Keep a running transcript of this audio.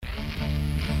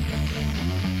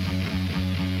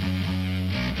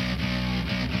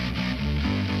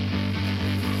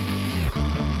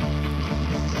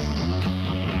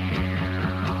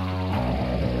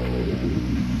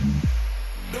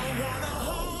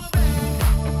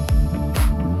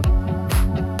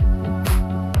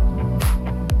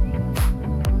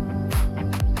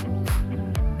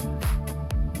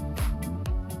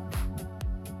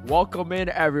Welcome in,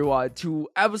 everyone, to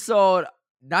episode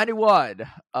 91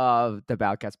 of the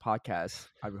Battlecast podcast.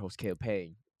 I'm your host, Caleb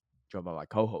Payne, joined by my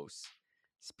co-host,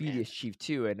 Speedy Chief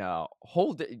 2. And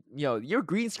your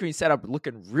green screen setup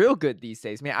looking real good these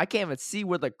days, man. I can't even see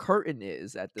where the curtain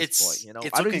is at this point. It's I don't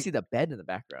even looking see the bed in the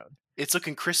background. it's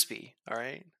looking crispy. All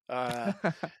right.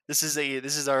 This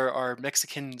is our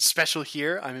Mexican special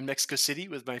here. I'm in Mexico City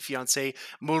with my fiance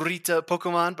Morita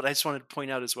Pokemon, but I just wanted to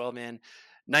point out as well, man.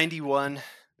 91,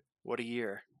 what a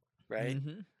year, right?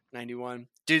 Mhm. 91.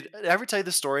 Dude, did I ever tell you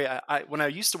the story? I when I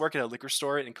used to work at a liquor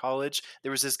store in college,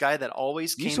 there was this guy that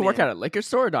always You came used to work in. at a liquor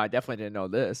store? No, I definitely didn't know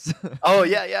this. Oh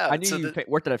yeah, yeah. I knew So you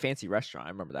worked at a fancy restaurant. I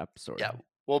remember that story. yeah.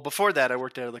 Well, before that, I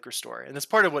worked at a liquor store, and that's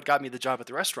part of what got me the job at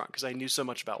the restaurant because I knew so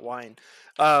much about wine.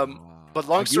 But Are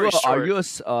long you story are short,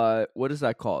 you what is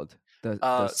that called?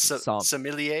 The some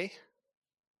sommelier.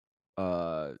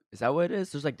 is that what it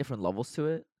is? There's like different levels to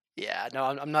it. Yeah, no,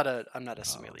 I'm not a Oh,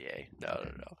 sommelier. No, okay.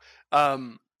 no,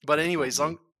 no. But You told anyways,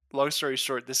 me. long story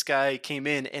short, this guy came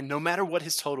in, and no matter what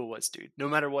his total was, dude, no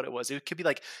matter what it could be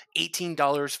like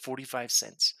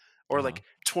 $18.45 or Uh-huh. like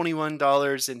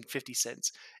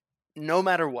 $21.50. No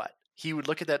matter what, he would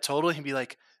look at that total and he'd be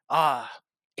like,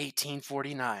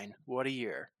 1849. What a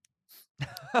year.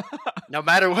 No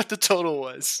matter what the total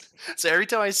was. So every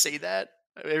time I say that,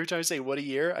 every time I say what a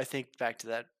year, I think back to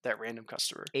that random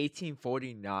customer.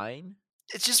 1849?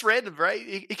 It's just random, right?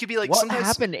 It could be like What sometimes,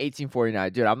 happened in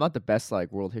 1849? Dude, I'm not the best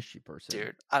like world history person.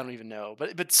 dude, I don't even know,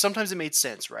 but sometimes it made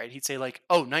sense, right? He'd say like,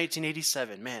 "Oh,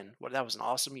 1987, man, what that was an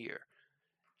awesome year,"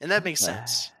 and that What makes the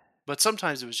sense. But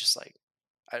sometimes it was just like,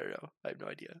 I don't know, I have no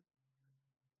idea.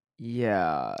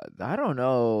 Yeah, I don't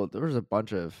know. There was a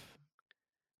bunch of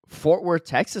Fort Worth,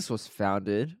 Texas was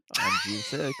founded on June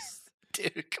 6th.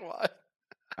 Dude, come on.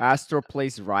 Astro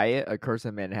Place riot occurs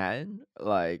in Manhattan.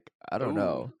 Like, I don't Oh,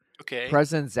 know. okay,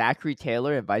 President Zachary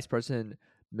Taylor and Vice President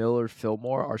Millard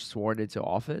Fillmore are sworn into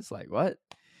office. Like, what?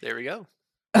 there we go.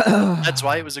 That's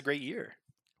why it was a great year.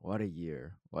 What a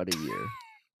year. What a year.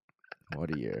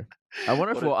 What a year. I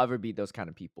wonder if What a, we'll ever be those kind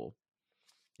of people.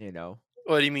 You know?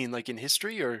 what do you mean, like in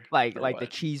history or Like the what?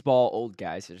 cheeseball old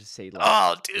guys that just say like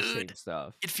Oh, the same dude,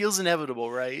 stuff. it feels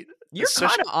inevitable, right? You're kind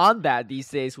of Especially, on that these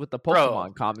days with the bro.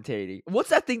 Pokemon commentating. What's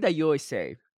that thing that you always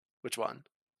say? Which one?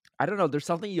 I don't know. There's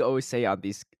something you always say on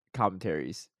these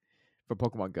commentaries for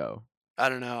Pokemon Go. I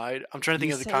don't know. I'm trying to think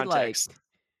You of the say like, context.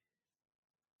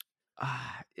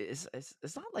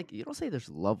 it's not like you don't say there's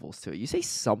levels to it. You say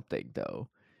something though.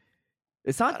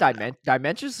 It's not I don't know.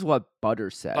 dimensions is what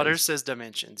Butter Butter says. says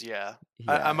dimensions. Yeah,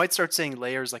 I Yeah. might start saying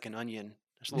layers like an onion.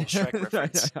 There's a little Shrek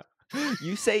reference.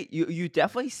 You say you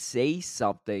definitely say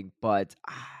something, but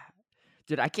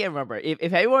dude, I can't remember.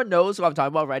 If anyone knows what I'm talking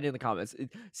about, write it in the comments.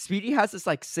 Speedy has this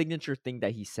like signature thing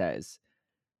that he says.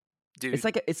 Dude, It's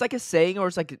like a saying, or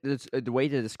it's like the way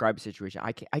to describe a situation.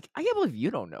 I can't believe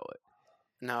you don't know it.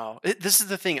 no. This is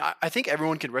the thing. I think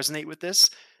everyone can resonate with this.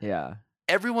 Yeah.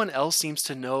 Everyone else seems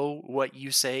to know what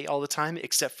you say all the time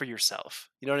except for yourself.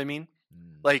 You know what I mean?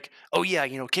 Mm. Like, oh yeah,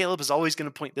 Caleb is always going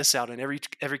to point this out in every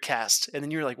cast, and then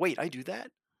you're like, wait, I do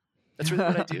that? That's really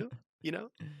what I do? You know?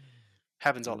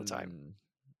 Happens all the time. Mm,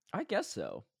 I guess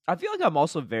so. I feel like I'm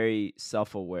also very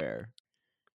self-aware.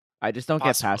 I just don't get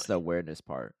past the Possibly. awareness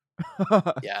part.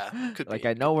 Yeah, could Like be.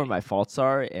 I know Could where be. my faults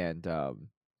are and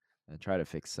try to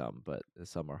fix some, but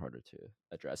some are harder to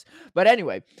address. But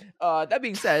anyway, that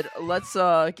being said, let's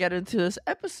get into this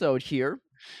episode here.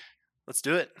 Let's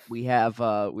do it. We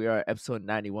are at episode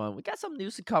 91. We got some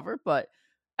news to cover, but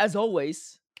as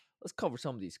always, let's cover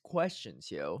some of these questions,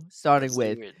 yo. Starting Let's do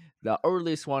with it. the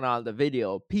earliest one on the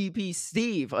video, PP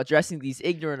Steve addressing these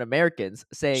ignorant Americans,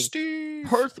 saying Steve.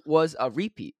 Perth was a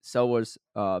repeat, so was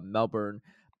Melbourne,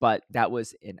 but that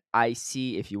was an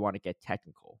IC if you want to get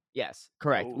technical. Yes,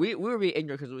 correct. Oh, We were being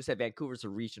ignorant because we said Vancouver's a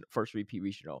first repeat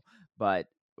regional, but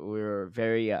we're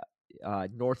very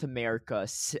North America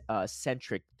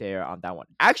centric there on that one.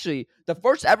 Actually, the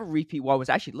first ever repeat one was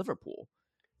actually Liverpool,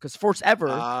 because first ever,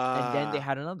 and then they ah.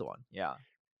 had another one. Yeah,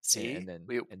 See, and then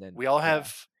and then we all yeah,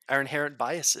 have our inherent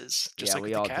biases, just yeah, like with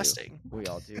we the all do. casting. We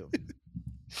all do.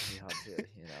 We all do.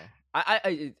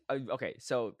 You know. Okay.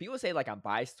 So people say like I'm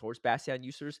biased towards Bastion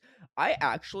users. I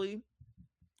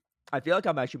feel like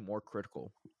I'm actually more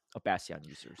critical of Bastion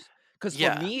users. Because for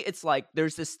Yeah, me, it's like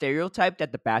there's this stereotype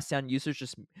that the Bastion users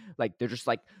just like they're just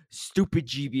like stupid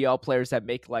GBL players that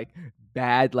make like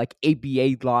bad like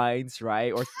ABA lines,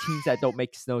 right? Or teams that don't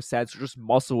make no sense, or just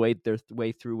muscle their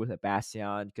way through with a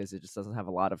Bastion because it just doesn't have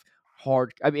a lot of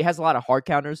hard. I mean, it has a lot of hard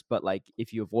counters, but like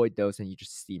if you avoid those, then you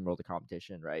just steamroll the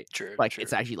competition, right? true, Like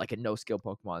it's true. actually like a no skill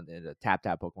Pokemon and a tap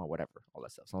Pokemon, whatever, all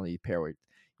that stuff. It's only you pair with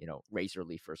Razor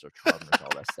Leafers or Charmers, all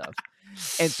that stuff.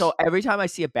 And so every time I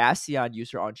see a Bastion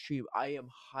user on stream, I am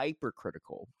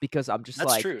hypercritical because I'm just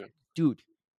That's like, true. dude,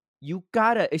 you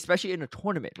gotta, especially in a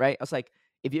tournament, right? I was like,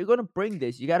 if you're gonna bring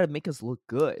this, you gotta make us look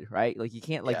good, right? Like you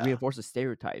can't Yeah. reinforce a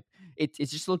stereotype. It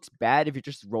just looks bad if you're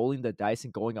just rolling the dice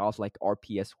and going off like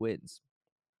RPS wins.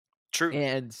 True.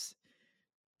 And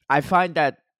I find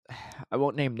that I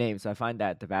won't name names. I find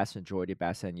that the vast majority of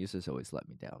Bastion users always let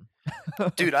me down.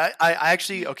 Dude, I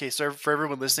actually, okay, so for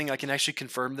everyone listening, I can actually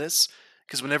confirm this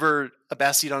because whenever a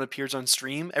Bastion appears on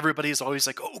stream, everybody is always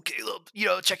like, "Oh, Caleb,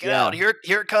 check it out. Here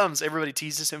it comes." Everybody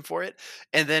teases him for it,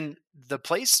 and then the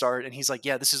plays start, and he's like,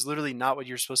 "Yeah, this is literally not what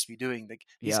you're supposed to be doing." Like,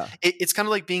 it's kind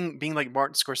of like being like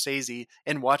Martin Scorsese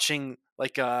and watching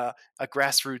like a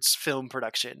grassroots film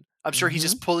production. I'm sure he's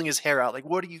just pulling his hair out. Like,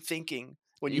 what are you thinking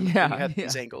when you have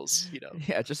these angles?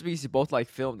 Yeah, just because you both like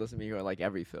film doesn't mean you like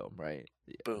every film, right?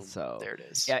 Boom. So there it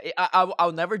is. Yeah,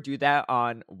 I'll never do that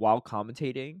while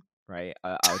commentating. Right,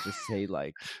 I'll just say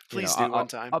like, please do one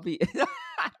time. I'll be.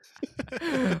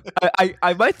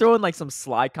 I might throw in like some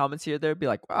slide comments here. There, be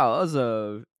like, wow,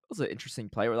 that was an interesting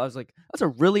play. Where I was like, that's a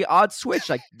really odd switch.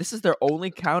 Like, this is their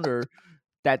only counter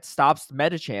that stops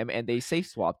Medicham, and they safe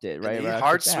swapped it. Right, and they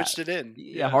hard switched it in.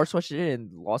 Yeah, hard switched it in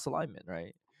and lost alignment.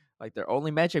 Right, like their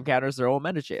only Medicham counter is their own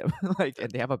Medicham. Like,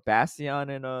 and they have a Bastion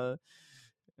and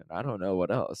I don't know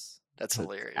what else. That's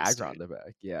hilarious. Aggron in the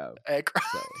back, yeah. Aggron.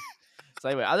 So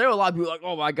anyway, there are a lot of people like,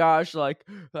 oh my gosh, like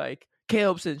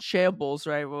Caleb's in shambles,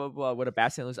 right? Blah, blah, blah, with a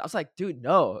Bastion lose. I was like, dude,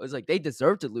 no. It was like they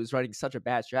deserve to lose running such a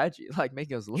bad strategy, like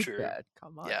making us look bad.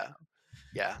 Come on.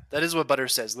 Yeah. That is what Butter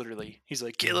says, literally. He's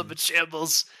like, Caleb in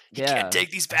shambles. You can't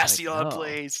take these Bastion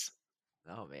plays.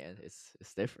 No, man, it's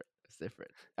different. It's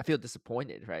different. I feel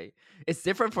disappointed, right? It's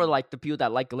different for like the people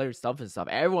that like Galarian Stunfisk and stuff.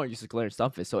 Everyone uses Galarian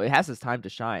Stunfisk, so it has its time to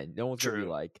shine. No one's gonna be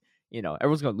like,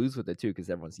 everyone's gonna lose with it too because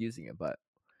everyone's using it, but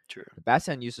true. The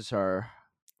Bastion users are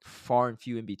far and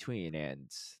few in between,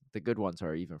 and the good ones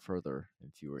are even further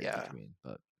and fewer in between.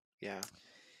 But it'd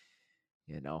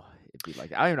be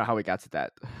like, I don't know how we got to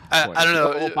that. I don't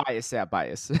know.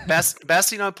 Bias.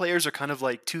 Bastion players are kind of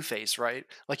like Two-Face, right?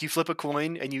 Like you flip a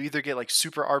coin and you either get like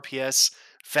super RPS,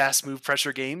 fast move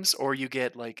pressure games, or you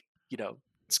get like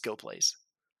skill plays.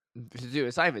 Dude,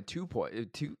 it's not even 2 point.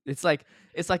 It's like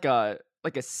a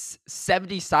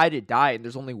 70-sided die, and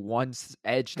there's only one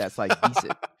edge that's like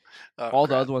decent. All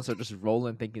the other ones are just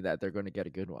rolling, thinking that they're going to get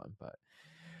a good one. But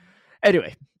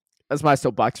anyway, that's my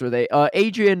soapbox for today.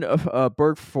 Adrian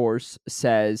Bergforce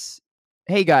says,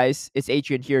 "Hey guys, it's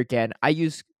Adrian here again. I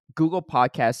use Google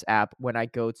Podcasts app when I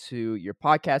go to your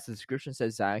podcast. The description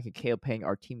says Zach and Caleb Pang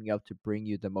are teaming up to bring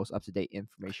you the most up-to-date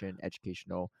information,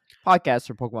 educational podcasts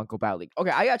for Pokemon Go Battle League. Okay,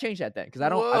 I gotta change that then because I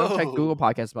don't check Google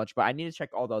Podcasts much, but I need to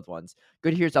check all the other ones.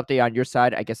 Good to hear it's update on your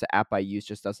side. I guess the app I use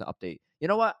just doesn't update. You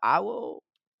know what? I'll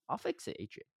fix it,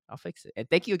 Adrian. I'll fix it. And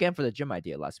thank you again for the gym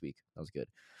idea last week. That was good.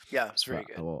 Yeah, it's very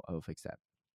good. I will fix that.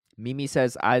 Mimi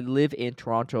says, I live in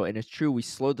Toronto, and it's true we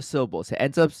slow the syllables. It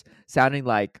ends up sounding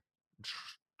like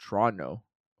Toronto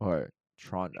or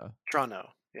Toronto.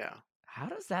 Yeah. How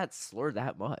does that slur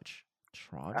that much?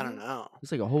 Toronto? I don't know.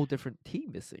 It's like a whole different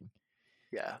team missing.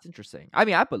 Yeah. It's interesting. I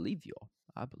mean, I believe you.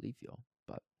 But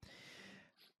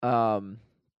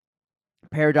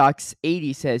Paradox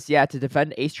 80 says, yeah, to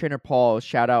defend Ace Trainer Paul,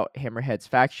 shout out Hammerhead's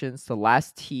factions. The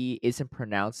last T isn't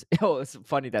pronounced. Oh, it's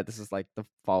funny that this is like the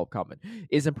follow-up comment.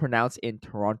 Isn't pronounced in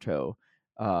Toronto.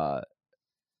 Toronto.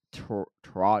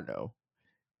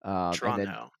 And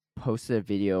then posted a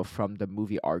video from the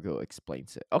movie Argo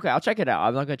explains it. Okay, I'll check it out.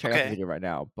 I'm not gonna check out the video right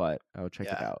now, but I'll check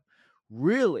it out.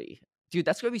 Really? Dude,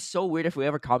 that's gonna be so weird if we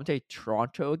ever commentate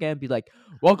Toronto again. Be like,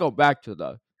 welcome back to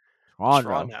the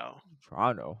Toronto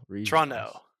region.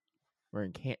 Toronto. We're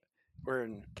in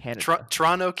Canada.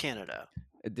 Toronto, Canada.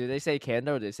 Do they say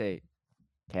Canada or do they say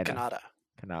Canada?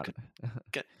 Canada.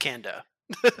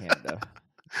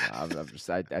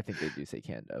 I think they do say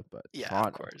Canada, but Toronto.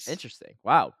 Of course. Interesting.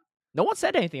 Wow. No one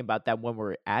said anything about that when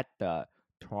we're at the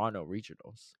Toronto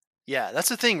regionals. Yeah, that's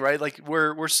the thing, right? Like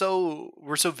we're so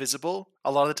visible.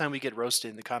 A lot of the time we get roasted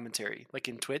in the commentary, like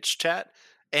in Twitch chat,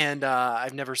 and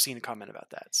I've never seen a comment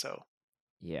about that. So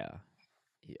yeah.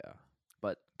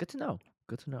 But good to know.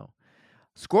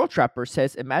 Squirrel Trapper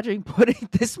says, imagine putting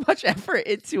this much effort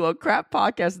into a crap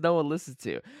podcast no one listens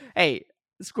to. Hey,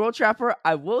 Squirrel Trapper,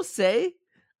 I will say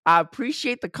I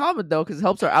appreciate the comment though because it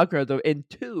helps our algorithm. And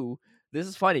 2, this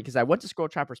is funny because I went to Squirrel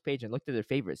Trapper's page and looked at their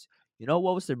favorites. You know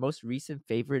what was their most recent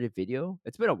favorited video?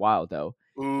 It's been a while though.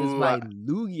 It was my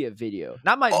Lugia video.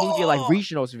 Not my Lugia like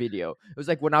regionals video. It was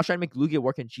like when I was trying to make Lugia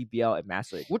work in GBL at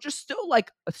Master League, which is still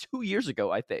like 2 years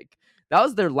ago, I think. That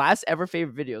was their last ever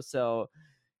favorite video. So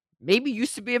maybe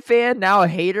used to be a fan, now a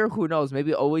hater. Who knows?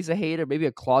 Maybe always a hater, maybe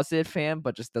a closet fan,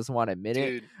 but just doesn't want to admit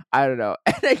it. Dude. I don't know.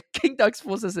 And then King Ducks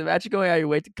Fool says, imagine going out of your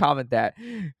way to comment that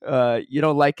you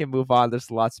don't like and move on.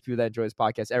 There's lots of people that enjoy this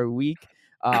podcast every week.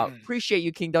 Appreciate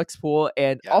you, King Ducks Fool.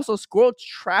 And Yeah. also Squirrel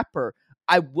Trapper.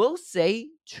 I will say,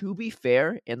 to be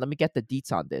fair, and let me get the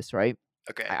deets on this, right?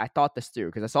 Okay. I thought this through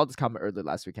because I saw this comment earlier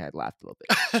last week and I had laughed a little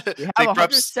bit. We have Big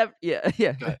 107.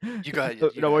 Yeah. Go ahead. You go ahead.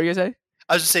 No, what were you gonna say?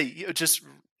 I was just say, just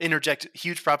interject.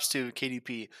 Huge props to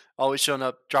KDP, always showing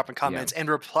up, dropping comments, and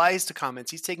replies to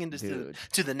comments. He's taking this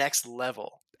to the next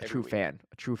level. A true fan.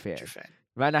 True fan.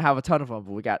 We might not have a ton of them,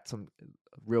 but we got some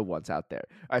real ones out there.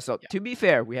 All right, so to be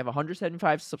fair, we have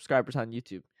 175 subscribers on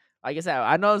YouTube. Like I said,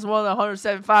 I know there's more than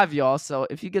 175 y'all, so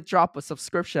if you could drop a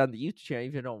subscription on the YouTube channel, even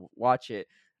if you don't watch it,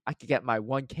 I could get my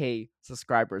 1K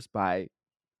subscribers by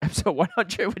episode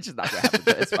 100, which is not gonna happen,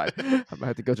 but it's fine. I'm gonna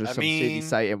have to go to some shady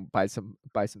site and buy some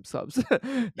subs.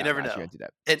 You never know. Do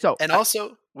that. And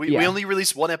also, we only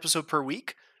release one episode per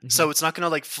week, so it's not gonna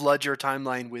like flood your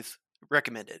timeline with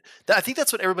recommended. I think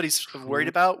that's what everybody's worried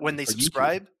about when they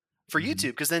subscribe for YouTube,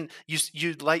 because then you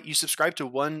subscribe to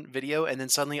one video and then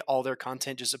suddenly all their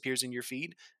content just appears in your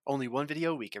feed. Only one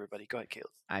video a week, everybody. Go ahead, Caleb.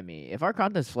 I mean, if our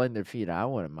content's flooding their feed, I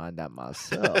wouldn't mind that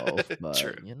myself. But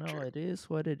True. It is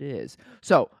what it is.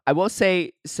 So I will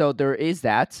say, so there is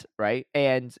that, right?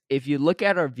 And if you look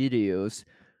at our videos,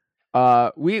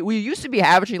 we used to be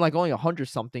averaging like only 100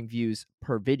 something views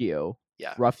per video.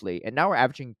 Yeah. Roughly, and now we're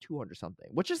averaging 200 something,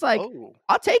 which is like,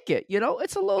 I'll take it.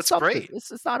 It's a little something. Great.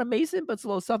 It's not amazing, but it's a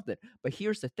little something. But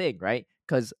here's the thing, right?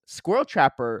 Because Squirrel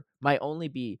Trapper might only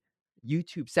be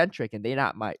YouTube centric, and they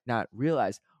might not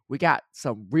realize we got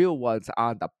some real ones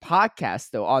on the podcast,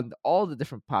 though, on all the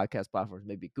different podcast platforms.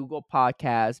 Maybe Google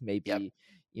Podcasts, maybe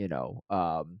iTunes.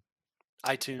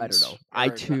 I don't know,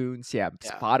 iTunes,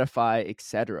 Spotify,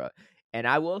 etc. And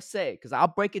I will say, because I'll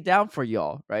break it down for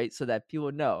y'all, right, so that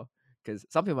people know. Because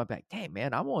some people might be like, dang,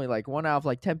 man, I'm only like one out of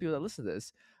like 10 people that listen to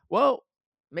this. Well,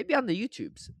 maybe on the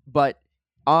YouTubes, but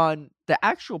on the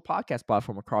actual podcast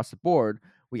platform across the board,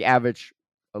 we average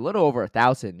a little over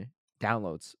 1,000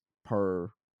 downloads per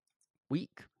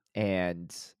week.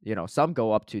 And, some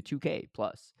go up to 2K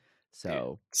plus.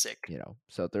 So, sick.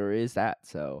 So there is that.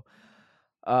 So,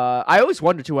 I always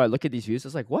wonder too when I look at these views,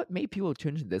 it's like, what made people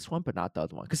tune into this one but not the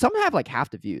other one? Because some have like half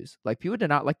the views. Like people did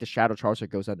not like the Shadow Charizard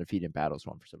goes undefeated in battles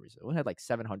one for some reason. It had like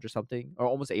 700 something or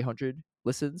almost 800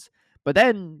 listens. But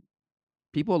then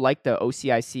people like the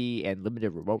OCIC and limited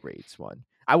remote raids one.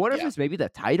 I wonder if it's maybe the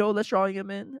title that's drawing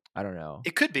him in. I don't know.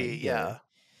 It could be, I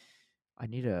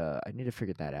need to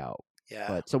figure that out. Yeah.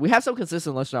 But so we have some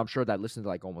consistent listeners, I'm sure, that listen to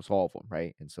like almost all of them,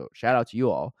 right? And so shout out to you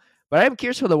all. But I'm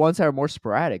curious for the ones that are more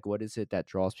sporadic. What is it that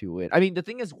draws people in? I mean, the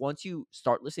thing is, once you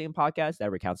start listening to podcasts,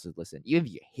 that recounts as listen. Even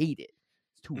if you hate it,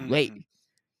 it's too late.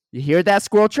 You hear that,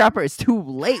 Squirrel Trapper? It's too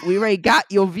late. We already got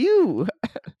your view.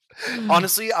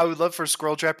 Honestly, I would love for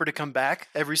Squirrel Trapper to come back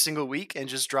every single week and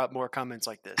just drop more comments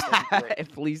like this.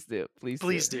 Please do.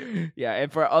 Please do. Yeah,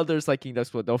 and for others like King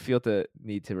Ducks, don't feel the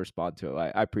need to respond to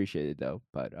it. I appreciate it though.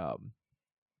 But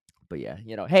yeah,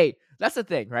 hey, that's the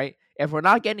thing, right? If we're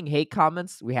not getting hate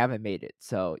comments, we haven't made it.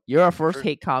 So you're our first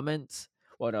hate comments.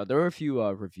 Well, no, there were a few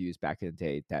reviews back in the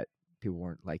day that people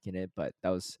weren't liking it, but that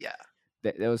was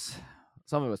that was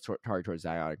some of it was targeted towards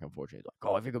Zionic, unfortunately.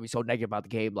 Like, if you're gonna be so negative about the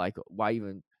game, like, why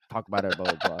even talk about it?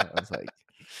 Blah blah blah. I was like,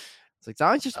 it's like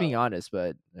Zion's just being honest,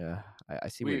 but I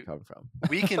see where you're coming from.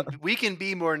 we can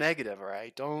be more negative, all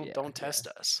right? Don't test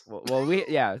us. Well,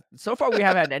 so far we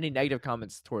haven't had any negative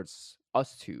comments towards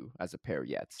us two as a pair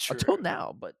yet. True. Until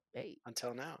now, but hey.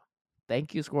 Until now.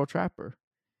 Thank you, Squirrel Trapper.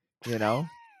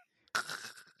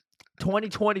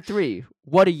 2023.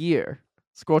 What a year.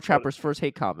 Squirrel Trapper's first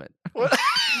hate comment.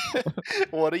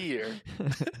 What a year.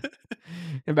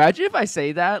 Imagine if I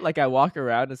say that, like I walk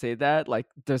around and say that, like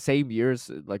the same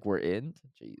years like we're in.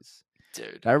 Jeez.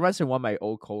 Dude. That reminds me of one of my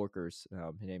old coworkers.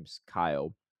 His name's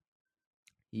Kyle.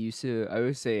 I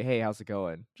always say, hey, how's it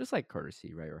going? Just like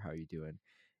courtesy, right? Or how you doing?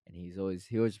 And he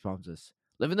always prompts us,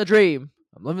 living the dream.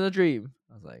 I'm living the dream.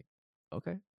 I was like,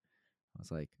 okay. I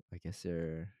was like, I guess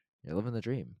you're living the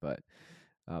dream. But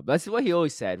that's what he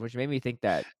always said, which made me think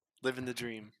that living the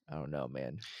dream. I don't know,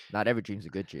 man. Not every dream's a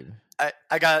good dream.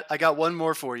 I got one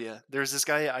more for you. There's this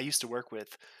guy I used to work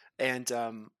with, and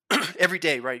every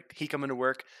day, right? He come into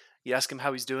work, you ask him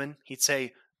how he's doing, he'd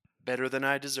say, "Better than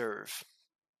I deserve."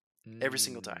 Every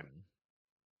single time.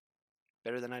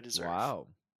 Better than I deserve. Wow.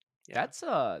 Yeah.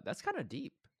 That's kind of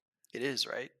deep. It is,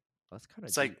 right? That's kind of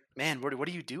It's deep. like, man, what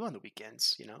do you do on the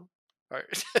weekends, Or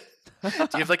do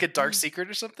you have like a dark secret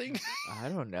or something? I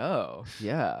don't know.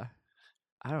 Yeah.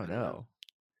 I don't know.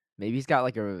 Maybe he's got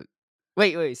like a.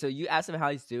 Wait. So you asked him how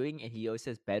he's doing, and he always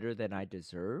says better than I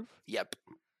deserve. Yep,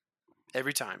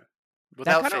 every time, That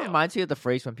without kind of fail. reminds me of the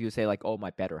phrase when people say like, "Oh,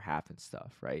 my better half" and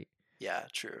stuff, right? Yeah,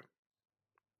 true.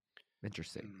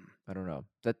 Interesting. Mm, I don't know.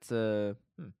 That's okay.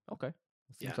 yeah,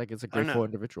 Seems like it's a I don't grateful know.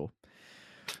 individual.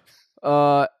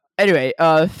 Uh anyway,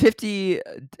 50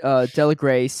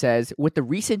 Delegray says with the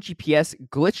recent GPS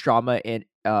glitch drama in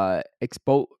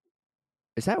expo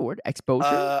is that a word?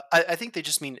 Exposure? I think they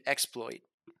just mean exploit.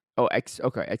 Oh,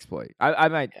 okay, exploit. I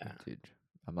might Yeah. dude,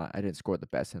 I didn't score the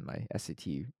best in my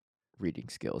SAT reading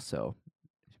skills, so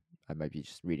I might be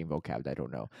just reading vocab that I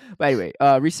don't know. But anyway,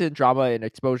 recent drama and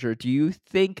exposure. Do you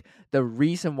think the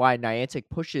reason why Niantic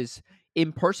pushes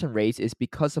in-person raids is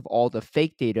because of all the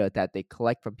fake data that they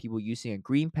collect from people using a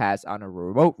green pass on a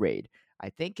remote raid? I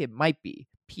think it might be.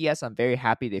 P.S. I'm very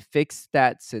happy they fixed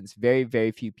that since very,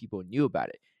 very few people knew about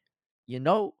it. You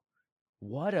know,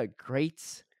 what a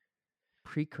great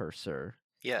precursor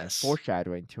and Yes.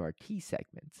 foreshadowing to our key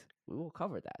segment. We will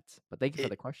cover that. But thank you for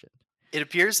It the question. it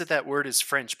appears that that word is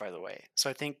French, by the way. So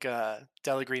I think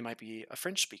Delegre might be a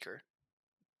French speaker.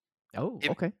 Oh, It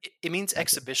okay. it means Gotcha.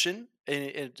 exhibition.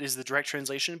 It is the direct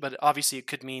translation, but obviously it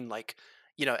could mean like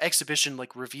exhibition,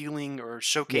 like revealing or Yeah,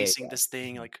 showcasing yeah. this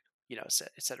thing, Mhm. like et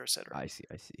cetera, et cetera. I see.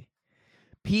 I see.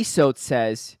 Peaceote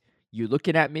says, "You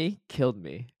looking at me killed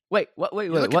me." Wait, what? Wait,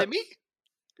 You wait, looking what? at me?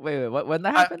 Wait. What? When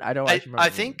that I happened? I don't I actually I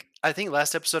remember when. think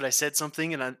last episode I said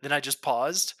something and then I just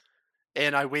paused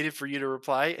and I waited for you to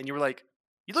reply and you were like,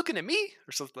 "You looking at me?"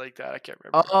 or something like that. I can't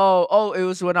remember. Oh, it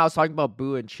was when I was talking about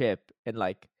Boo and Chip, and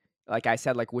like I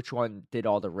said, like which one did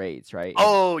all the raids, right? And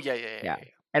Oh yeah, yeah, yeah, yeah, yeah.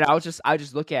 and I was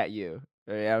just looking at you.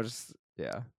 I was just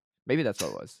yeah, maybe that's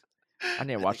what it was. I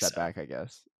need to I watch think that so. back. I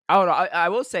guess. I don't know. I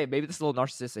will say maybe this is a little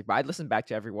narcissistic, but I listen back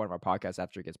to every one of our podcasts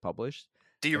after it gets published,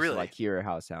 Do you just to really? like hear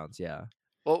how it sounds. Yeah.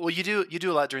 Well, you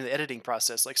do a lot during the editing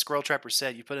process. Like Squirrel Trapper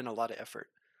said, you put in a lot of effort.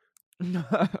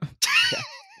 Yeah.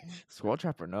 Squirrel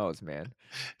Trapper knows, man.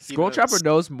 He Squirrel Trapper knows.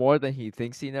 knows more than he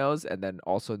thinks he knows, and then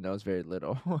also knows very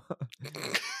little.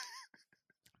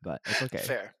 But it's okay.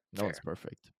 Fair, No one's fair.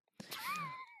 perfect.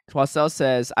 Twassel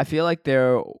says, I feel like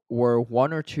there were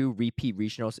one or two repeat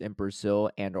regionals in Brazil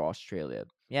and or Australia.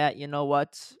 Yeah, you know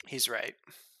what? He's right.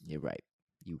 You're right.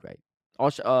 You're right.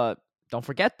 Also, don't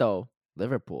forget though,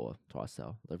 Liverpool,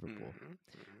 Twassel, Liverpool. Hmm.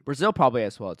 Hmm. Brazil probably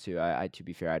as well too. I to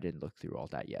be fair, I didn't look through all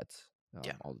that yet.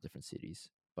 Yeah. All the different cities,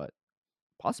 but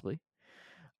possibly.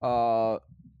 Uh,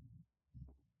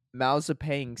 Mao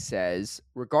Zedong says,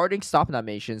 regarding stop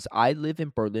nominations, I live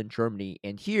in Berlin, Germany,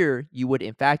 and here you would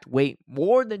in fact wait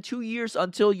more than 2 years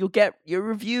until you'll get your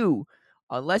review,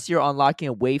 unless you're unlocking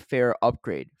a Wayfair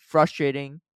upgrade.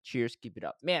 Frustrating. Cheers, keep it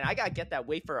up. Man, I gotta get that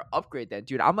Wayfair upgrade then,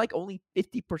 dude. I'm like only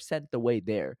 50% the way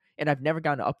there, and I've never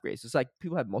gotten an upgrade. So it's like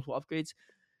people have multiple upgrades.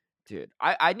 Dude,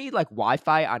 I need like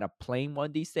Wi-Fi on a plane one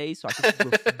of these days so I can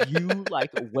review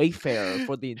like Wayfair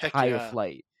for the Heck entire yeah,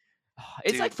 flight.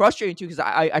 It's like dude. frustrating too because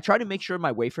I try to make sure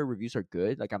my Wayfair reviews are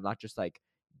good. Like I'm not just like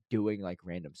doing like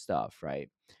random stuff, right?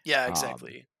 Yeah, Um,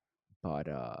 exactly. but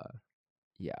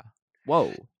yeah.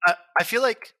 Whoa. I feel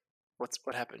like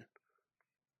what happened?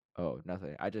 Oh,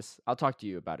 nothing. I'll talk to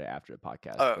you about it after the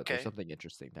podcast. Oh, But there's okay. something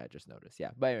interesting that I just noticed.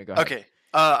 Yeah. But anyway, go ahead. Okay.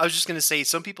 I was just gonna say,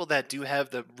 some people that do have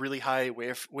the really high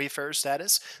Wayfarer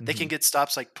status, they Mm-hmm. can get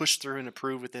stops like pushed through and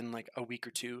approved within like a week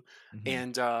or two, Mm-hmm.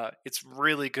 and it's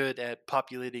really good at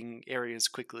populating areas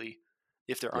quickly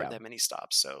if there aren't Yeah. that many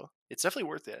stops. So it's definitely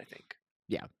worth it, I think.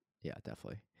 Yeah. Yeah.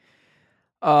 Definitely.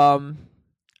 Um.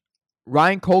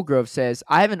 Ryan Colgrove says,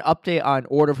 I have an update on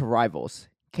order of arrivals.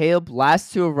 Caleb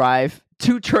last to arrive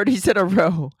 2 tourneys in a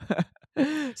row.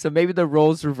 So maybe the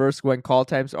roles reverse when call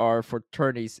times are for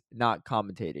tourneys not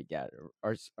commentated yet.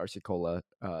 Arsicola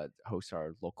hosts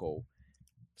our local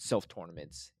self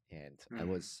tournaments, and Mm.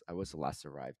 I was the last to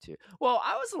arrive too. Well,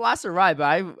 I was the last to arrive,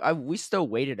 but I we still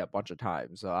waited a bunch of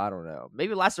times, so I don't know.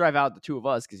 Maybe last to arrive out of the two of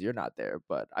us because you're not there,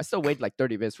 but I still waited like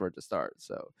 30 minutes for it to start.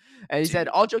 So, and he said,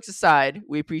 Dude. all jokes aside,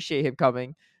 we appreciate him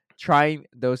coming, trying to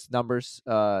get those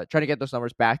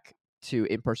numbers back to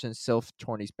in person self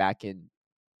tourneys back in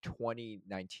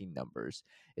 2019 numbers.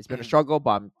 It's been a Mhm. struggle,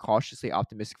 but I'm cautiously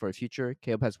optimistic for the future.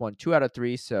 Caleb has won 2 out of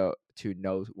 3, so to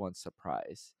no one's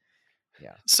surprise.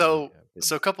 Yeah. So, Been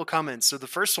so a couple comments. So the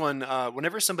first one,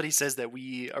 whenever somebody says that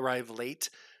we arrive late,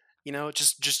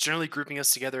 just generally grouping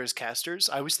us together as casters,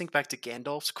 I always think back to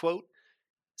Gandalf's quote.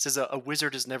 It says, "A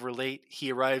wizard is never late.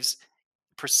 He arrives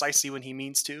precisely when he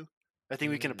means to." I think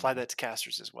we can apply Mm. that to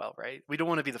casters as well, right? We don't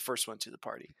want to be the first one to the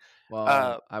party. Well,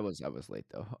 Uh, I was late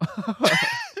though.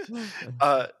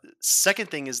 uh, second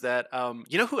thing is that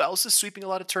you know who else is sweeping a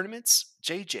lot of tournaments?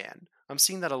 Jan. I'm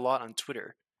seeing that a lot on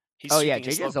Twitter, He's Oh yeah, sweeping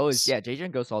his JJ's always locals.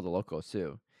 JJ goes to all the locals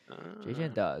too. JJ Uh,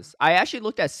 does. I actually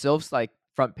looked at Sylph's like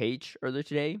front page earlier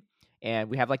today, and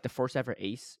we have like the first ever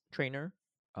Ace trainer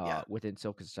yeah, within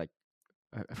Sylph. Cause it's like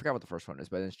I forgot what the first one is,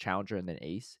 but it's Challenger and then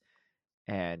Ace.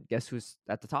 And guess who's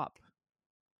at the top?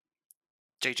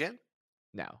 JJ.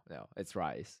 No, it's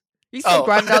Rise. He's still Oh,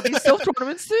 grinding out these Sylph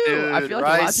tournaments too. I dude, feel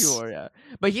like a lot of people Rice. are, yeah.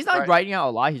 But he's not Right, grinding out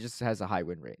a lot. He just has a high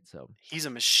win rate. So he's a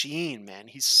machine, man.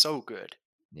 He's so good,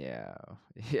 yeah,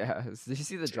 yeah. Did you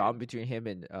see the dude. drama between him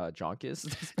and Jonkus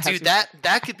this past Dude, week?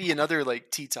 that could be another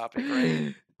like tea topic,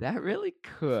 right? That really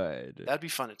could. That'd be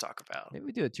fun to talk about. Maybe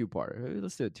we do a two-parter. Maybe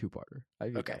let's do a two-parter. I'd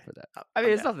be down Okay, for that. I mean,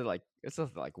 I'm it's down. nothing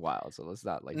like wild, so let's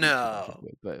not like read too much No, into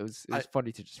it. But it I was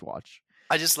funny to just watch.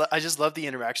 I just love the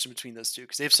interaction between those two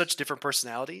because they have such different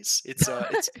personalities.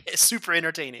 It's super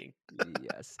entertaining.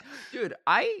 Yes, dude.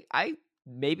 I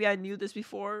maybe I knew this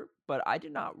before, but I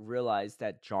did not realize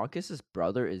that Jonkus's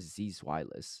brother is Z's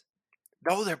Wireless.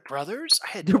 No, they're brothers.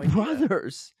 I had They're no idea,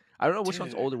 brothers. I don't know which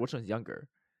one's dude. older, which one's younger.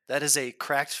 That is a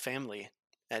cracked family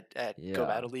at Go Yeah,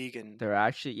 Battle League and they're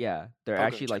Pogo in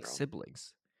actually like general.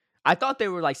 siblings. I thought they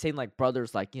were like saying like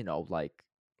brothers, like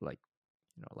like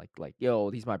like yo,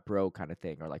 he's my bro kind of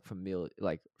thing, or like familiar,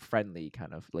 like friendly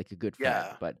kind of like a good friend.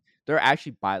 Yeah, But they're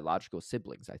actually biological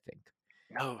siblings, I think.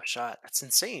 no shot. That's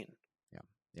insane. Yeah,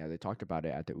 yeah, they talked about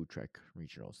it at the Utrecht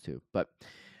regionals too. But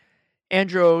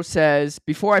Andrew says,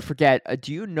 before I forget,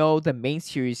 do you know the main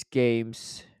series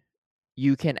games?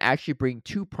 You can actually bring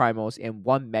two primals and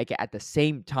one mega at the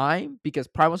same time because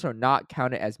primals are not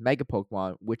counted as mega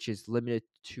Pokemon, which is limited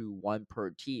to one per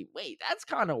team. Wait, that's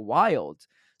kind of wild.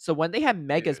 So when they had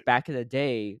megas Dude. back in the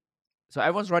day, so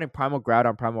everyone's running Primal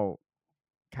Groudon, Primal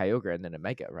Kyogre, and then a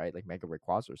mega, right? Like Mega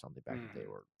Rayquaza or something back in the day, Mhm.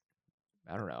 or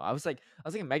I don't know. I was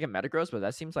thinking Mega Metagross, but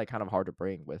that seems like kind of hard to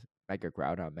bring with Mega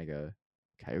Groudon, Mega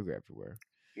Kyogre everywhere.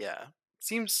 Yeah.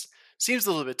 Seems seems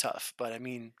a little bit tough, but I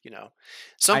mean,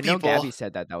 some I know people Gabby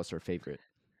said that that was her favorite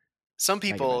some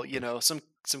Mega people, Metagross.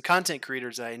 some content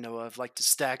creators I know of like to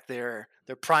stack their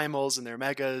primals and their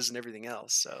megas and everything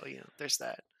else. So, there's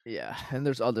that. Yeah, and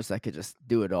there's others that could just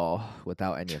do it all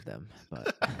without any of them.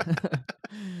 But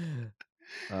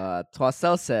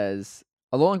Toisel says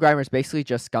Alolan Grimer is basically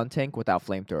just Skuntank without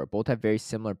Flamethrower. Both have very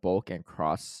similar bulk and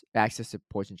cross access to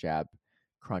Poison Jab,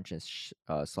 Crunch,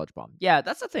 and Sludge Bomb. Yeah,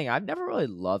 that's the thing. I've never really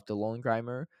loved Alolan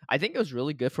Grimer. I think it was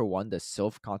really good for the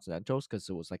Sylph Continentals because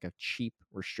it was like a cheap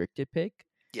restricted pick.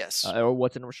 Yes. Or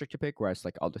wasn't a restricted pick, whereas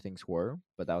like other things were,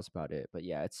 but that was about it. But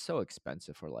yeah, it's so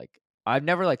expensive for like I've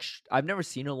never I've never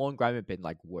seen a lone grime and been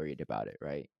like worried about it,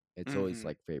 right? It's always Mhm.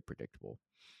 like very predictable.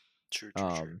 True,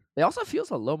 true, true. It also feels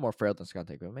a little more frail than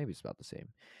Skuntank, but maybe it's about the same.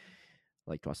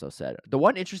 Like Tosso said. The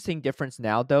one interesting difference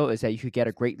now though is that you could get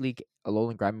a Great League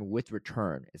Alolan Grimer with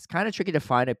return. It's kind of tricky to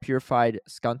find a purified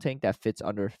Skuntank that fits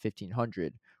under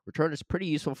 1500. Return is pretty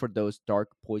useful for those dark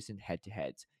poison head to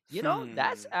heads.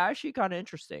 That's Hmm. actually kind of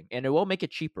interesting, and it will make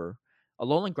it cheaper.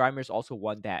 Alolan Grimer is also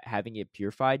one that having it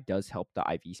purified does help the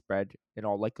IV spread in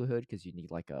all likelihood because you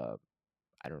need like a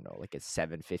I don't know, like a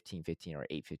 7-15-15 or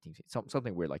 8-15,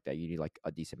 something weird like that. You need like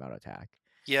a decent amount of attack.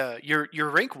 Yeah, your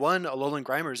rank 1 Alolan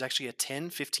Grimer is actually a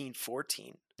 10, 15,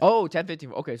 14. Oh,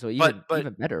 10-15. Okay, so But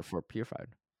even better for purified.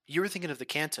 you were thinking of the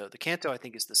Kanto. The Kanto I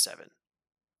think is the 7.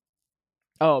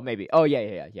 Oh, maybe. Oh, yeah.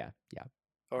 Yeah, you're right.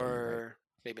 Or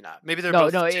maybe not. Maybe they're No,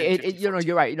 both no, 10, 15, you're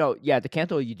 14. right. Yeah, the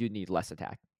Kanto you do need less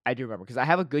attack. I do remember because I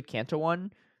have a good Kanto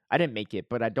one. I didn't make it,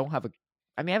 but I don't have a.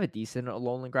 I mean, I have a decent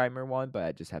Alolan Grimer one, but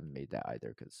I just haven't made that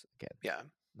either because again, Yeah.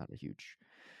 not a huge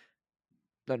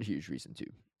not a huge reason to.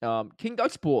 King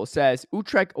Duckspool says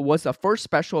Utrecht was the first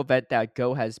special event that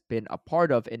Go has been a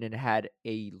part of, and it had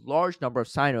a large number of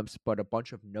signups, but a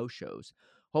bunch of no-shows.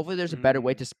 Hopefully, there's a better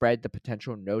way Mm. to spread the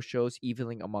potential no-shows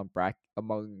evenly among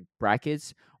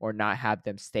brackets, or not have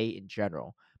them stay in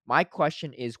general. My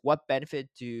question is, what benefit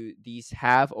do these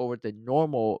have over the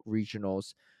normal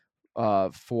regionals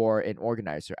for an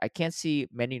organizer? I can't see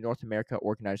many North America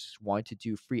organizers wanting to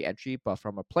do free entry, but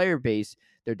from a player base,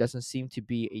 there doesn't seem to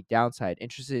be a downside.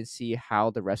 Interested to see how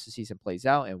the rest of the season plays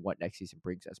out and what next season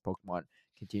brings as Pokemon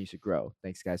continues to grow.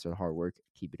 Thanks, guys, for the hard work.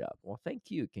 Keep it up. Well, thank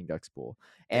you, King Duckspool.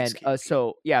 Thanks, And KDP.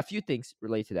 so, yeah, a few things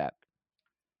related to that.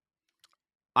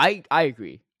 I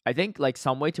agree. I think like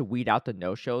some way to weed out the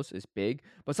no shows is big,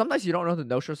 but sometimes you don't know the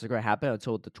no shows are going to happen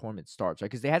until the tournament starts, right?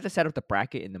 Because they have to set up the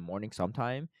bracket in the morning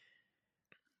sometime.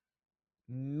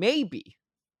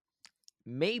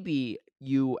 Maybe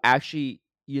you actually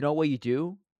you know what you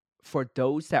do for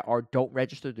those that don't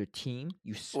register their team,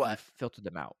 you What? filter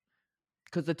them out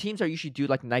because the teams are usually due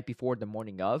like the night before, the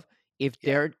morning of. If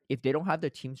Yeah. they don't have their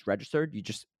teams registered, you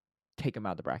just take them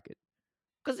out of the bracket.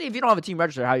 Because if you don't have a team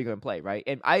registered, how are you going to play, right?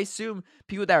 And I assume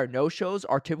people that are no shows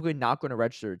are typically not going to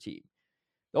register a team.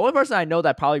 The only person I know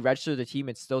that probably registered the team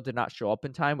and still did not show up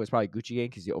in time was probably Gucci Gang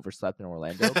because he overslept in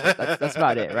Orlando. But that's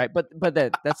about it, right? But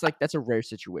then that's a rare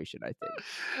situation, I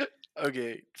think.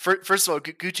 Okay. First of all,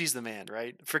 Gucci's the man,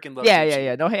 right? Freaking love Yeah, yeah, Gucci.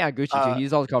 yeah. No, hang on, Gucci too.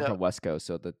 He's always come No, from West Coast,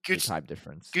 so the Gucci, time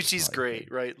difference is Gucci's probably a great,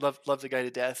 thing. right? Love the guy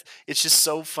to death. It's just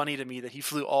so funny to me that he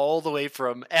flew all the way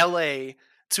from LA to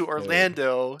Dude,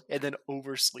 Orlando and then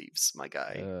oversleeps. My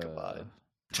guy, come uh, on.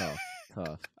 tough,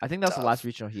 tough. I think that's the last Tough.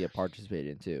 regional he had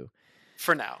participated in too.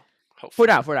 For now, For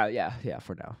hopefully. now, yeah,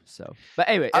 for now. So, but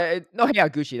anyway, Uh, no, hang on,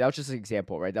 Gucci. That was just an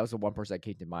example, right? That was the one person that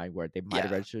came to mind where they might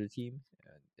have yeah. registered a team.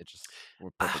 And it just a Uh,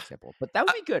 perfect example. But that would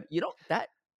uh, be good. You know that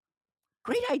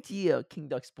great idea, King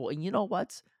Duck Sport. And you know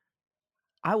what?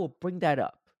 I will bring that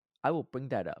up. I will bring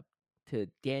that up to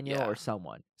Daniel yeah. or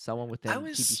someone I within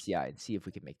was TPCI, and see if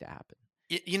we can make that happen.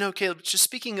 You know, Caleb, just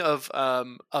speaking of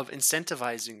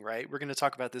incentivizing, right? We're going to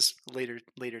talk about this later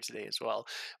today as well.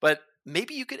 But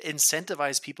maybe you could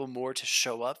incentivize people more to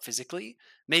show up physically.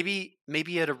 Maybe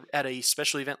at a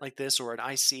special event like this or an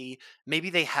IC, maybe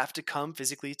they have to come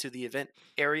physically to the event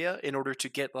area in order to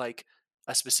get like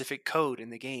a specific code in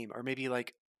the game, or maybe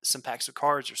like some packs of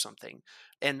cards or something.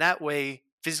 And that way,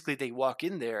 physically they walk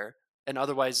in there, and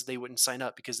otherwise they wouldn't sign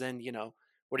up, because then,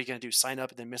 what are you going to do? Sign up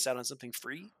and then miss out on something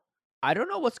free? I don't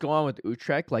know what's going on with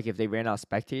Utrecht, like if they ran out of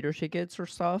spectator tickets or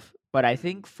stuff. But I Mhm.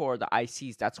 think for the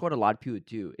ICs, that's what a lot of people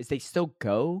do is they still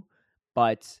go,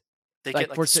 but They get like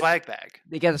like the for swag bag.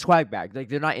 they get a swag bag. Like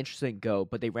they're not interested in Go,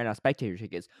 but they ran out of spectator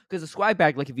tickets. Because the swag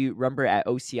bag, like if you remember at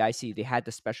OCIC, they had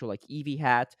the special like Eevee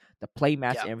hat, the play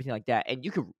mats, Yeah. and everything like that. And you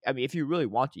could, I mean, if you really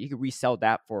want to, you could resell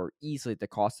that for easily the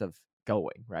cost of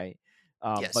going, right?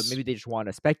 But Yes. maybe they just want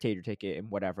a spectator ticket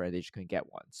and whatever, and they just couldn't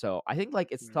get one. So I think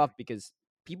like it's Mhm. tough because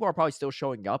people are probably still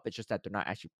showing up. It's just that they're not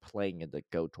actually playing in the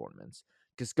Go tournaments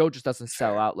because Go just doesn't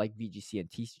sell Fair. out like VGC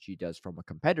and TCG does from a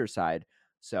competitor side.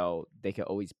 So they can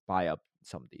always buy up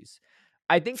some of these.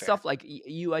 I think Fair. stuff like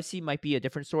UIC might be a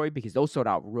different story because those sold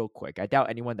out real quick. I doubt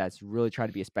anyone that's really trying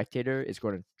to be a spectator is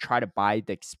going to try to buy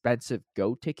the expensive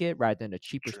Go ticket rather than a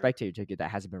cheaper True. spectator ticket that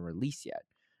hasn't been released yet.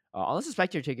 Unless the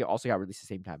spectator ticket also got released at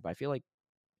the same time, but I feel like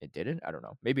it didn't. I don't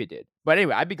know. Maybe it did. But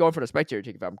anyway, I'd be going for the spectator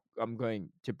ticket if I'm going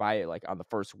to buy it like on the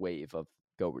first wave of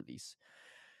Go release.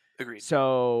 Agreed.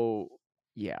 So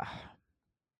yeah,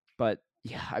 but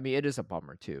yeah, I mean, it is a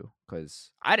bummer too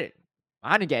because I didn't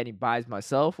get any buys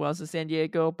myself when I was in San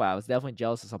Diego, but I was definitely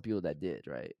jealous of some people that did,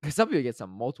 right? Because some people get some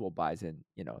multiple buys, and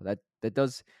that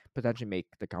does potentially make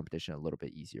the competition a little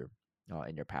bit easier,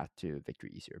 in your path to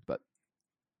victory easier. But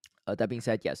that being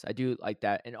said, yes, I do like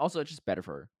that, and also it's just better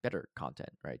for better content,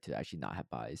 right? To actually not have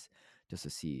buys, just to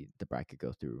see the bracket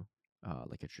go through,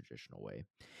 like a traditional way.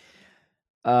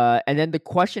 And then the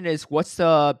question is, what's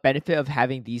the benefit of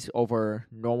having these over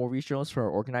normal regionals for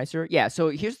an organizer? Yeah, so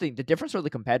here's the thing: the difference for the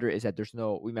competitor is that there's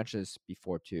no. We mentioned this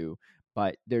before too,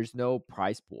 but there's no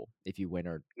prize pool if you win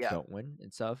or Yeah. don't win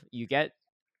and stuff. You get,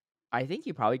 I think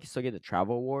you probably can still get the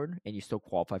travel award, and you still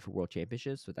qualify for world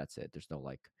championships. So that's it. There's no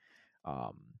like,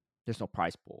 um, there's no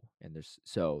prize pool, and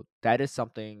so that is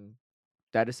something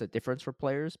that is a difference for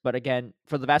players. But again,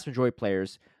 for the vast majority of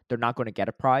players, they're not going to get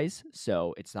a prize,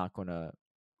 so it's not going to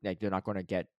like they're not going to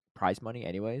get prize money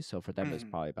anyway. So for them, it's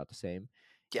Mhm. probably about the same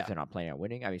if Yeah. they're not planning on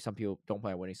winning. I mean, some people don't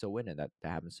plan on winning, still win, and that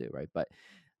happens too, right? But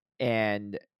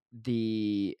and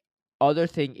the other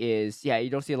thing is, yeah, you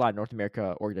don't see a lot of North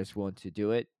America organizers willing to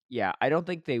do it. Yeah, I don't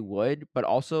think they would, but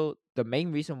also the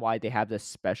main reason why they have this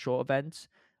special events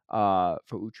for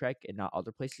Utrecht and not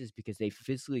other places is because they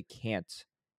physically can't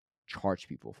charge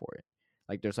people for it.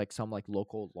 Like there's like some like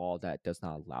local law that does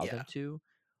not allow Yeah. them to.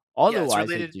 Yeah. It's Otherwise,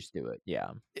 they related. just do it.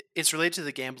 Yeah. It's related to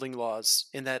the gambling laws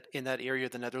in that area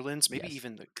of the Netherlands, maybe Yes.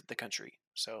 even the country.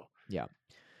 So. Yeah.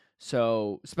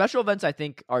 So special events, I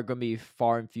think, are going to be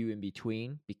far and few in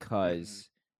between Mhm. because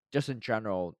just in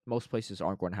general, most places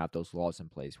aren't going to have those laws in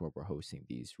place where we're hosting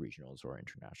these regionals or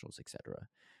internationals, etc.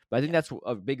 But I think Yeah. that's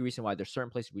a big reason why there's certain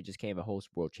places we just can't even host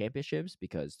world championships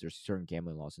because there's certain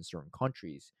gambling laws in certain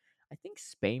countries. I think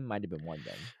Spain might have been one of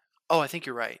them. Oh, I think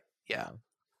you're right. Yeah. Yeah.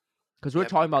 Because we were Yeah, I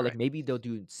talking believe about you're like right. maybe they'll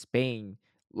do Spain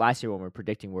last year when we are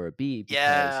predicting where it'd be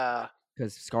Yeah.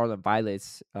 because Scarlet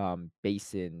Violet's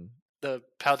based in The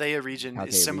Paldea region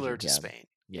is Paldea similar region. to Yeah, Spain.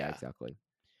 yeah, Yeah. exactly.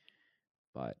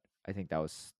 But I think that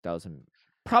was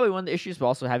probably one of the issues. But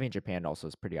also having Japan also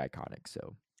is pretty iconic.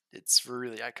 So It's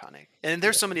really iconic. And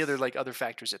there's so many yes, other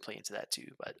factors that play into that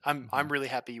too, but I'm hmm really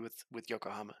happy with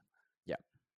Yokohama. yeah.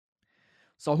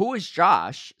 So who is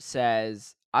Josh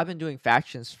says I've been doing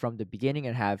factions from the beginning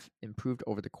and have improved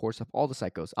over the course of all the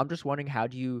cycles. I'm just wondering, how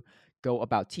do you go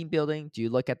about team building? Do you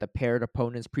look at the paired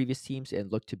opponent's previous teams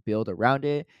and look to build around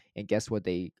it and guess what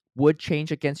they would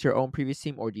change against your own previous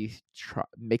team, or do you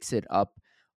mix it up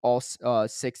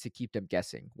six to keep them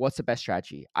guessing? What's the best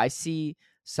strategy? I see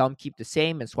some keep the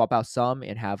same and swap out some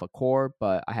and have a core,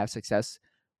 but I have success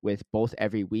with both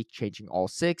every week changing all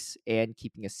six and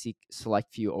keeping a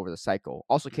select few over the cycle.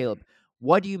 Also, Mhm. Caleb,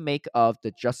 what do you make of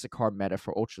the Justicar meta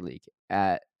for Ultra League?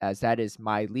 As that is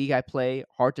my league I play,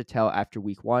 hard to tell after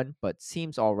week one, but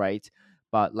seems all right.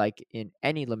 But like in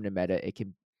any limited meta, it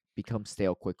can become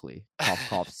stale quickly. Cough,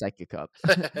 cough, psychic up.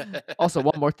 Also,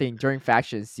 one more thing: during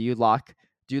factions, do you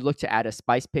look to add a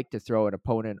spice pick to throw an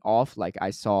opponent off? Like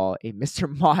I saw a Mr.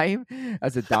 Mime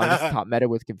as a dominance top meta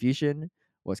with confusion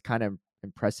was kind of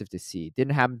impressive to see.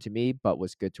 Didn't happen to me, but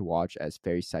was good to watch as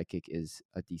Fairy Psychic is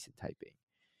a decent typing.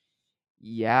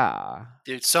 Yeah.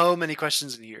 Dude, so many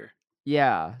questions in here.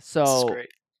 Yeah. This is So great.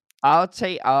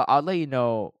 I'll let you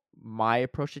know my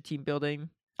approach to team building.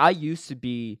 I used to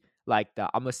be like the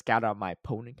I'm a scout on my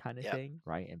opponent kind of Yeah. thing,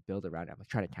 right? And build around it. I'm like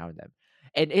trying to counter them.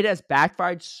 And it has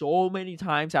backfired so many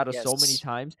times out of so many Yes.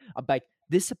 times. I'm like,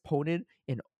 this opponent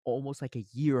in almost like a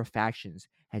year of factions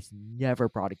has never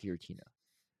brought a Giratina.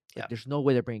 Like Yeah. there's no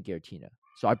way they're bringing Giratina.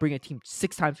 So I bring a team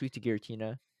 6 times a week to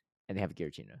Giratina and they have a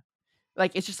Giratina.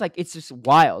 Like it's just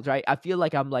wild, right? I feel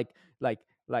like I'm like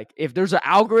if there's an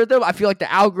algorithm, I feel like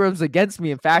the algorithm's against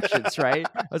me in factions, right?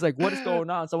 I was like, what is going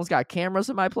on? Someone's got cameras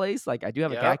in my place. Like I do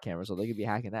have a Yep. cat camera, so they could be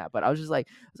hacking that. But I was like,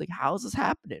 how is this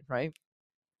happening, right?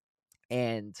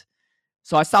 And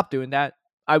so I stopped doing that.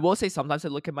 I will say sometimes I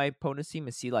look at my opponent's team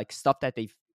and see like stuff that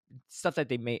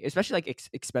they made, especially like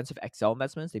expensive XL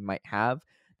investments they might have,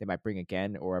 they might bring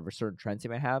again, or ever certain trends they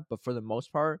might have. But for the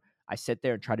most part, I sit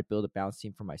there and try to build a balanced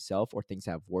team for myself or things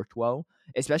that have worked well,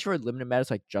 especially for limited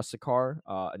metas like Justicar.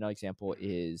 Another example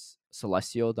is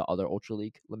Celestial, the other Ultra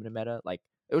League limited meta. Like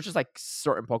it was just like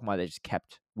certain Pokemon that just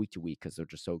kept week to week because they're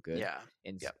just so good Yeah.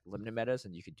 in Yep. limited metas,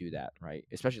 and you could do that, right?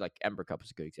 Especially like Ember Cup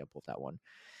is a good example of that one.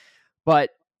 But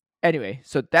anyway,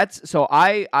 so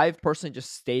I've personally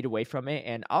just stayed away from it,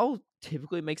 and I'll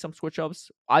typically make some switch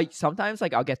ups. I sometimes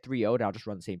like I'll get 3-0 and I'll just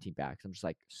run the same team back. I'm just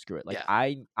like, screw it. Like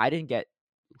Yeah. I didn't get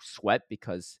swept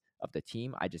because of the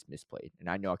team. I just misplayed, and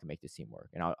I know I can make this team work,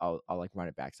 and I'll like run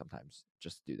it back sometimes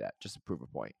just to do that, just to prove a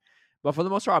point. But for the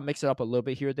most part, I'll mix it up a little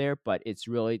bit here or there. But it's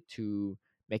really to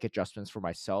make adjustments for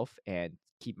myself and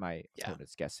keep my Yeah.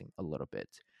 opponents guessing a little bit.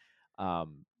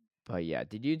 Um, but yeah,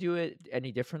 did you do it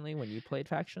any differently when you played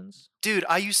factions? Dude,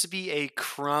 I used to be a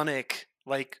chronic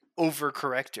like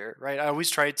overcorrector, right? I always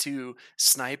tried to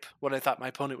snipe what I thought my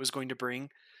opponent was going to bring.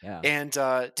 Yeah. And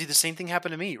dude, the same thing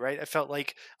happened to me, right? I felt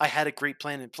like I had a great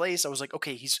plan in place. I was like,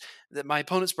 okay, he's that my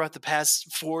opponents brought the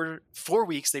past four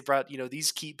weeks. They brought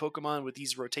these key Pokemon with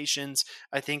these rotations.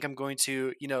 I think I'm going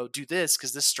to do this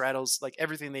because this straddles like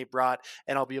everything they brought,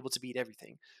 and I'll be able to beat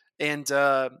everything. And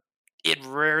it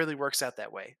rarely works out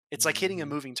that way. It's like hitting a Mhm.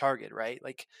 moving target, right?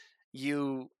 Like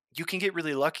you can get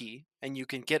really lucky and you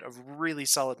can get a really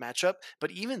solid matchup, but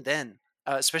even then,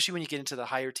 especially when you get into the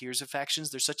higher tiers of factions,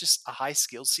 there's such a high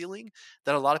skill ceiling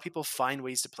that a lot of people find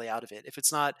ways to play out of it. If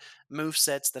it's not move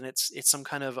sets, then it's some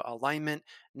kind of alignment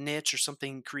niche or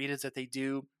something creative that they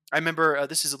do. I remember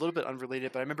this is a little bit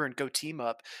unrelated, but I remember in Go Team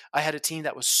Up, I had a team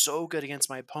that was so good against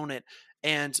my opponent,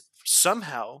 and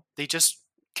somehow they just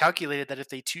calculated that if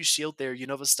they two shield their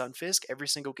Unova Stunfisk every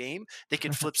single game, they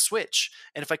could flip switch.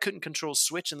 And if I couldn't control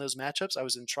switch in those matchups, I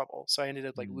was in trouble. So I ended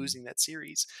up like Mm. losing that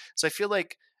series. So I feel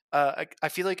like I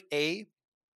feel like you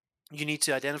need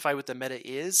to identify what the meta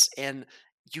is, and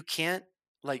you can't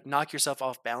like knock yourself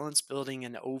off balance building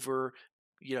an over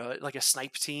like a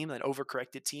snipe team, an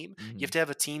overcorrected team. You have Mhm. to have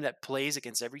a team that plays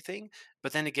against everything.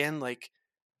 But then again, like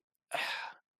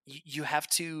you have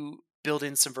to build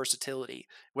in some versatility,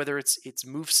 whether it's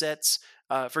move sets.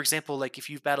 For example, like if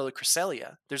you've battled a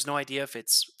Cresselia, there's no idea if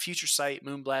it's Future Sight,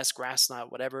 Moonblast, Grass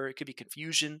Knot, whatever. It could be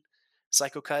Confusion,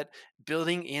 Psycho Cut.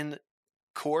 Building in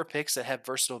core picks that have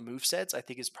versatile move sets, I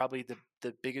think, is probably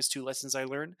the biggest two lessons I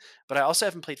learned. But I also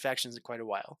haven't played factions in quite a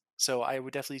while, so I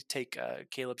would definitely take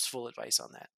Caleb's full advice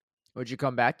on that. Would you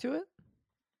come back to it?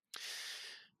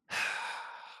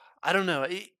 I don't know.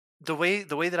 The way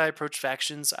that I approach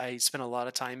factions, I spend a lot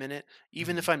of time in it.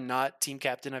 Even if Mhm. I'm not team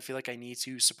captain, I feel like I need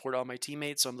to support all my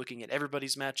teammates. So I'm looking at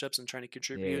everybody's matchups and trying to Yeah, yeah,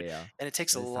 contribute, yeah. and it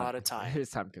takes a It is time lot of it time. is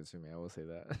time consuming, I will say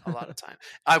A lot that. of time.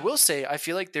 I will say I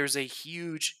feel like there's a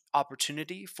huge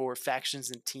opportunity for factions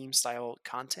and team style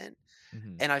content,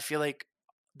 Mhm. and I feel like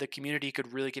the community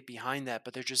could really get behind that,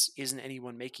 but there just isn't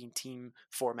anyone making team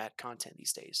format content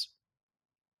these days.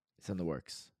 It's in the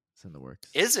works. It's in the works.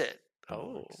 Is it? In the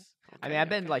Oh, works. I mean, okay, I've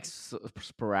been like okay.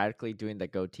 sporadically doing the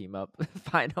Go Team Up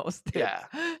finals, dude. Yeah,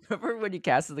 Remember when you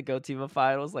casted the Go Team Up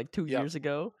finals like 2 yep, years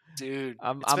ago? dude. It's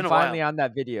I'm been a finally while, on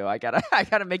that video. I gotta I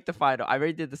gotta make the final. I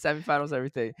already did the semifinals,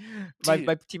 everything. My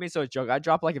dude. teammates always joke. I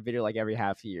drop like a video like every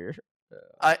half year. Uh,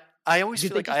 I I always because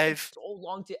feel they like just take I've so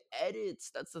long to edit.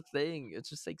 That's the thing. It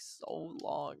just takes so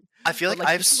long. I feel But like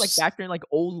like I've this is like back during like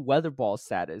old weather ball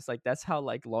status. Like that's how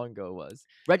like long ago it was.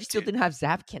 Registeel dude. didn't have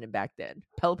Zap Cannon back then.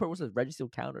 Pelipper was a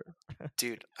Registeel counter.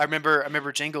 Dude, I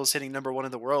remember Jingles hitting #1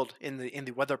 in the world in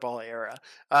the weather ball era.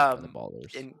 Weather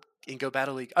ballers. In Go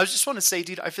Battle League. I was just want to say,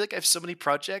 dude, I feel like I have so many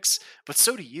projects, but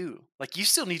so do you. Like you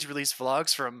still need to release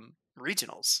vlogs from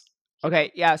regionals, you know?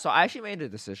 Okay, yeah. So I actually made a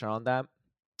decision on that.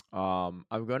 I'm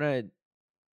gonna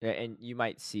and you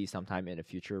might see sometime in a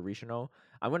future regional.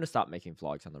 I'm gonna stop making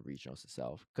vlogs on the regionals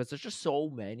itself because there's just so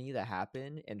many that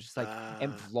happen and just like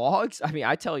and Uh, vlogs. I mean,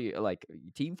 I tell you, like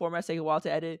team formats take a while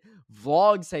to edit.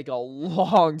 Vlogs take a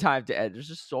long time to edit. There's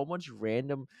just so much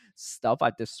random stuff I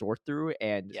have to sort through,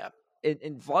 and yeah.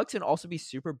 and vlogs can also be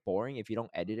super boring if you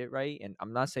don't edit it right. And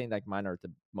I'm not saying like mine are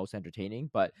the most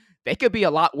entertaining, but they could be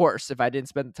a lot worse if I didn't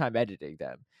spend the time editing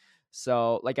them.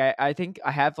 So like I think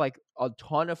I have like a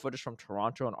ton of footage from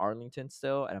Toronto and Arlington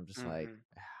still, and I'm just like Hmm.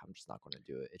 I'm just not gonna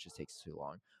do it. It just takes too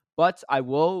long. But I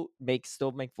will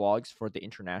still make vlogs for the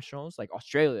internationals, like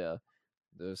Australia.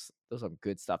 There's some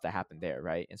good stuff that happened there,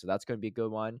 right? And so that's gonna be a good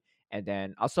one. And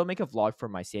then I'll still make a vlog for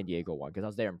my San Diego one because I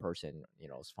was there in person. You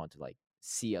know, it's fun to like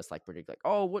see us like predict like,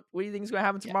 oh, what do you think is gonna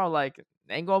happen Yeah. tomorrow? Like,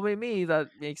 ain't gonna be me that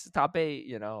makes the top 8,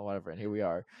 whatever. And here we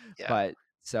are. Yeah. But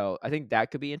so I think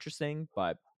that could be interesting.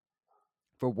 But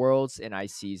for Worlds and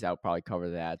ICs, I'll probably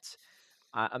cover that.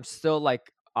 I'm still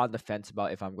like on the fence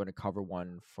about if I'm going to cover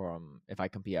one from if I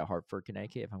compete at Hartford,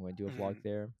 Connecticut. If I'm going to do a vlog Mhm.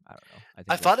 there, I don't know. I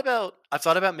think I've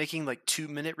thought about making like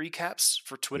 2-minute recaps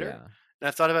for Twitter, yeah, and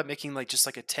I've thought about making like just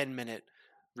like a 10-minute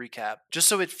recap, just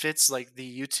so it fits like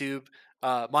the YouTube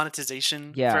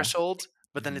monetization yeah, threshold.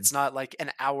 But then hmm it's not like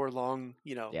an hour long,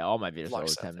 yeah. All my videos are vlog over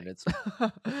style 10 thing. minutes.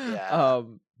 Yeah,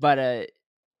 But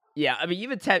yeah. I mean,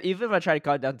 even if I try to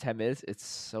cut it down to 10 minutes, it's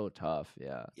so tough.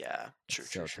 Yeah, yeah, it's true,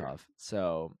 true, so true. tough.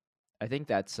 So I think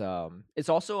that's it's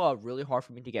also really hard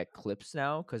for me to get clips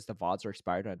now because the VODs are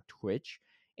expired on Twitch,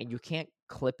 and you can't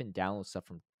clip and download stuff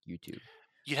from YouTube.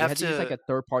 You'd So you have have to use like to. a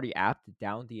third party app to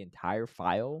down the entire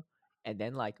file. And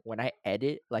then like when I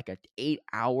edit like an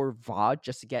 8-hour VOD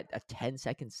just to get a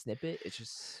 10-second snippet, it's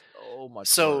just so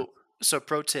much work. So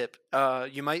pro tip,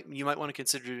 you might want to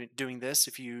consider doing this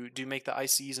if you do make the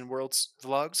ICs and Worlds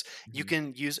vlogs. You Mhm.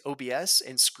 can use OBS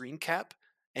and screen cap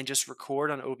and just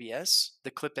record on OBS the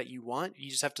clip that you want.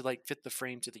 You just have to like fit the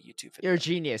frame to the YouTube You're a video.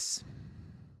 genius.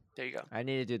 There you go. I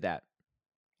need to do that.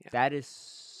 Yeah. That's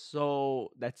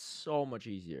so much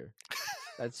easier.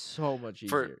 That's so much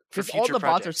For easier. for Because all future the VODs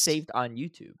are projects. saved on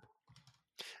YouTube.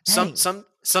 Some Dang. some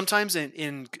sometimes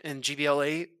in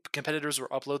GBLA competitors will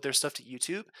upload their stuff to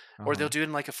YouTube, or they'll Uh-huh. do it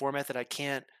in like a format that I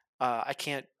can't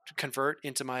convert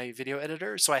into my video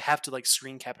editor, so I have to like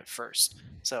screen cap it first.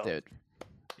 So Dude,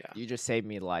 yeah, you just saved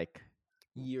me like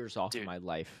years off of dude, my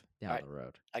life all down right, the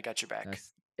road. I got your back.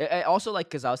 That's also like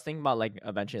because I was thinking about like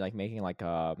eventually like making like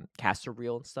caster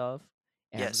reel and stuff,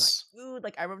 and I'm just like, Yes, dude,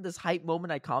 like I remember this hype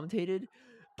moment I commentated,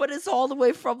 but it's all the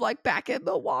way from like back in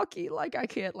Milwaukee. I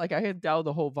can't down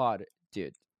the whole VOD,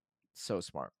 dude. So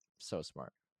smart, so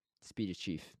smart. Speed is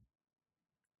chief.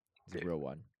 He's a dude, real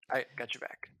one. I got your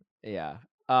back. Yeah.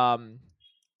 Um.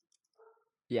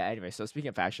 Yeah, anyway, so speaking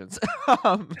of factions,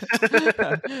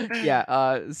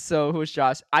 yeah, so who's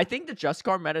Josh? I think the Just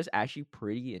Car meta is actually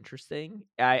pretty interesting.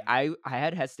 I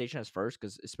had hesitation at first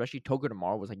because especially Toga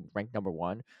Tomorrow was like ranked number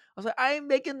 1. I was like, I ain't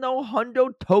making no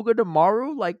hundo Toga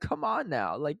Tomorrow. Like, come on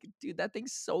now. Like, dude, that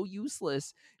thing's so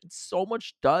useless. It's so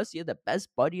much dust. You have the best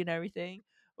buddy and everything.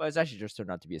 But it's actually just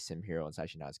turned out to be a sim hero. It's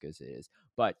actually not as good as it is.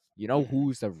 But you know Mhm.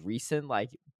 who's the recent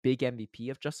like big MVP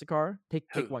of Justicar? Take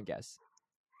Who? one guess.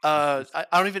 It's I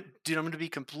don't even, dude. I'm gonna be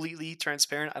completely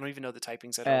transparent. I don't even know the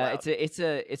typings that are allowed.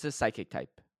 it's a psychic type.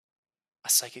 A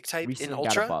psychic type in Recently got a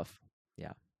Ultra. buff.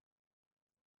 Yeah.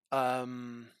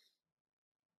 Um,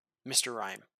 Mr.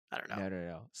 Rhyme. I don't know.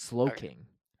 No. Slow Okay. King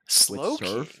with Slow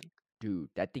Surf, King. dude,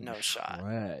 that thing No shot.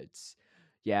 shreds.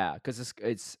 Yeah, because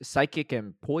it's psychic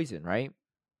and poison, right?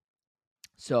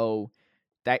 So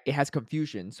that it has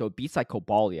confusion. So it beats like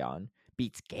Cobalion,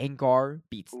 beats Gengar,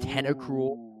 beats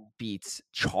Tentacruel, Ooh, beats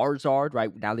Charizard.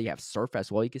 Right now that you have Surf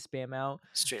as well, you can spam out.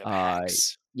 straight up Uh,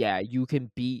 hacks. yeah, you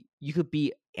could beat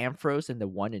Ampharos in the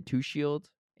 1 and 2 shield,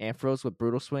 Ampharos with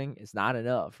Brutal Swing is not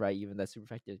enough, right? Even that super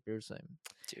effective Brutal Swing.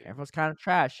 dude. Ampharos kind of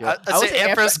trash, yo. I'd say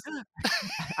Ampharos.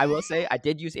 I will say I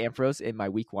did use Ampharos in my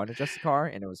week 1 adjusted car,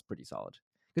 and it was pretty solid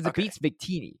because it Okay. beats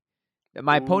Victini.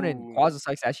 My opponent Ooh, Quasi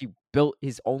actually built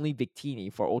his only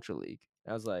Victini for Ultra League.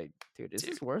 I was like, dude, is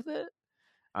dude, this worth it?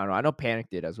 I don't know. I know Panic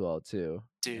did as well too.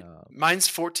 dude. Mine's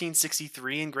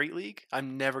 1463 in Great League.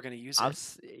 I'm never gonna use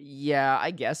it. Yeah,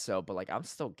 I guess so, but like I'm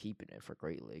still keeping it for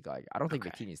Great League. Like I don't think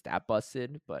Okay. Victini's that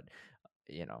busted, but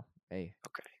you know, hey,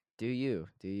 Okay. do you,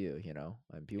 you know,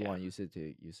 and people Yeah. want to use it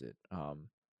to use it.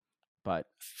 But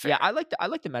Fair. yeah, I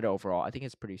like the meta overall. I think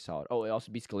it's pretty solid. Oh, it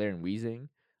also beats Galarian Wheezing.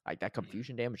 Like that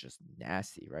confusion damage is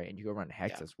nasty, right? And you go run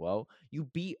Hex Yeah. as well. You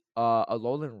beat a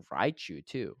Alolan Raichu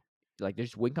too. Like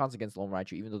there's win cons against Alolan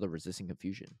Raichu, even though they're resisting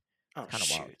confusion. Oh, It's kind of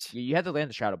wild. shoot. You had to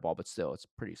land the Shadow Ball, but still, it's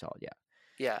pretty solid. Yeah.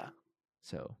 Yeah.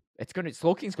 So it's gonna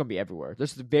Slowking's gonna be everywhere.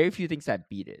 There's very few things that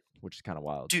beat it, which is kind of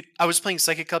wild. Dude, I was playing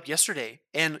Psychic Cup yesterday,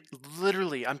 and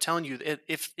literally, I'm telling you,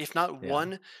 if not Yeah.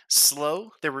 one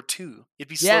slow, there were two. It'd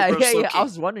be Yeah, Slowbro, yeah. I Slowking.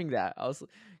 was wondering that. I was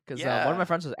because one of my Yeah.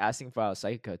 friends was asking for a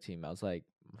Psychico team. I was like,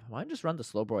 why not just run the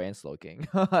Slowbro and Slowking?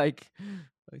 Like,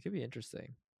 it could be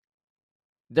interesting.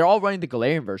 They're all running the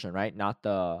Galarian version, right? Not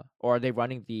the, or are they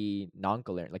running the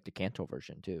non-Galarian, like the Kanto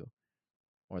version too,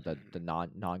 or the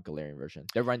non-Galarian version?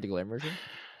 They're running the Galarian version.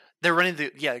 They're running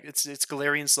it's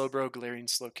Galarian Slowbro, Galarian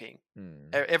Slowking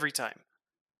every time.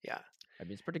 Yeah. I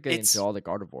mean, it's pretty good into all the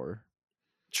Gardevoir.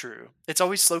 True. It's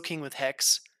always Slowking with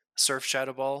Hex, Surf,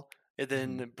 Shadow Ball, and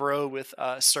then Bro with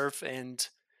Surf and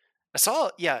I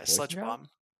saw Sludge Bomb,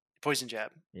 Poison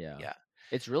Jab. Yeah. Yeah.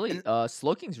 It's really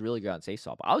Slowking's really good on safe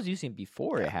swap. I was using it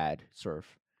before it had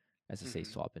Surf as a safe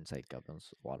swap in Psychic Cup. It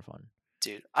was a lot of fun.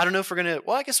 Dude, I don't know if we're gonna.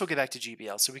 Well, I guess we'll get back to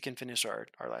GBL so we can finish our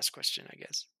last question. I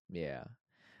guess. Yeah.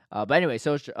 But anyway,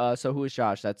 so who is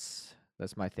Josh? That's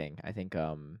my thing. I think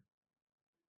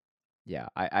yeah,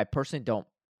 I personally don't.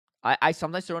 I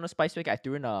sometimes throw in a Spice Pick. I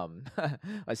threw in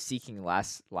a Seeking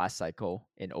last cycle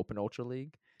in Open Ultra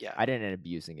League. Yeah. I didn't end up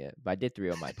using it, but I did 3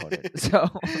 on my opponent. So,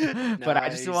 but I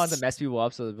just wanted to mess people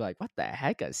up. So they'd be like, "What the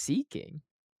heck, a Seeking?"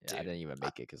 Yeah, I didn't even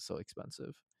make it because it's so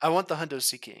expensive. I want the Hundo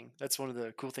Seeking. That's one of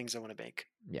the cool things I want to make.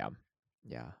 Yeah,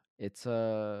 it's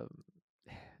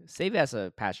save it as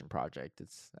a passion project.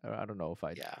 It's I don't know if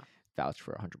I vouch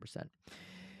for 100%.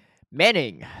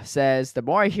 Manning says, the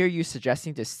more I hear you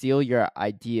suggesting to steal your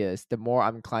ideas, the more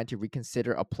I'm inclined to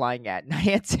reconsider applying at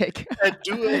Niantic.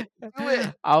 Do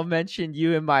it. I'll mention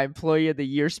you in my Employee of the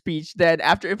Year speech then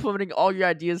after implementing all your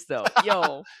ideas, though.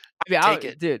 Yo, take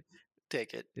it. Dude.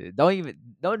 Take it. Dude,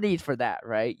 no need for that,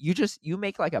 right? You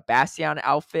make like a Bastion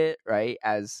outfit, right,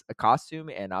 as a costume,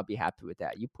 and I'll be happy with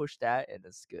that. You push that, and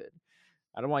it's good.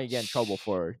 I don't want you to get in trouble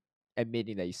for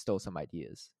admitting that you stole some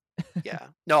ideas. Yeah.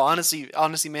 No, honestly,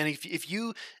 man, if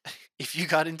you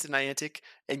got into Niantic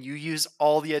and you use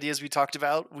all the ideas we talked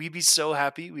about, we'd be so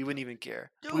happy we wouldn't even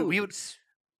care. Dude,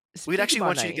 we'd actually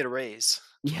want you to get a raise.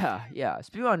 Yeah.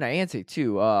 Speaking about Niantic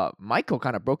too, Michael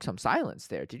kind of broke some silence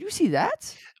there. Did you see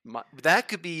that? That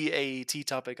could be a tea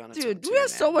topic on its own. Dude, we have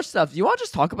so much stuff. Do you want to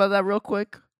just talk about that real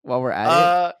quick while we're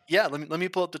at it? Yeah. Let me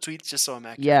pull up the tweets just so I'm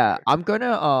accurate. Yeah, I'm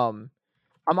gonna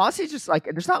I'm honestly just like,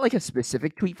 there's not like a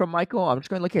specific tweet from Michael. I'm just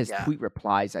going to look at his tweet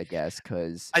replies, I guess,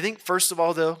 because I think first of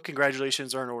all, though,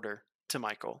 congratulations are in order to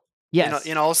Michael. Yes,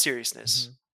 in all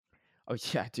seriousness. Oh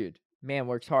yeah, dude, man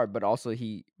works hard, but also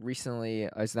he recently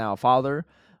is now a father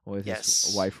with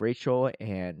his wife Rachel,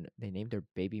 and they named their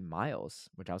baby Miles,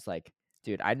 which I was like,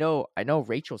 dude, I know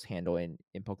Rachel's handle in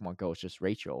Pokemon Go is just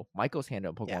Rachel. Michael's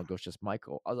handle in Pokemon Go is just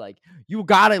Michael. I was like, you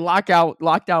gotta lock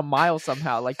down Miles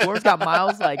somehow. Like, whoever's got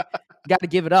Miles, like, you gotta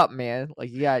give it up, man.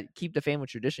 Like, you gotta keep the family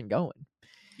tradition going.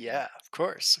 Yeah, of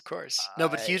course. No,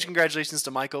 but huge congratulations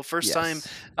to Michael. First time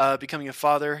becoming a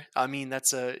father. I mean,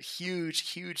 that's a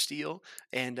huge deal,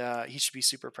 and he should be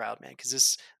super proud, man, because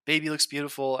this baby looks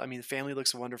beautiful. I mean, the family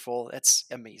looks wonderful. That's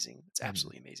amazing. It's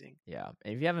absolutely amazing. Yeah,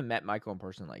 and if you haven't met Michael in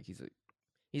person, like,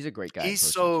 he's a great guy. He's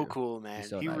so cool, man.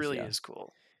 He nice, really is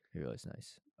cool. He really is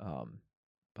nice.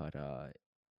 But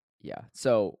yeah.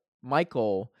 So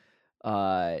Michael,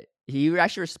 he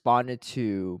actually responded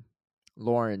to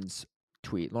Lauren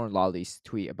Lawley's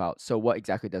tweet about, so what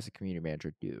exactly does a community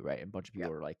manager do, right? And a bunch of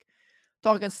people were like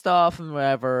talking stuff and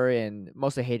whatever, and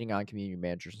mostly hating on community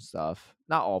managers and stuff.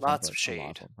 Not all of them, lots of shade, a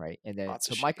lot of them, right? And then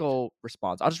so Michael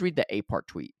responds. I'll just read the A-part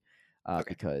tweet.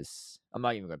 Because I'm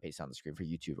not even going to paste it on the screen for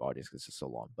YouTube audience because it's so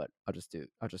long, but I'll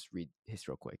just read his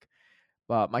real quick.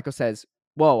 But Michael says,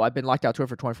 whoa, I've been locked out Twitter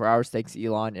for 24 hours. Thanks,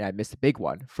 Elon. And I missed a big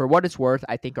one. For what it's worth,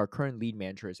 I think our current lead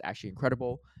manager is actually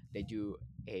incredible. They do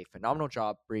a phenomenal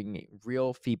job bringing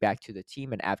real feedback to the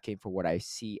team and advocating for what I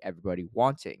see everybody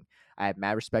wanting. I have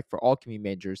mad respect for all community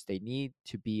managers. They need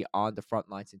to be on the front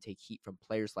lines and take heat from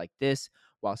players like this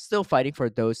while still fighting for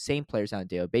those same players on a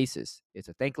daily basis. It's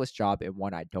a thankless job and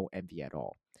one I don't envy at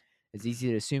all. It's easy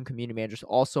to assume community managers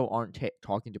also aren't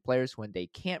talking to players when they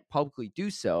can't publicly do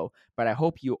so, but I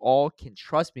hope you all can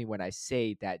trust me when I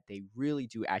say that they really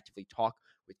do actively talk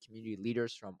with community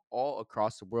leaders from all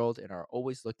across the world and are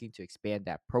always looking to expand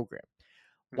that program.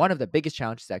 One of the biggest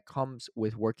challenges that comes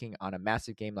with working on a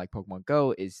massive game like Pokemon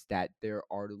Go is that there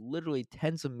are literally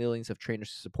tens of millions of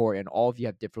trainers to support, and all of you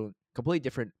have completely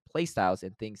different play styles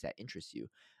and things that interest you.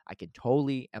 I can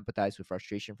totally empathize with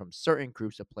frustration from certain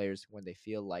groups of players when they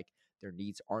feel like their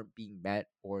needs aren't being met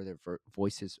or their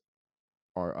voices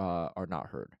are not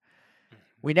heard.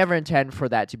 We never intend for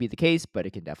that to be the case, but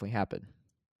it can definitely happen.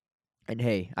 And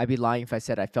hey, I'd be lying if I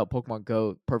said I felt Pokemon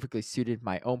Go perfectly suited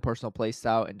my own personal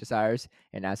playstyle and desires.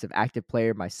 And as an active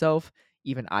player myself,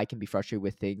 even I can be frustrated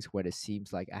with things when it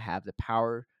seems like I have the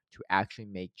power to actually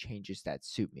make changes that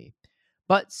suit me.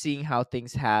 But seeing how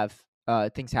things happen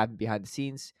behind the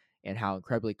scenes and how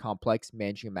incredibly complex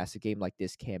managing a massive game like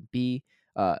this can be,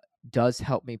 uh, does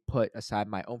help me put aside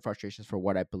my own frustrations for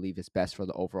what I believe is best for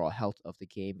the overall health of the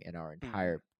game and our Mm-hmm.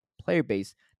 entire player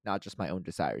base, not just my own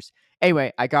desires.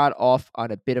 Anyway, I got off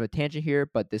on a bit of a tangent here,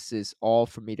 but this is all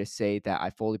for me to say that I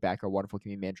fully back our wonderful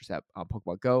community managers at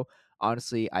Pokemon Go.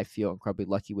 Honestly, I feel incredibly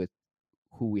lucky with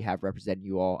who we have representing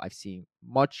you all. I've seen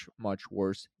much, much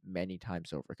worse many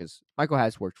times over because Michael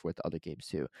has worked with other games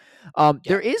too. Yeah.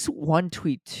 There is one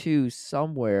tweet too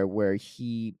somewhere where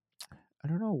I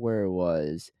don't know where it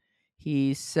was.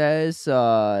 He says,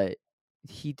 okay,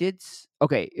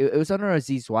 it was under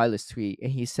Aziz Wireless tweet,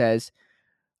 and he says,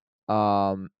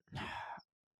 um,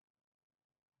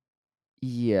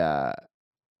 yeah,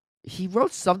 he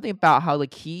wrote something about how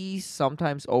like he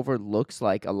sometimes overlooks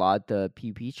like a lot of the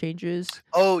PP changes.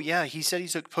 Oh yeah, he said he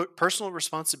took personal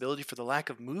responsibility for the lack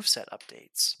of moveset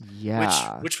updates, which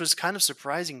Yeah. which was kind of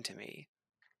surprising to me.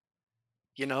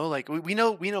 You know, like we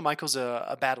know Michael's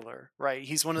a battler, right? Hmm.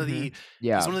 He's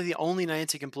Yeah. one of the only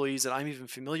Niantic employees that I'm even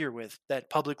familiar with that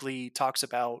publicly talks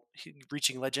about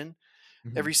reaching legend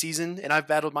Hmm. every season, and I've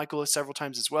battled Michael several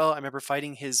times as well. I remember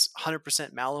fighting his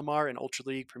 100% Malamar in Ultra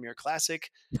League Premier Classic,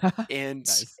 and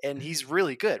Nice. and he's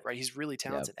really good, right? He's really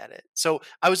Yeah. talented at it. So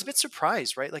I was a bit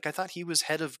surprised, right? Like I thought he was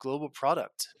head of global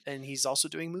product, and he's also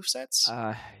doing movesets.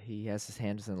 He has his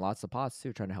hands in lots of pots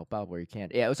too, trying to help out where he can.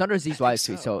 Yeah, it was under I Z's think Wise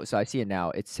tweet, so. so I see it now.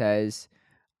 It says,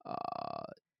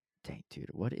 uh, dang, dude,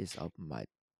 what is up with my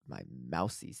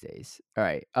mouse these days? All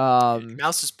right, Dude, your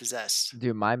mouse is possessed.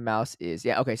 dude, my mouse is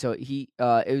yeah, okay, so it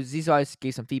was these guys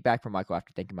gave some feedback from Michael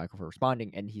after thanking Michael for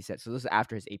responding, and he said so this is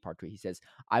after his 8-part tweet. He says,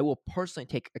 I will personally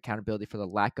take accountability for the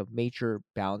lack of major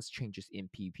balance changes in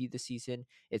PvP this season.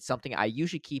 It's something I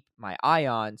usually keep my eye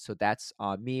on, so that's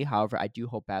on me. However, I do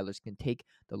hope battlers can take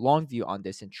the long view on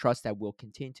this and trust that we'll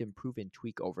continue to improve and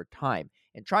tweak over time.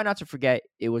 And try not to forget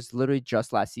it was literally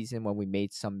just last season when we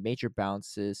made some major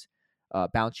balance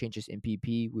changes in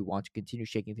PvP. We want to continue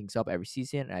shaking things up every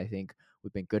season, and I think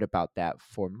we've been good about that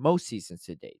for most seasons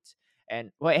to date.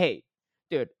 And wait, hey,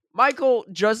 dude, Michael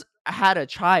just had a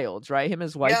child, right? Him and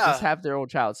his wife just Yeah, have their own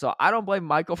child. So I don't blame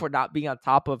Michael for not being on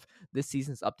top of this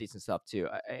season's updates and stuff too.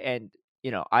 And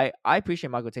I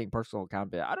appreciate Michael taking personal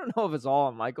accountability. I don't know if it's all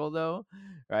on Michael though,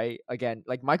 right? Again,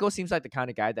 like Michael seems like the kind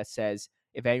of guy that says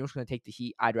if anyone's going to take the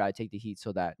heat, I'd rather take the heat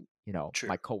so that true.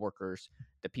 my coworkers,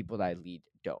 the people that I lead,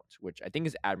 don't, which I think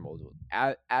is admirable.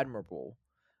 Admirable.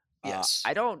 Yes.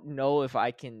 I don't know if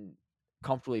I can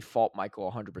comfortably fault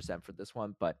Michael 100% for this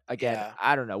one, but again, Yeah.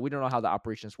 I don't know. We don't know how the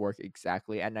operations work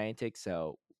exactly at Niantic,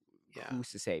 so Yeah.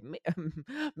 who's to say?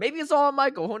 Maybe it's all on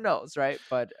Michael. Who knows, right?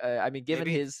 But I mean, given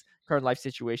Maybe. his current life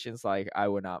situations, like I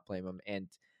would not blame him. And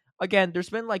again, there's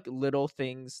been like little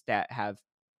things that have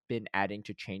been adding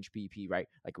to change BP, right?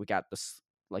 Like we got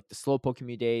like the slow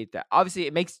Pokemon Day. That obviously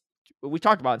it makes we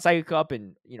talked about in Psychic Cup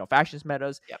and factions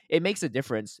metas. Yep. It makes a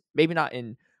difference. Maybe not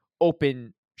in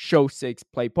open show 6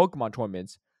 play Pokemon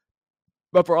tournaments,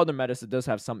 but for other metas, it does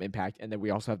have some impact. And then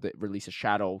we also have the release of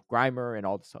Shadow Grimer and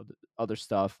all this other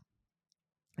stuff.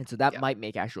 And so that Yep. might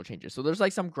make actual changes. So there's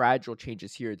like some gradual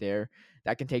changes here or there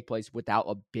that can take place without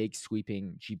a big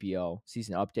sweeping GBL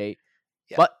season update.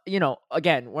 Yep. But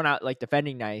again, we're not like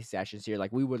defending nice sessions here.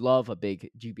 Like we would love a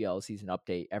big GBL season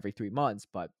update every 3 months,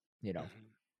 but you know,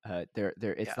 Mhm. there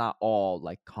it's Yeah. not all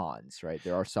like cons, right?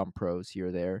 There are some pros here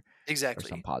or there, or some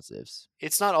Exactly. positives.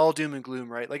 It's not all doom and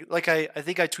gloom, right? Like I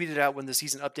think I tweeted out when the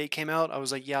season update came out. I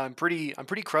was like, yeah, I'm pretty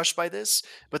crushed by this,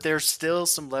 but there's still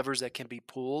some levers that can be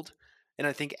pulled. And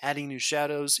I think adding new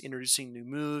shadows, introducing new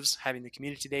moves, having the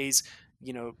community days,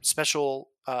 special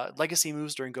legacy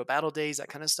moves during Go Battle days, that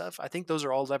kind of stuff. I think those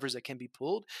are all levers that can be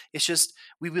pulled. It's just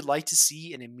we would like to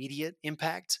see an immediate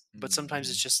impact, but sometimes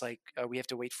Mm-hmm. it's just like we have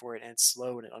to wait for it, and it's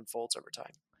slow and it unfolds over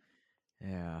time.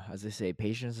 Yeah, as they say,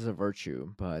 patience is a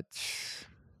virtue, but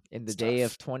in the It's day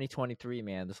of tough. 2023,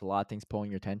 man, there's a lot of things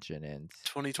pulling your attention, and if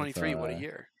 2023, what a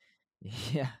year.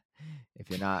 yeah, if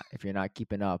you're not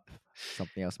keeping up,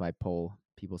 something else might pull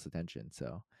people's attention.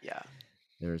 So Yeah.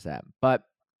 there's that. But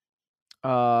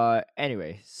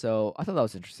anyway, so I thought that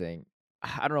was interesting.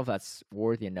 I don't know if that's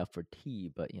worthy enough for tea,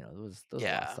 but there was a lot of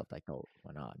Yeah. stuff that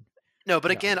went on. No,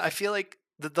 but You know, again, I feel like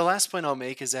the last point I'll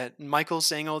make is that Michael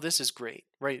saying all this is great,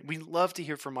 right? We love to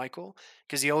hear from Michael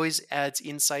because he always adds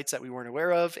insights that we weren't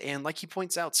aware of. And like he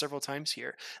points out several times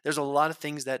here, there's a lot of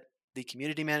things that the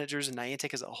community managers and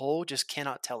Niantic as a whole just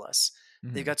cannot tell us.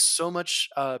 They've mhm, got so much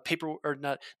paper or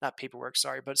not paperwork,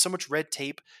 sorry, but so much red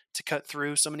tape to cut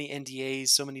through, so many NDAs,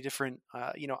 so many different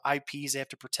IPs they have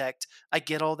to protect. I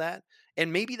get all that,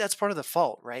 and maybe that's part of the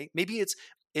fault, right? Maybe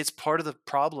it's part of the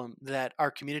problem that our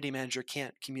community manager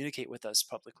can't communicate with us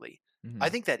publicly. I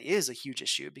mhm, think that is a huge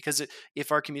issue because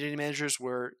if our community managers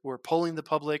were polling the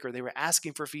public, or they were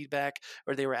asking for feedback,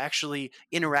 or they were actually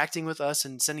interacting with us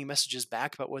and sending messages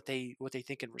back about what they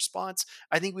think in response,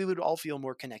 I think we would all feel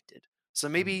more connected. So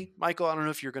mhm. maybe, Michael, I don't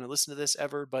know if you're going to listen to this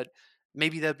ever, but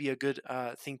maybe that'd be a good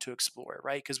thing to explore,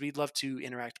 right? Because we'd love to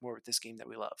interact more with this game that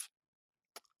we love.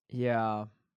 Yeah,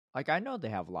 like I know they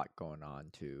have a lot going on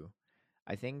too.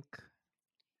 I think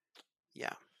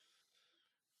Yeah.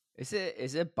 is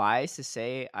it biased to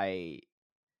say I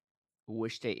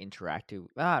wish they interacted?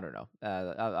 I don't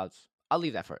know. I'll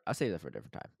leave that for. I'll save that for a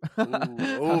different time.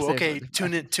 Ooh, I'll oh, save it for a okay. different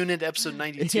Tune in. time. Tune in to episode Yeah,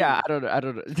 92. I don't know. I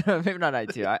don't know. Maybe not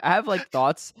 92. I have like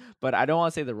thoughts, but I don't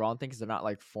want to say the wrong thing because they're not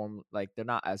like they're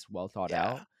not as well thought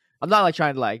out. Yeah. I'm not like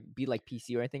trying to like be like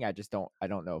PC or anything. I just don't. I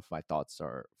don't know if my thoughts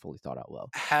are fully thought out well.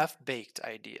 Half baked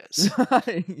ideas.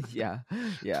 Yeah,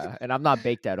 yeah, and I'm not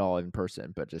baked at all in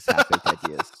person, but just half baked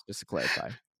ideas, just to clarify.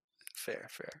 Fair,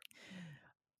 fair.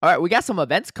 All right, we got some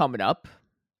events coming up,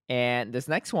 and this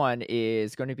next one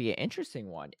is going to be an interesting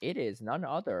one. It is none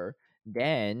other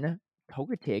than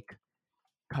Togetic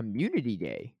Community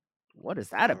Day. What is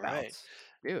that All about, right.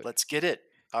 dude? Let's get it.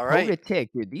 All right. Togetic,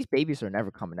 dude. These babies are never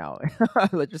coming out.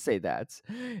 Let's just say that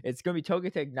it's gonna be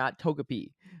Togetic, not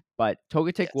Togepi, but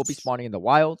Togetic will be Yes. spawning in the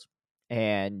wild,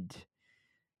 and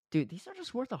dude, these are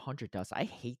just worth 100 dust. I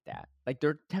hate that. Like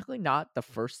they're technically not the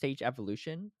first stage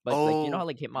evolution, but like how Oh,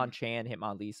 like Hitmonchan,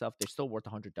 Hitmonlee stuff, they're still worth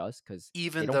 100 dust because they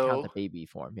even don't count though, the baby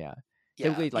form. Yeah, yeah,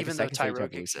 typically like a even though second stage Tyrogue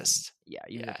evolution. exists. Yeah,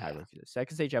 even the Yeah, yeah. Tyrogue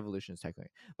second stage evolution is technically.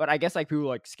 But I guess like people are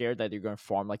like scared that they're going to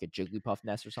form like a Jigglypuff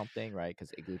nest or something, right?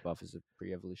 Because Igglybuff is a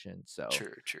pre-evolution. So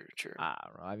True, true, true. I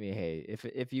don't know. I mean, hey,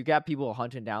 if you got people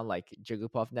hunting down like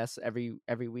Jigglypuff nests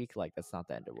every week, like that's not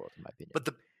the end of the world in my But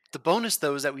opinion. the bonus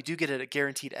though is that we do get a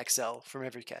guaranteed XL from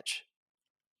every catch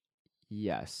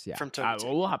Yes, yeah. from Togetic.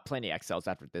 We'll have plenty of XLs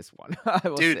after this one. I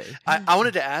will Dude, say. I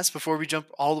wanted to ask before we jump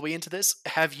all the way into this,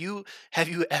 have you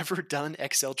ever done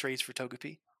XL trades for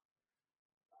Togepi?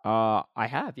 I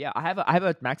have, yeah. I have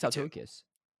a max Me out too. Togekiss.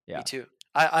 Me Yeah, too.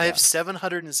 I have yeah.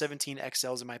 717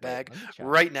 XLs in my Wait, bag let me check.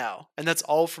 right now, and that's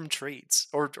all from trades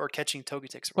or catching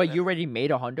Togetics or But you whatever. already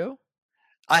made a hundo?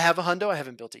 I have a hundo. I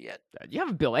haven't built it yet, You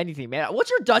haven't built anything, man. What's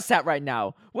your dust at right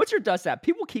now? What's your dust at?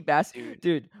 People keep asking, dude.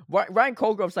 dude. Ryan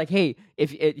Colgrove's like, hey,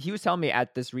 if he was telling me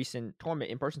at this recent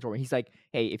tournament, in person tournament, he's like,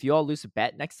 hey, if you all lose a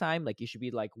bet next time, like you should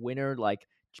be like winner, like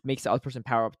makes the other person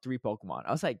power up 3 Pokemon.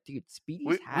 I was like, dude, Speedies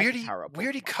We, we has a already power up we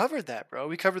already Pokemon. covered that, bro.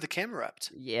 We covered the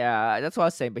Camerupt. Yeah, that's what I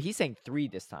was saying. But he's saying 3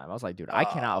 this time. I was like, dude, I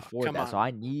cannot Oh, afford come that, so on,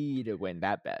 I need to win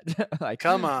that bet. Like,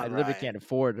 come I on, literally can't Ryan,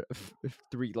 afford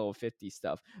 3 level 50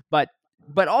 stuff.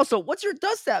 But also, what's your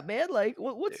dust at, man? Like,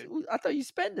 what's dude. I thought you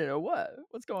spend it or what?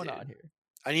 What's going Dude, on here,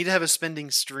 I need to have a spending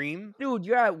stream. dude?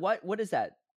 You're at what? What is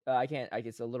that? I can't. I guess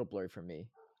it's a little blurry for me.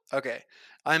 Okay,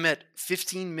 I'm at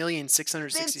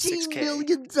 15,666 15 k.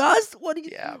 million dust? What do you?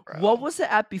 Yeah, What bro. was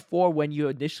it at before when you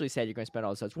initially said you're going to spend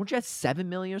all this dust? Weren't you at 7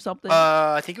 million or something?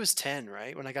 I think it was 10,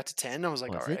 right? When I got to 10, I was like,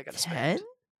 all Was right, it I gotta 10? spend.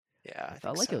 Yeah, I I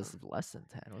felt think like it so. was less than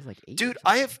 10. It was like 8 or Dude,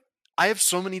 I something. have I have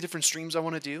so many different streams I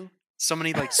want to do. So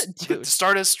many like the Dude,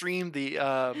 Stardust stream, the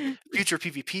future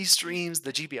PvP streams,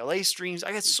 the GBLA streams.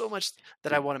 I got so much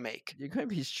that I dude, want to make. you're gonna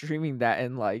be streaming that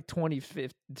in like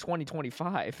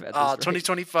 2025 at this rate.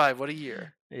 2025, what a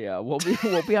year. Yeah, we'll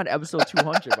be on episode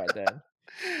 200 by then.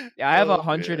 Yeah, I have Oh man.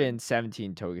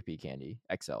 117 Togepi candy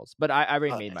XLs, but I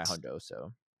already Oh, made my nice. hundo,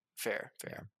 so Fair, yeah,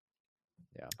 fair.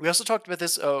 yeah, We also talked about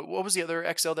this. What was the other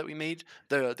XL that we made?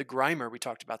 The Grimer. We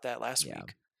talked about that last yeah,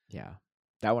 week. yeah.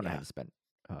 That one I Yeah, haven't spent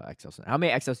XLs. How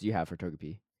many XLs do you have for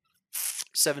Togepi?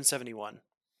 771.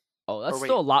 Oh, Or that's wait,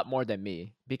 still a lot more than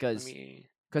me let because me.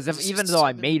 if, Is this even though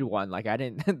I made 7? one, like I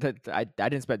didn't I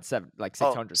didn't spend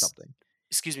 600 something.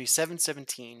 Excuse me,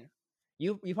 717.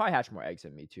 You probably hatch more eggs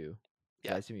than me too,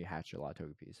 because Yeah. I assume you hatch a lot of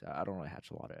Togepis. I don't really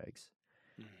hatch a lot of eggs.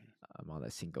 Mhm. I'm on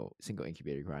that single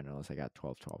incubator grind unless I got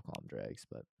 12 kilometer eggs.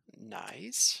 But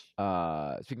Nice.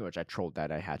 speaking of which, I trolled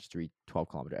that. I hatched 3 12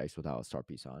 kilometer eggs without a star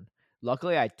piece on.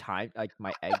 Luckily, I timed like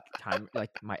my egg time,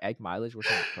 like my egg mileage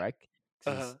wasn't correct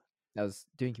Uh-huh. because I was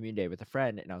doing community day with a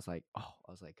friend, and I was like,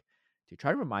 dude,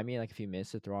 try to remind me in like a few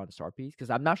minutes to throw on a star piece because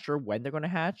I'm not sure when they're gonna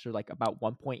hatch. They're like about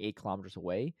 1.8 kilometers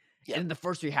away, Yeah. and then the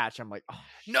first 3 hatch, I'm like, oh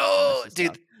shit, I No, messed this dude,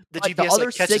 up. the But the GPS other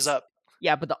like catches 6, up.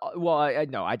 yeah, but well, I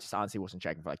no, I just honestly wasn't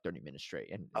checking for like 30 minutes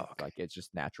straight, and Oh, it's okay. like it's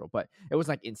just natural. But it was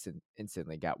like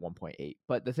instantly got 1.8.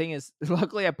 But the thing is,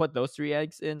 luckily I put those 3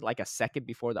 eggs in like a second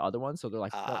before the other one, so they're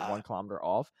like 0.1 kilometer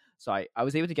off. So I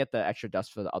was able to get the extra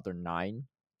dust for the other 9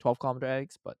 12 kilometer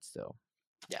eggs, but still,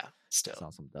 yeah, it's still.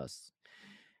 not some dust.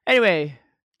 Anyway,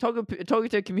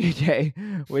 Togetic Community Day.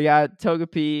 We got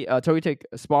Togetic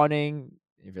spawning.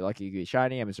 If you're lucky, you can be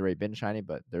shiny. I mean, it's already been shiny,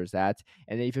 but there's that.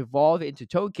 And then if you evolve into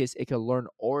Togekiss, it can learn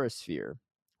Aura Sphere.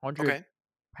 100 Okay.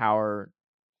 power,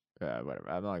 whatever.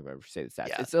 I'm not going to say the stats.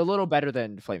 Yeah. It's a little better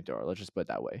than Flamethrower. Let's just put it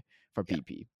that way for Yeah.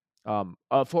 BP.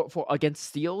 For against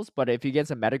steals, but if you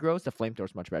against a Metagross, the Flamethrower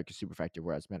is much better because super effective,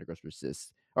 whereas Metagross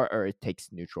resists or it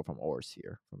takes neutral from Aura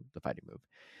Sphere from the fighting move.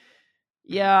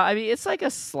 Mhm. Yeah, I mean, it's like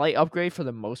a slight upgrade for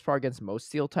the most part against most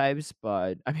steel types,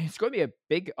 but I mean, it's going to be a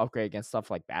big upgrade against stuff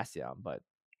like Bastion. But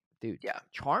dude, Yeah.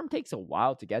 Charm takes a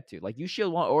while to get to. Like, you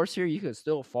shield one Orsier, you can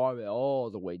still farm it all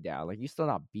the way down. Like, you still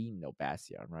not beating no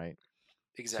Bastion, right?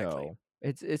 Exactly. So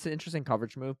it's an interesting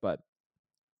coverage move, but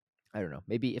I don't know.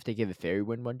 Maybe if they give a Fairy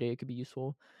Wind one day, it could be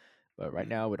useful. But right Mhm.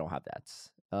 now, we don't have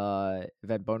that.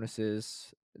 Event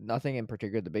bonuses, nothing in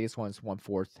particular. The biggest one is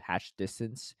 1/4 hatch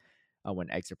distance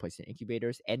when eggs are placed in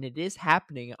incubators. And it is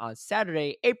happening on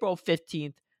Saturday, April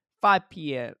 15th, 5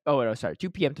 p.m. Oh, no, sorry,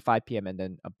 2 p.m. to 5 p.m. And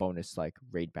then a bonus like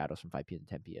raid battles from 5 p.m. to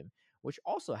 10 p.m., which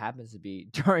also happens to be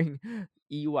during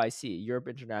EUIC, Europe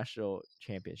International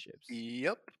Championships.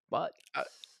 Yep. But Uh,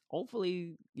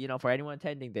 hopefully, for anyone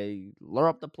attending, they lure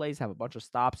up the place, have a bunch of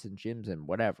stops and gyms and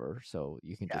whatever, so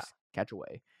you can yeah. just catch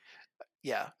away.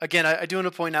 Yeah. Again, I do want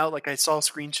to point out, like I saw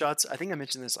screenshots. I think I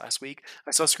mentioned this last week.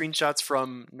 I saw screenshots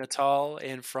from Natal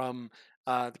and from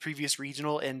the previous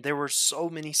regional, and there were so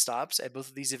many stops at both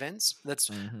of these events. That's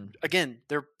Mm-hmm. again,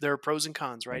 there are pros and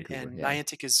cons, right? Vancouver, And yeah.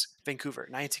 Niantic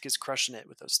is crushing it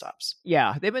with those stops.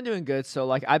 Yeah, they've been doing good. So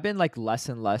like I've been like less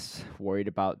and less worried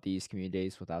about these community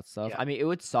days without stuff. Yeah. I mean, it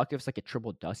would suck if it's like a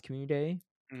triple dust community day,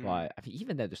 Mhm. but I mean,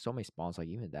 even that there's so many spawns, like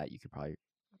even that you could probably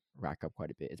rack up quite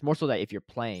a bit. It's more so that if you're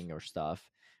playing or stuff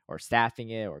or staffing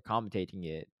it or commentating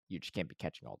it, you just can't be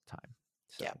catching all the time.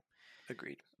 So, Yeah.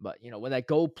 Agreed. but when that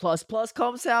Gold Plus Plus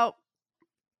comes out,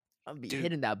 I'm gonna be Dude,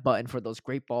 hitting that button for those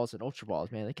great balls and ultra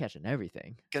balls, man. They're catching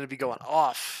everything. gonna be Yeah, going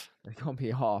off. it's gonna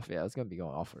be off. Yeah, it's gonna be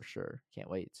going off for sure. Can't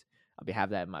wait. I'll be have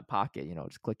that in my pocket,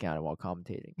 just clicking on it while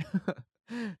commentating.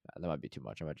 That might be too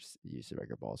much. I might just use the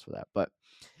regular balls for that. But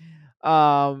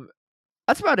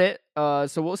that's about it.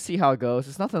 So we'll see how it goes.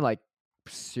 It's nothing like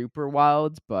super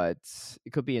wild, but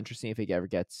it could be interesting if it ever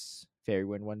gets Fairy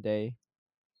Wind one day.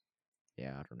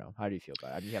 Yeah, I don't know. How do you feel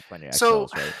about it? I mean, you have plenty of So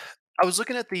XLs, right? I was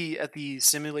looking at the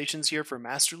simulations here for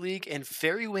Master League, and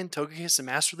Fairy Wind Togekiss in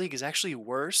Master League is actually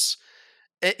worse.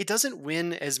 It doesn't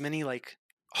win as many like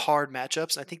hard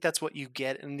matchups. I think that's what you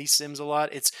get in these sims a lot.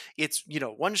 It's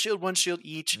one shield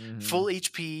each, Mm-hmm. full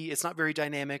HP. It's not very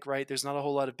dynamic, right? There's not a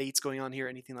whole lot of baits going on here,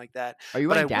 anything like that. Are you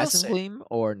But I running will Dazzling say, Gleam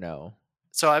or no?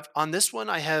 so I've on this one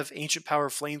I have Ancient Power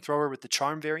Flamethrower with the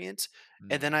Charm variant,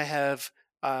 and then Mm, I have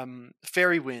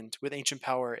Fairy Wind with Ancient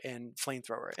Power and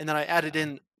Flamethrower, and then I added yeah.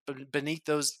 in beneath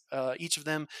those each of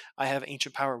them I have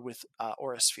Ancient Power with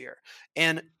Aura Sphere,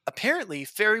 and apparently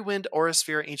Fairy Wind, Aura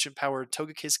Sphere, Ancient Power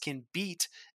Togekiss can beat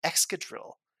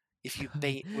Excadrill if you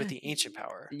bait with the Ancient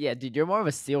Power. Yeah, dude, you're more of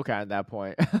a steel kind at that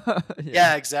point. Yeah.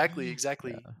 Yeah, exactly,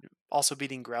 exactly. Yeah. Also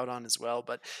beating Groudon as well,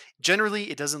 but generally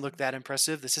it doesn't look that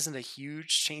impressive. This isn't a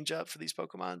huge change up for these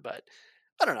Pokemon, but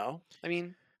I don't know. I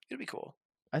mean, it'd be cool.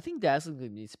 I think Dazzling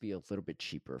Gleam needs to be a little bit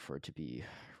cheaper for it to be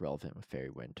relevant with Fairy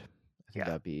Wind. I think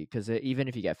Yeah, that'd be because even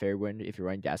if you get Fairy Wind, if you're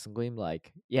running Dazzling Gleam,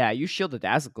 like you shield the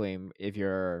Dazzling Gleam if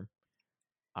you're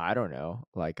I don't know,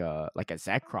 like a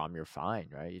Zekrom, you're fine,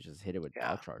 right? You just hit it with yeah,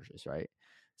 ball charges, right?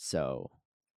 So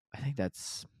I think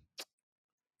it's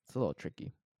a little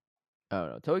tricky. I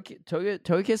don't know.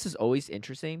 Togekiss is always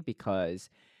interesting because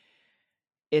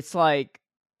it's like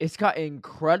It's got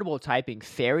incredible typing,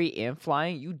 fairy and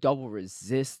flying. You double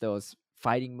resist those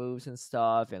fighting moves and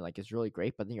stuff, and like it's really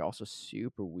great. But then you're also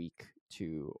super weak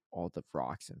to all the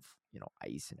rocks and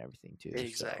ice and everything too. So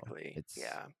Exactly. it's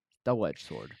Yeah. double-edged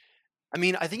sword. I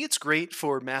mean, I think it's great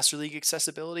for Master League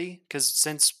accessibility because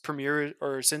since Premier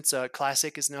or since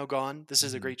Classic is now gone, this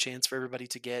is a Mhm. great chance for everybody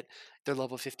to get their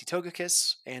level 50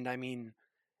 Togekiss. And I mean,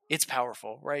 it's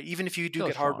powerful, right? Even if you do Still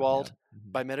get strong, yeah. hardwalled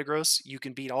Mhm. by Metagross, you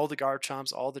can beat all the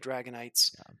Garchomps, all the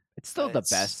Dragonites. Yeah. It's still the It's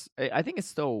best. I think it's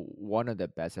still one of the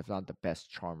best, if not the best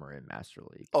charmer in Master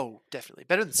League. Oh, definitely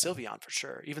better than Yeah. Sylveon for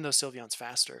sure. Even though Sylveon's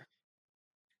faster.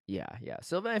 Yeah, yeah.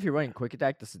 Sylvan, if you're running Yeah, quick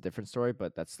attack, that's a different story,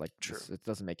 but that's like true. it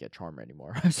doesn't make it a charmer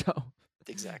anymore. So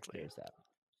Exactly. there's that.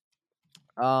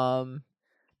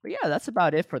 But yeah, that's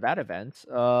about it for that event.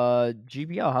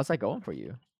 GBL, how's that going for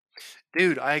you?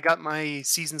 Dude, I got my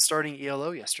season starting ELO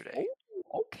Oh, yesterday.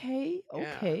 okay,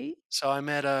 Yeah. okay. So I'm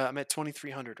at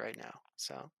 2300 right now.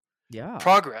 So Yeah.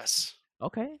 progress.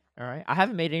 Okay. All right. I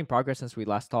haven't made any progress since we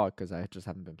last talked because I just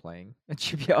haven't been playing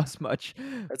GBL Yeah, as much.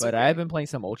 that's But I have okay. been playing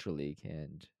some Ultra League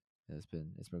and it's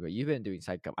been good. You've been doing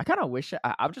side cup. I kind of wish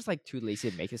I'm just like too lazy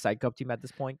to make a side cup team at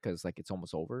this point because like it's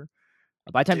almost over.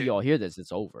 By the time you Dude, all hear this,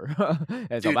 it's over.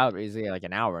 It's dude. about basically like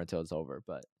an hour until it's over.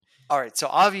 But All right. So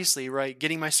obviously, right,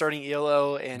 getting my starting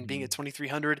ELO and being at Mhm.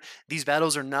 2300, these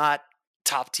battles are not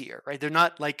top tier, right? They're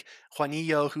not like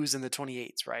Juanillo who's in the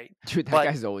 28s, right? Dude, that But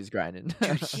guy's always grinding.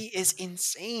 dude, he is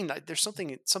insane. There's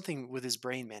something with his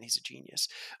brain, man. He's a genius.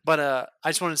 But I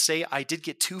just wanted to say I did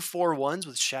get 2 4-1s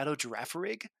with Shadow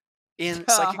Girafarig in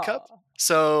Psychic Cup.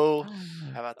 So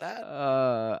how about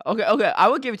that? Okay, okay. I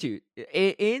will give it to you.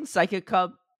 In Psychic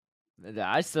Cup,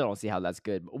 I still don't see how that's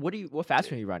good. What fast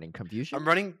are Dude, you running? Confusion? I'm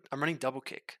running double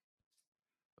kick.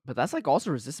 But that's like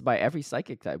also resisted by every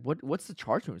psychic type. What's the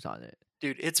charge moves on it?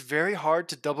 Dude, it's very hard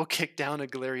to double kick down a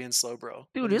Galarian Slowbro.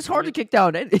 Dude, Like it's it's hard to really kick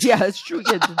down. Yeah, it's true.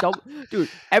 Yeah, the double, dude.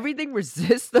 Everything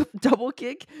resists the double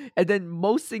kick, and then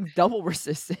most things double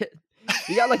resist it.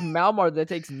 You got like Malmar that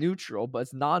takes neutral, but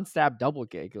it's non-stab double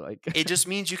kick. Like, it just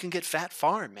means you can get fat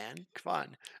farm, man. Come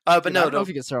on. But dude, I no, don't know if no.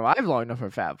 you can survive long enough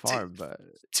for Fat Two, Farm, but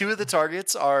two of the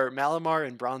targets are Malamar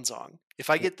and Bronzong. If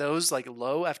I w- get those like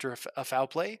low after a foul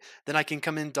play, then I can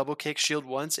come in double kick shield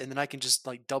once, and then I can just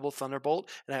like double Thunderbolt,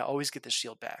 and I always get the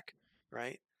shield back,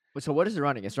 right? so what is it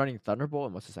running? It's running Thunderbolt,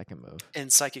 and what's the second move?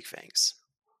 And Psychic Fangs.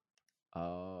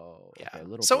 Oh, okay, Yeah. a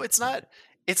little So bait it's not. dependent,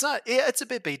 It's not. Yeah, it's a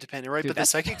bit bait dependent, right? dude. But the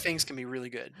That's Psychic Fangs can be really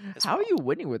good as how are well, you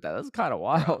winning with that? That's kind of bro.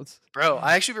 wild. Bro,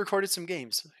 I actually recorded some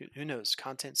games. Who knows?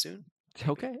 Content soon,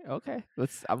 maybe. Okay, okay.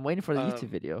 I'm waiting for the YouTube Um,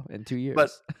 video in two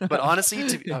But years. but honestly,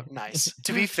 oh, nice.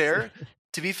 To be fair,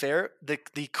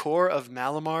 the core of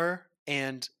Malamar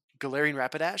and Galarian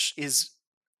Rapidash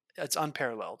it's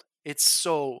unparalleled. It's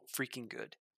so freaking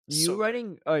good, You so good.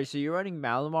 running? Oh, so you're running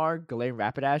Malamar, Galarian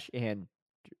Rapidash, and And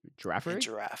Girafarig?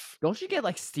 Giraffe. Don't you get Yep.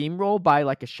 like steamrolled by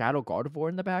like a Shadow Gardevoir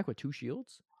in the back with two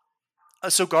shields?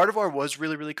 So Gardevoir was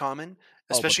really really common, Oh,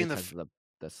 but especially because of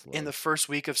the in the slows. first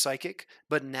week of Psychic.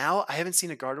 But now I haven't seen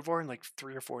a Gardevoir in like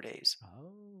 3 or 4 days.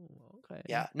 Oh, okay.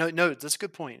 Yeah, no, that's a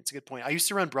good point. It's a good point. I used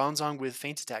to run Bronzong with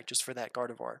Feint Attack just for that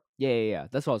Gardevoir. Yeah, yeah, yeah.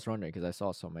 That's what I was wondering because I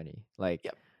saw so many. Like,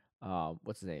 Yep.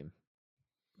 what's his name?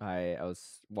 I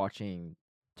was watching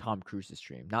Tom Cruise's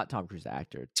stream, not Tom Cruise the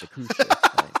actor, the cruise ship,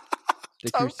 right? The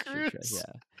Tom cruise ship show, Cruise.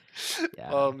 yeah. Yeah.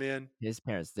 Oh man, His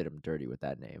parents did him dirty with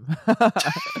that name.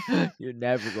 You're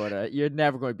never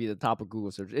gonna be the top of Google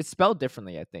search. It's spelled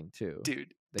differently, I think, too.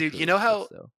 dude, The dude. cruise, but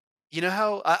still. You know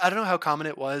how I don't know how common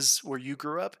it was where you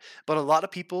grew up, but a lot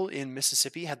of people in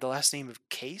Mississippi had the last name of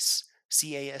Case,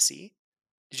 Case.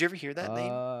 Did you ever hear that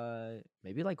name?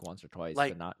 Maybe like once or twice,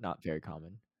 but Like not very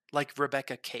common. like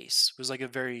Rebecca Case was like a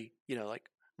very, like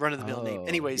run of the mill name. Oh,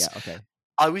 Anyways, yeah, okay.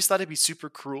 I always thought it'd be super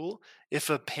cruel if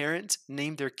a parent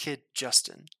named their kid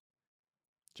Justin.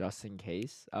 Just in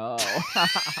case. Oh.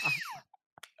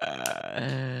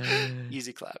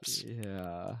 Easy claps.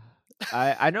 Yeah.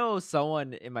 I know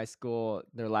someone in my school,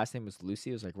 their last name was Lucy.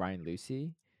 It was like Ryan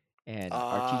Lucy. And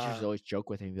our teachers Uh always joke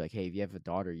with him, be like, "Hey, if you have a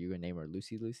daughter, you gonna name her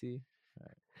Lucy Lucy?"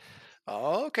 Right.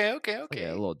 oh, okay, okay, It's like a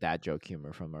okay. little dad joke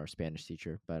humor from our Spanish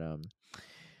teacher. But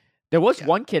there was Yeah.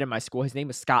 one kid in my school. His name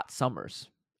was Scott Summers.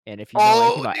 And if you know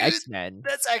anything Oh, about dude, X Men,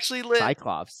 that's actually lit.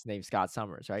 Cyclops named Scott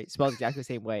Summers, right? Spelled exactly the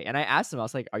same way. And I asked him, I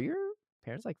was like, "Are your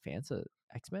parents like fans of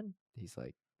X Men?" He's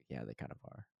like, "Yeah, they kind of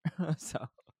are."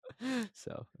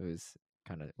 So it was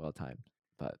kind of well timed.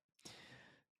 But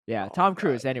yeah, Oh my Tom god.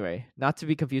 Cruise. Anyway, not to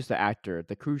be confused with the actor,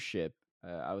 the cruise ship.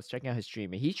 I was checking out his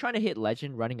stream, and he's trying to hit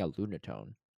legend running a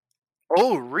Lunatone.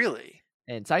 Oh, really?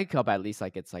 And Psychic Cup, at least,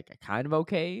 like it's like a kind of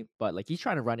okay, but like he's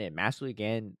trying to run it in Master League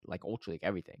and like Ultra League,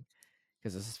 everything,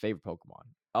 because it's his favorite Pokemon.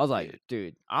 I was like, dude.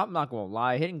 dude, I'm not gonna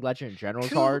lie, hitting Legend in general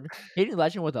is Who, hard. Hitting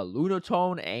Legend with a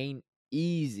Lunatone ain't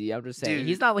easy. I'm just saying.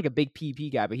 He's dude? not like a big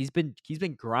PP guy, but he's been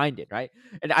grinding, right?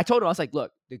 And I told him, I was like,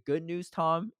 look, the good news,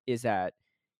 Tom, is that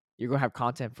you're gonna have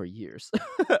content for years.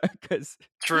 Because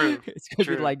True, true, it's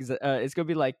gonna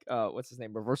be like what's his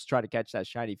name? Reverse trying to catch that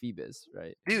shiny Phoebus,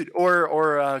 right? dude.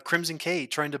 Or Crimson K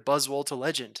trying to Buzzwole to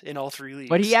Legend in all 3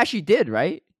 But he leagues. actually did,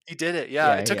 right? He did it. Yeah,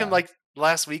 Yeah, it took him yeah. like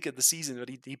last week of the season, but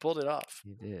he pulled it off,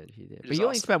 He did. which But is you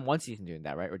only awesome. spent one season doing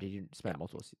that, right? Or did you Yeah, spend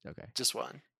multiple seasons? Okay. just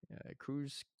one.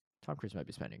 Tom Cruise might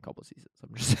be spending a couple seasons.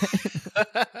 I'm just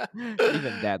saying.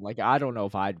 Even then, like I don't know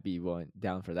if I'd be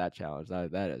down for that challenge.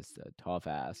 That is a tough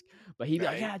ask. But he'd be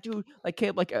like, Right. yeah, dude. Like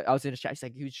Caleb, like I was in his chat. He's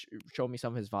like, he showed me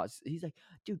some of his VODs. He's like,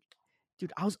 dude,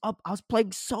 I was up. I was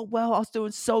playing so well. I was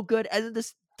doing so good. And then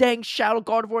this dang Shadow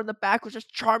Gardevoir in the back was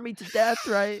just charming me to death,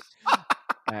 right?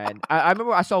 And I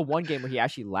remember I saw one game where he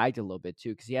actually lagged a little bit too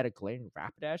because he had a glaring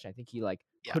Rapidash. I think he like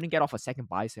Yeah. couldn't get off a second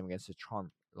Bison against a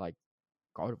charm like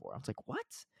Gardevoir. I was like, what?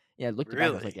 Yeah, I looked back. I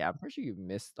was like, Really? yeah, I'm pretty sure you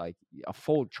missed like a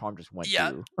full charm just went Yeah.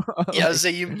 through. Yeah, I was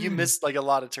Like, say you missed like a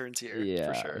lot of turns here for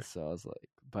yeah. sure. So I was like,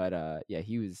 but yeah,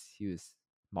 he was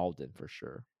Malden for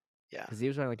sure Yeah. because he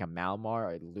was running like a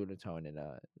Malamar, a Lunatone, and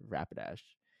a Rapidash.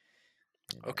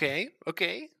 And, Okay.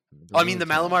 the I mean, the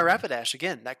Malamar Lunatone. Rapidash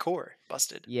again. That core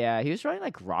busted. Yeah, he was running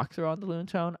like Rock Throw on the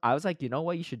Lunatone. I was like, you know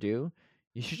what you should do?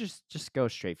 You should just go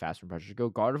straight fast from pressure. Go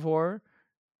Gardevoir,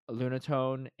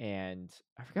 Lunatone, and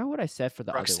I forgot what I said for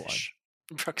the other one. Bruxish.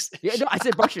 Bruxish. Yeah, no, I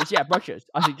said Bruxish. Yeah, Bruxish.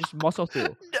 I said just muscle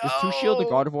through. Just two shield the No.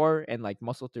 Gardevoir and like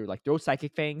muscle through. Like throw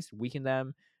Psychic Fangs, weaken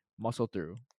them, muscle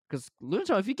through. Because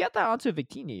Lunatone, if you get that onto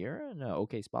Victini, you're in an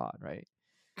okay spot, right?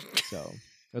 So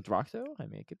with Rock though, I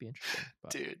mean, it could be interesting.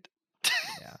 But, Dude.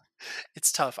 yeah,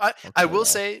 It's tough. I okay, will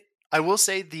though.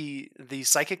 say the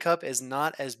Psychic Cup is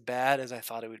not as bad as I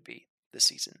thought it would be this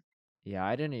season. Yeah,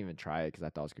 I didn't even try it because I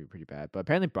thought it was gonna be pretty bad. But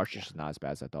apparently, Bruxish Yeah. is not as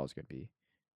bad as I thought it was gonna be.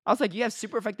 I was like, you have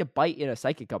super effective bite in a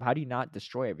Psychic Cup. How do you not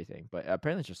destroy everything? But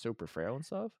apparently, it's just super frail and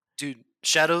stuff. Dude,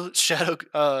 Shadow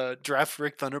Draft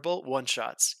Rick Thunderbolt one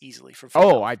shots easily for full Oh,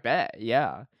 health. I bet.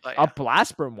 Yeah. Oh, A yeah.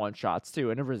 blast burn one shots too,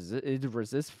 and it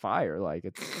resists fire. Like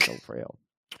it's so frail.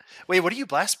 Wait, what are you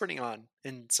blast burning on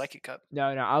in Psychic Cup? No,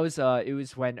 I was it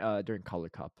was when during Color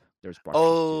Cup. There's Bruxish too.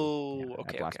 Oh, Yeah, I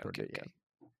okay, blast okay, burned okay, it. okay.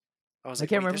 Yeah. I was I like,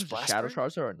 can't wait, remember there's if it's a blast Shadow burn?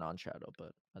 Charizard or a non-Shadow,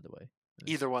 but either way. it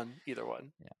was- Either one, either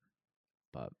one. Yeah.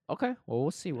 But okay, well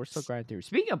we'll see. We're still grinding through.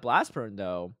 Speaking of blast burn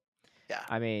though, Yeah.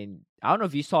 I mean, I don't know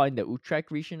if you saw in the Utrecht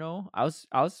regional. I was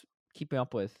keeping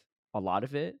up with a lot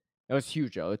of it. It was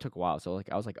huge though. It took a while. So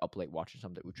like I was like up late watching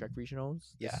some of the Utrecht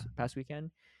regionals this Yeah. past weekend.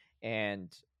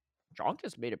 And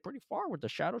Jonkus made it pretty far with the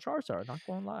Shadow Charizard, not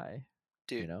gonna lie.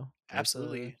 Dude, You know?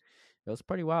 absolutely. It was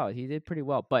pretty wild. He did pretty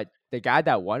well. But the guy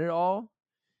that won it all,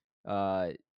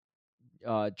 John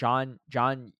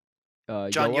John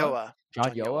Yoa. Yoa.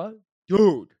 John Yoa?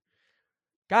 Dude.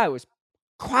 Guy was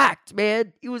cracked,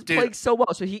 man. He was Dude. playing so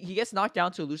well. So he gets knocked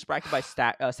down to a loose bracket by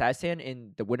Satistan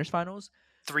in the winners finals.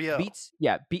 3-0.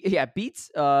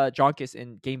 Beats Jonkus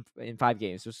in 5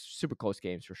 games. It was super close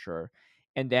games for sure.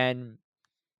 And then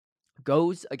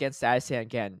goes against Satistan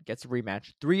again, gets a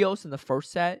rematch. 3-0s in the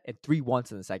first set and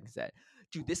 3-1s in the second set.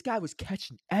 Dude, this guy was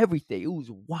catching everything. It was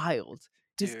wild.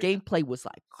 His Dude. gameplay was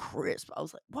like crisp. I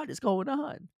was like, what is going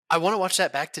on? I want to watch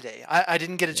that back today. I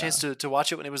didn't get a chance Yeah. to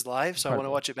watch it when it was live, so I want to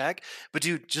Incredible. watch it back. But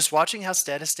dude, just watching how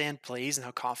Statistan plays and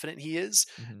how confident he is,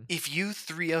 Mhm. if you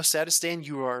 3-0 Statistan,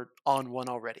 you are on one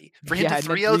already. For him Yeah, to and then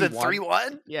 3-0 then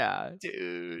 3-1. 3-1? Yeah.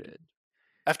 Dude. Dude.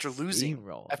 After losing,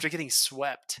 Steamroll. after getting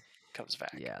swept, comes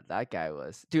back. Yeah, that guy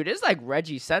was. Dude, it's like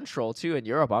Reggie Central too in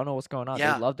Europe. I don't know what's going on.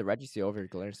 Yeah. They love the Reggie Steel over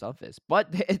Galarian Sunfist. But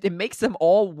it makes them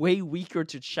all way weaker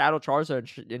to Shadow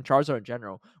Charizard and Charizard in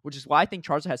general, which is why I think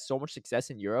Charizard has so much success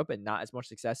in Europe and not as much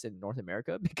success in North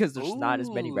America because there's not as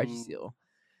many Reggie Ooh. Steel.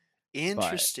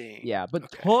 Interesting. Yeah, but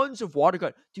Okay. tons of Water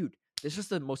Gun. Dude, this is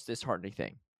the most disheartening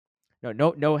thing.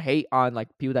 No hate on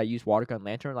like people that use Water Gun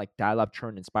Lantern, like Dialab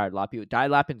Churn inspired a lot of people.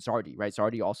 Dialab and Zardy, right?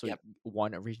 Zardy also Yep.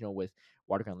 won a regional with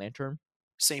Water Gun Lantern.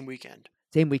 Same weekend.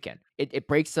 Same weekend. It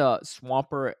breaks a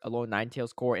Swampert Alolan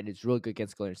Ninetales core, and it's really good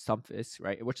against Galarian Sunfist,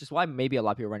 right? Which is why maybe a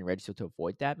lot of people are running Registeel to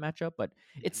avoid that matchup, but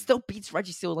it Mhm. still beats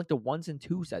Registeel like the 1s and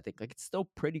 2s, I think. Like, it's still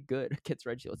pretty good against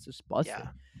Registeel. It's just busted.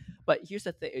 Yeah. But here's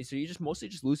the thing. So you just mostly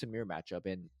just lose a mirror matchup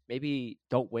and maybe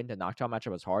don't win the knockdown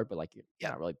matchup as hard, but like you're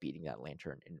Yep. not really beating that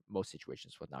Lantern in most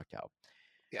situations with knockdown.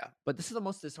 Yeah. But this is the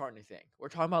most disheartening thing. We're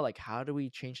talking about like how do we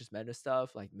change this meta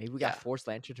stuff? Like maybe we got Yeah. Force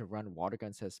Lantern to run Water Gun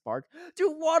instead of Spark.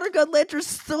 Dude, Water Gun Lantern's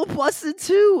still busted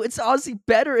too. It's honestly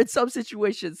better in some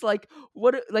situations. Like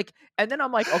what? Like and then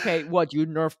I'm like, okay, what? You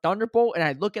nerf Thunderbolt? And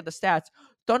I look at the stats.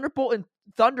 Thunderbolt and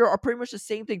Thunder are pretty much the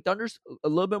same thing. Thunder's a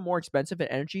little bit more expensive in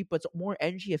energy, but it's more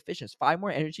energy efficient. It's 5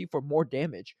 more energy for more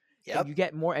damage, and you Yep.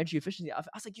 get more energy efficiency. I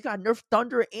was like, you got nerf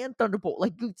Thunder and Thunderbolt.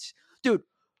 Like, dude,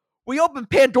 we opened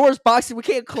Pandora's box and we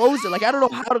can't close it. Like, I don't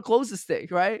know how to close this thing,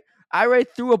 right? I already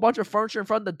threw a bunch of furniture in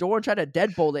front of the door and tried to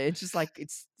deadbolt it. It's just like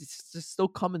it's just still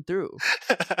coming through.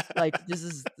 Like, this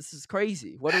is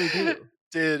crazy. What do we do?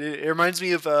 Dude, it reminds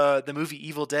me of the movie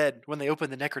Evil Dead when they open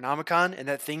the Necronomicon and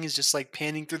that thing is just like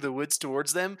panning through the woods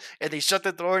towards them, and they shut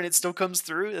the door and it still comes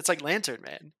through. It's like Lantern,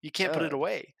 man. You can't put it Ugh.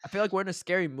 away. I feel like we're in a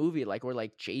scary movie. Like, we're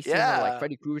like Jason or like Yeah,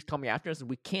 Freddy Krueger's coming after us, and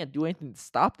we can't do anything to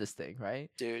stop this thing, right?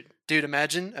 dude.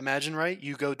 Imagine, right?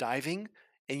 You go diving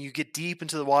and you get deep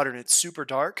into the water and it's super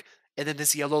dark, and then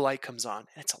this yellow light comes on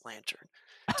and it's a lantern,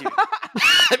 dude.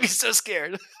 I'd be so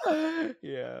scared.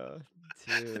 Yeah,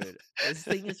 dude. This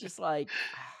thing is just like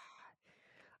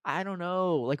I don't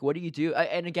know. Like, what do you do?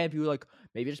 And again, people are like,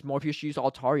 maybe just more people should use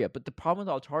Altaria. But the problem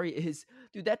with Altaria is,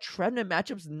 dude, that Trevenant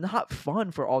matchup's not fun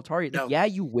for Altaria. Like, No, yeah,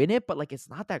 you win it, but like, it's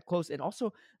not that close. And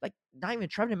also, like, not even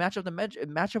Trevenant matchup. The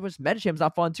matchup with Medicham's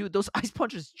not fun too. Those ice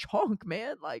punches chunk,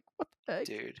 man. Like, what the heck?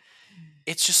 dude.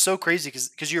 It's just so crazy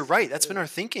because you're right. That's been our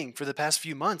thinking for the past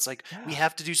few months. Like we Yeah.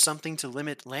 have to do something to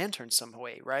limit Lantern some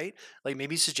way, right? Like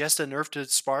maybe suggest a nerf to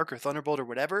Spark or Thunderbolt or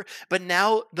whatever. But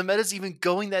now the meta's even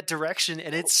going that direction,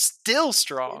 and it's still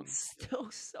strong, It's still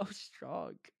so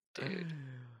strong. dude.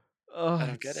 Oh, I don't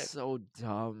it's get it, so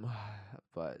dumb.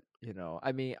 But,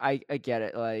 I mean, I get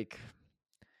it. Like,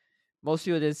 most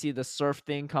people didn't see the surf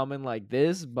thing coming like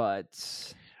this, but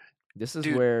this is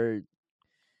dude. where,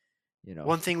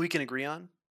 One thing we can agree on.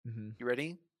 mhm, You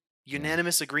ready? yeah.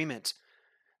 Unanimous agreement.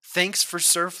 Thanks for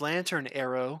Surf Lantern,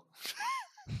 Arrow.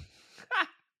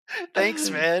 Thanks,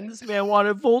 man. This man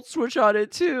wanted Volt Switch on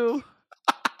it too.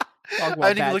 Talk I about haven't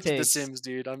even bad looked at The takes. Sims,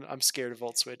 dude. I'm scared of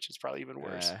Volt Switch. It's probably even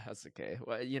worse, That's okay.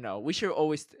 Well, we should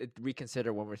always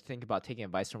reconsider when we're thinking about taking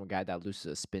advice from a guy that loses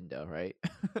a spin, though, right?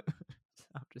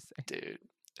 I'm just dude.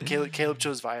 Caleb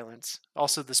chose violence.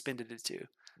 Also, the spin did it too.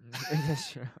 saying.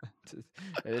 That's true.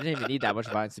 They didn't even need that much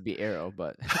violence to be Arrow,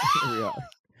 but here we are.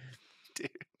 Dude,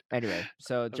 Anyway,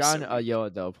 so I'm John so weak.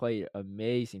 Yoa though played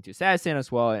amazing too. Sadistan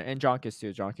as well, and Jonkus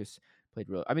too. Jonkus played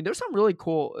real. I mean, there's some really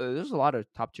cool. There's a lot of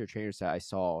top tier trainers that I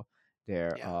saw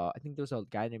there. Yeah. I think there was a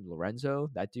guy named Lorenzo.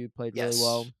 That dude played really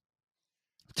well. Yes.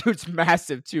 Dude's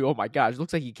massive too. Oh my gosh,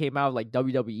 looks like he came out of like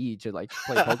WWE to like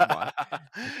play Pokemon. Like,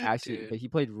 actually, Dude, but he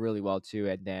played really well too.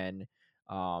 And then,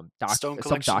 Stone some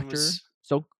Collection doctor. was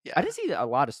So I yeah. didn't see a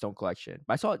lot of Stone Collection,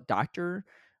 but I saw Doctor,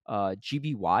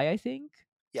 GBY. I think.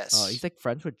 He's Yes. like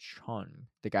friends with Chun,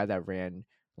 the guy that ran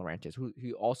Laurentis,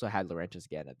 who also had Laurentis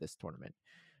again at this tournament.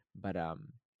 But yeah,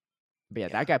 Yeah.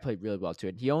 that guy played really well too,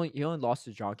 and he only lost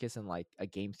to Jonkus in like a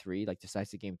game 3, like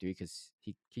decisive game 3, because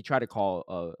he tried to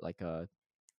call like a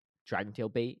Dragon Tail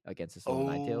bait against his little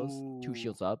Ninetales, 2 Oh,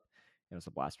 shields up, and it was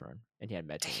a blast burn, and he had dang.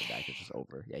 Medicine in the back, which was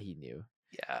over. Yeah, he knew.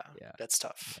 Yeah, Yeah, that's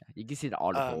tough. yeah, you can see the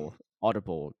Um,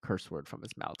 audible curse word from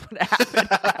his mouth when it happened.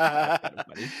 That's kind of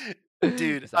funny.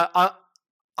 dude, It's like, I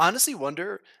honestly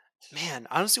wonder, man.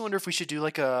 I honestly wonder if we should do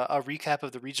like a recap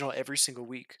of the regional every single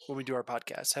week when we do our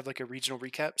podcast. Have like a regional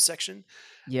recap section.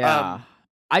 yeah. Um,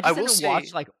 I I just will didn't watch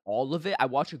say, like all of it. I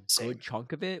watched a good same.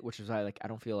 chunk of it, which is why like I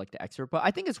don't feel like the expert, but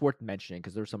I think it's worth mentioning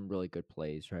because there's some really good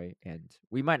plays, right? And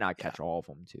we might not Yeah, catch all of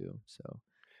them too. So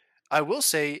I will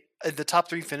say the top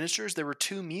three finishers there were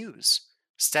two Mews,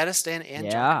 Statistan and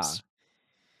yeah, Jonkus,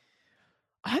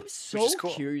 I'm which is so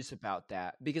cool. curious about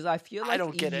that because I feel I like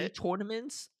don't get EU it.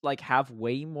 tournaments like have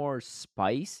way more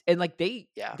spice and like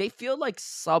Yeah. they feel like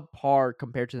subpar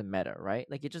compared to the meta, right?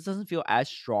 Like it just doesn't feel as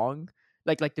strong.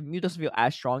 Like the Mew doesn't feel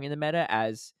as strong in the meta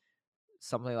as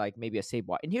something like maybe a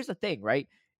Sableye. And here's the thing, right?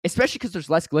 Especially because there's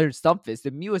less Glare and Stumpfist,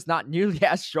 the Mew is not nearly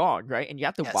as strong, right? And you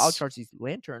have to wild Yes. charge these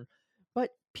Lantern, but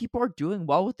people are doing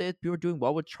well with it. People are doing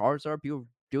well with Charizard. People are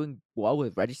doing well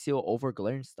with Registeel over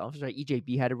Glare and Stumpfist, right?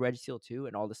 EJB had a Registeel too,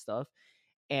 and all this stuff.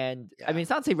 And I Yeah. mean, it's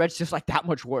not to say Registeel's like that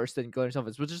much worse than Glare and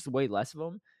Stumpfist, but just way less of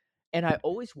them. And I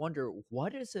always wonder,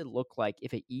 what does it look like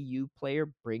if an EU player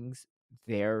brings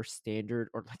their standard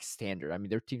or like standard? I mean,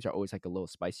 their teams are always like a little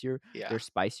spicier. Yeah. Their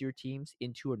spicier teams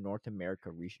into a North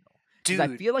America regional. Because I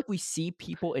Dude. feel like we see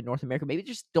people in North America maybe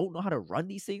just don't know how to run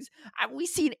these things. We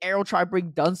seen Arrow try to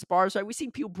bring Dunsparce, right? We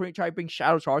seen people try to bring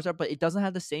Shadow Charizard, but it doesn't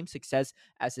have the same success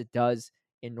as it does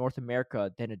in North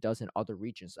America than it does in other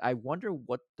regions. I wonder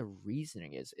what the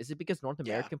reasoning is. Is it because North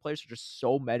Yeah. American players are just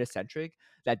so meta centric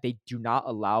that they do not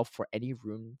allow for any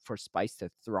room for Spice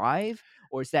to thrive?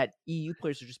 Or is that EU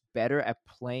players are just better at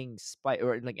playing Spice,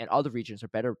 or like in other regions are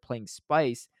better at playing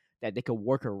Spice that they could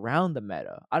work around the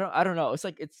meta. I don't know. It's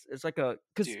like a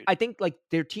because dude. I think like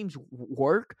their teams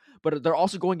work, but they're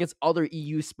also going against other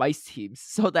EU spice teams,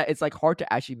 so that it's like hard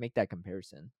to actually make that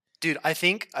comparison. Dude, I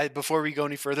think before we go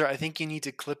any further, I think you need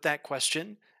to clip that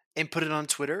question and put it on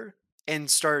Twitter and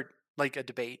start like a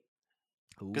debate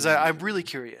because I'm really Ooh,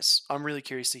 curious. I'm really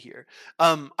curious to hear.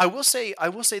 I will say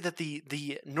that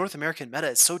the North American meta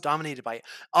is so dominated by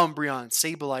Umbreon,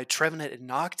 Sableye, Trevenant, and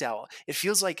Noctowl. It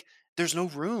feels like there's no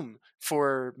room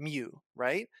for Mew,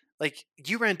 right? Like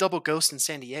you ran double Ghost in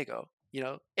San Diego,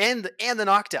 and the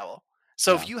Noctowl.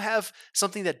 So if yeah. you have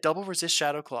something that double resists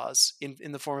Shadow Claws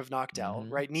in the form of Noctowl, Mm-hmm.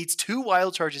 right, needs 2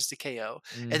 wild charges to KO,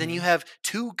 and then you Mm-hmm. have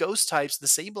 2 ghost types, the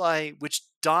Sableye, which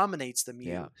dominates the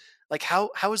Yeah. Mew. Like how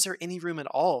is there any room at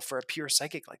all for a pure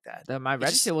psychic like that? My It Registeel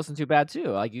just wasn't too bad too.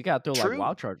 Like you got to throw like true,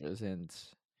 wild charges, and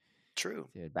true.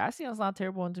 dude, Bastion's not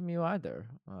terrible into Mew either.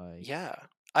 Like Yeah.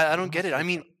 I I don't don't know how get it. to I use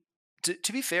mean, that.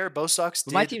 to be fair, Bo Sox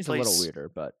But my did team's a little place weirder,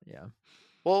 but yeah.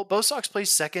 well, Bo Sox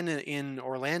placed second in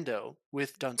Orlando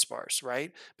with Dunsparce,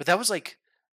 right? But that was like,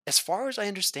 as far as I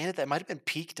understand it, that might have been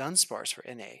peak Dunsparce for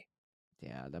NA,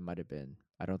 Yeah, that might have been.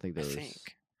 I don't think I there was.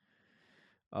 think.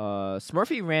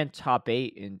 Smurfy ran top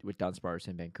 8 in with Dunsparce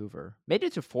in Vancouver. Made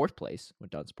it to 4th place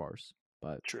with Dunsparce,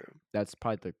 but True. that's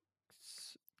probably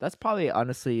that's probably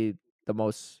honestly the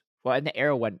most well. And the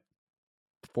Arrow went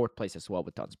 4th place as well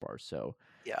with Dunsparce. So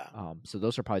Yeah. so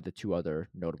those are probably the 2 other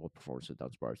notable performances with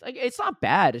Dunsparce. Like it's not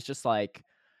bad. It's just like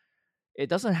it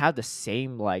doesn't have the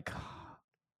same like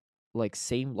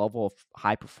same level of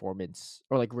high performance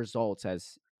or like results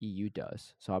as EU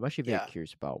does. So I'm actually very Yeah.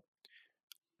 curious about.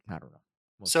 I don't know.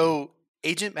 We'll see. So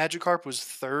Agent Magikarp was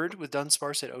third with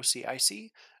Dunsparce at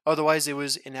OCIC. Otherwise, it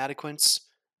was Inadequate's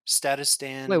Status Wait,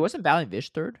 Stand. wasn't Valiant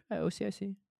Vish third at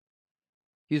OCIC?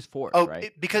 He was 4th, Oh,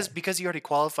 right? because Yeah. he already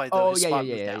qualified though, Oh, his yeah, yeah, spot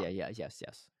yeah, moved yeah, down. yeah, yeah. Yes.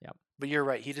 Yeah. But you're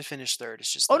right, he did finish third.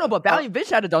 It's just Oh no, the but Valiant Vish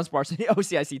had a Dunsparce in the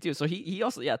OCIC too. So he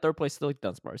also 3rd place still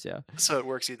Dunsparce. Yeah. so it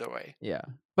works either way. Yeah.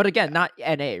 But again, Yeah. not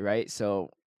NA, right?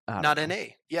 So I don't Not know. NA.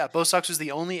 Yeah, Bo Sox was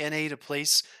the only NA to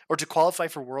place or to qualify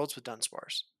for Worlds with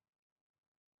Dunsparce.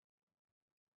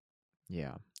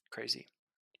 Yeah. Crazy.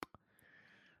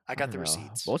 I I got don't the know.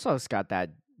 receipts. Bosa's got that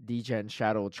Degen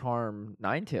Shadow Charm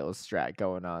Ninetales strat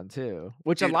going on too,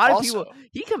 which a Dude, lot of people also,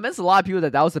 he convinced a lot of people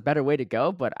that that was a better way to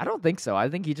go, but I don't think so. I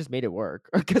think he just made it work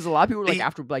because a lot of people were like the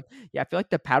after like yeah, I feel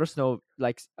like the powder snow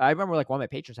like I remember like one of my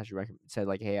patrons actually said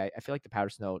like hey, I feel like the powder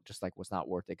snow just like was not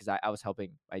worth it because I was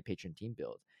helping my patron team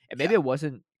build and maybe yeah. it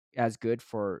wasn't as good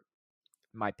for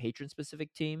my patron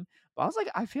specific team, but I was like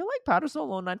I feel like powder snow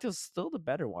Lone Ninetales is still the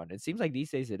better one. It seems like these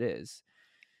days it is.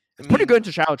 I It's pretty mean, good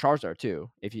into Shadow Charizard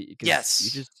too. If you because you yes,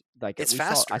 just like it's I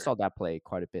faster. saw that play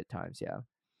quite a bit times. Yeah.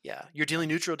 Yeah, you're dealing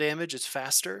neutral damage. It's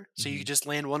faster, so you Hmm. can just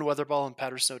land one weather ball and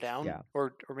powder snow down, Yeah.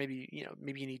 or maybe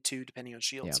maybe you need two depending on Yeah.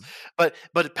 shields. But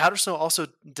powder snow also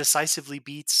decisively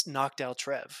beats knocked out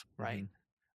Trev, right? Hmm.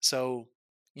 So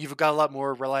you've got a lot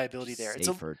more reliability there.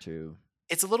 Safer too.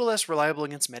 It's a little less reliable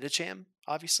against Metacham,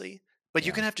 obviously, but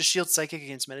you're Yeah. gonna have to shield Psychic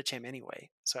against Metacham anyway.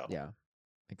 So Yeah.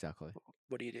 Exactly.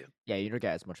 what do you do? Yeah, you don't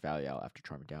get as much value out after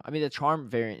charming down. I mean, the charm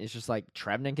variant is just like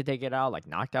Trevenant can take it out. Like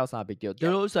knocked out's not a big deal. They're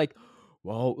Yep. always like,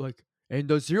 well, like and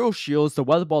the zero shields, the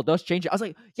weather ball does change it. I was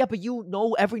like, yeah, but you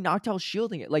know every knocked out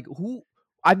shielding it. Like who?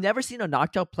 I've never seen a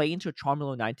knocked out play into a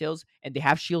Charmeleon Ninetales and they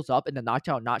have shields up and the knocked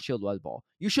out not shield weather ball.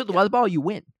 You shield the Yep. weather ball, you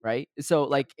win, right? So Yep.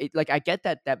 like it, like I get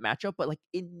that matchup, but like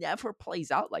it never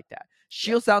plays out like that. Yep.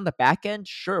 Shields down the back end,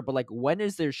 sure, but like when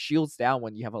is there shields down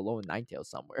when you have a low Ninetales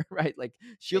somewhere, right? Like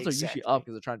shields are usually up Exactly.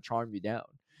 because they're trying to charm you down,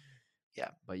 Yeah.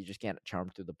 but you just can't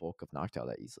charm through the bulk of Noctowl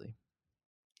that easily.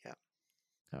 Yeah.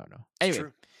 I don't know. It's Anyway,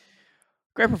 true.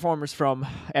 great performance from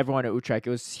everyone at Utrecht. It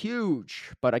was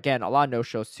huge, but again, a lot of no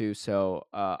shows too. So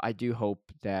I do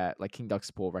hope that like King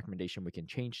Duck's pool recommendation, we can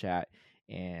change that.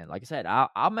 And like I said,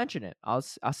 I'll mention it. I'll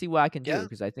see what I can do Yeah.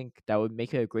 because I think that would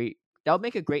make it a great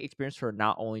experience for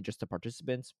not only just the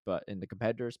participants, but in the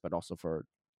competitors, but also for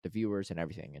the viewers and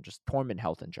everything, and just tournament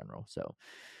health in general. So.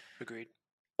 Agreed.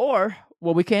 Or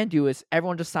what we can do is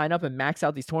everyone just sign up and max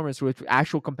out these tournaments with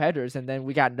actual competitors, and then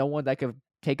we got no one that could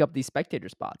take up these spectator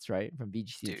spots, right? From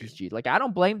VGC and Dude. TCG. Like I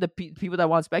don't blame the people that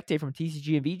want to spectate from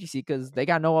TCG and VGC because they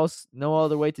got no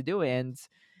other way to do it, and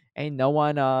ain't no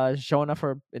one showing up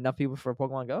for enough people for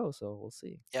Pokemon Go. So we'll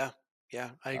see. Yeah.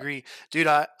 Yeah, I But agree. Dude,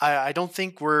 I don't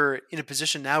think we're in a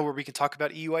position now where we can talk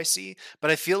about EUIC,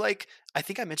 but I feel like I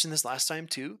think I mentioned this last time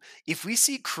too. If we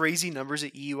see crazy numbers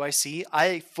at EUIC,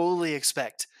 I fully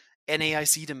expect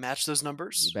NAIC to match those you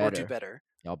numbers or do better, better.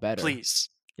 y'all better, Please.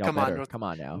 y'all Come on, better. Come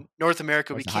on now. North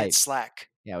America, we Where's the can't hype? slack.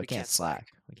 Yeah, we We can't can't slack.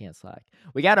 slack. We can't slack.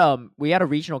 We got a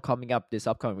regional coming up this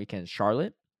upcoming weekend.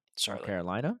 Charlotte, North Charlotte.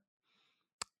 Carolina.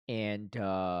 and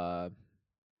I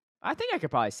think I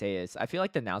could probably say this. I feel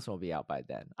like the announcement will be out by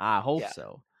then. I hope Yeah,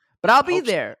 so. But I'll I be hope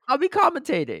so. there. I'll be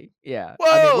commentating. Yeah. I mean,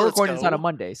 Whoa, we're let's recording this on a go.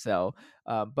 Monday, so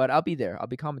but I'll be there. I'll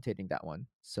be commentating that one.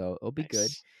 So it'll be good.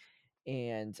 Nice.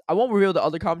 And I won't reveal the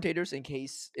other commentators in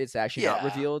case it's actually not Yeah.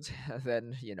 revealed.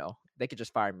 Then, they could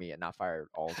just fire me and not fire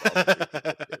all the other 3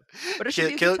 people too. But it should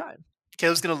be a good time.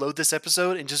 Caleb's gonna load this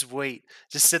episode and just wait.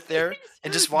 Just sit there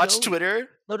and just watch No. Twitter.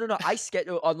 No. I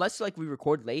schedule unless like we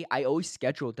record late. I always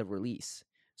schedule the release.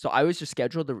 So I always just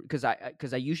schedule the because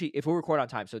I usually if we record on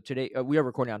time. So today we are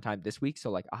recording on time this week.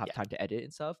 So like I'll have Yeah. time to edit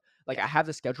and stuff. Like Yeah. I have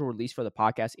the schedule release for the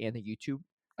podcast and the YouTube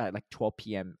at like 12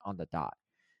 p.m. on the dot.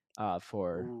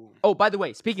 Ooh. Oh, by the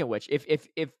way, speaking of which, if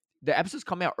the episodes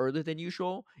come out earlier than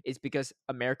usual, it's because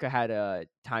America had a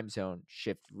time zone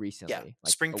shift recently. Like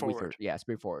spring a week forward.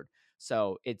 spring forward.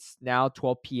 So it's now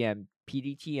 12 p.m.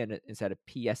 PDT and instead of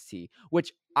PST,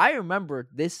 which I remember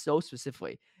this so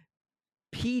specifically.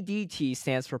 PDT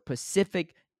stands for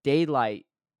Pacific Daylight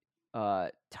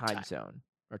time zone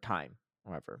or time,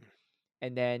 whatever.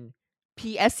 And then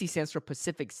PST stands for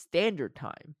Pacific Standard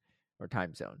Time or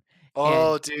time zone.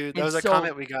 Oh, dude, that was a so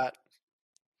comment we got.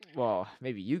 well,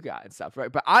 maybe you got and stuff,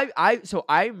 right? But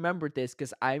I remembered this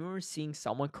because I remember seeing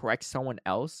someone correct someone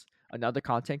else, another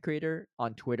content creator,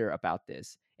 on Twitter about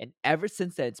this. And ever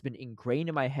since then, it's been ingrained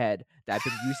in my head that I've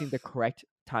been using the correct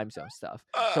time zone stuff.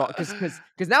 So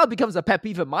because now it becomes a pet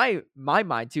peeve in my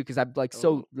mind too, because I'm like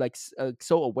so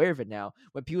so aware of it now.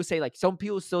 When people say like some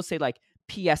people still say like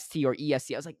PST or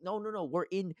EST, I was like, no, we're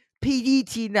in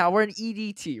PDT now, we're in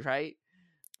EDT, right?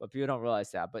 But people don't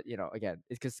realize that. But again,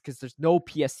 it's because there's no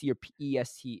PST or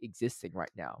EST existing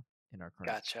right now in our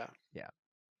current. Gotcha. Yeah.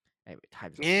 Anyway,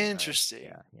 time zone. Interesting.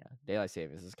 Yeah. Daylight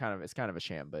savings is kind of a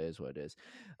sham, but it is what it is.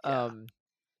 Yeah.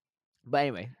 But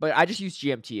anyway, but I just use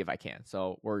GMT if I can.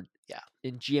 So we're Yeah.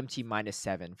 in GMT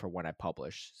 -7 for when I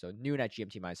publish. So noon at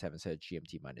GMT -7 instead of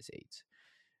GMT -8.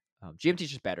 GMT is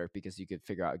just better because you could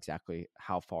figure out exactly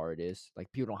how far it is.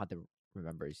 Like people don't have to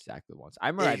remember exactly once. I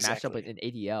remember I matched up with an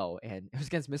ADL and it was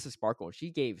against Mrs. Sparkle. And she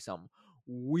gave some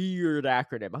weird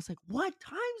acronym. I was like, what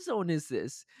time zone is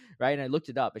this? Right. And I looked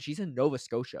it up and she's in Nova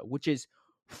Scotia, which is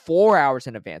 4 hours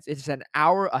in advance. It's an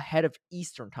hour ahead of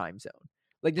Eastern time zone.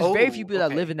 Like there's very few people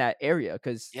that live in that area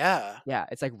because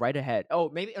it's like right ahead. Oh,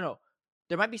 maybe no.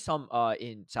 There might be some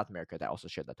in South America that also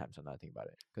share that time zone. Now that I think about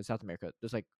it, because South America,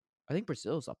 there's like I think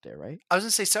Brazil's up there, right? I was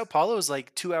gonna say Sao Paulo is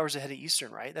like 2 hours ahead of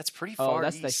Eastern, right? That's pretty far Oh,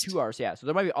 that's east. like 2 hours. Yeah, so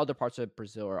there might be other parts of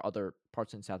Brazil or other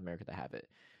parts in South America that have it.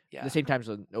 Yeah. The same time as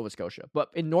Nova Scotia, but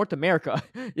in North America,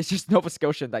 it's just Nova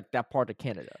Scotia, and like that part of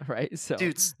Canada, right? So,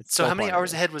 dude, so how many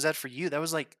hours ahead was that for you? That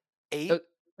was like 8.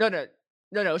 No.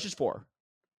 It's just 4,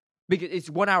 because it's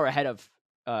 1 hour ahead of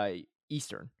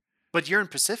Eastern. But you're in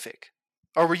Pacific,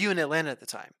 or were you in Atlanta at the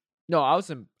time? No, I was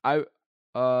in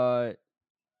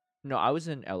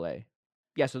LA.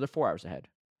 Yeah, so they're 4 hours ahead.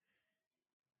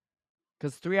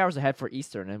 Because 3 hours ahead for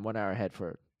Eastern and 1 hour ahead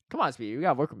for. Come on, Speedy, you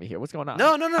gotta work with me here. What's going on?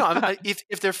 No.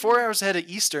 If they're 4 hours ahead of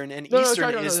Eastern and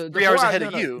Eastern is 3 hours ahead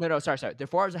of you. No, sorry. They're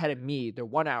 4 hours ahead of me. They're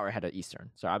 1 hour ahead of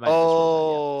Eastern. Sorry, I might.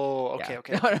 Okay.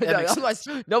 Otherwise,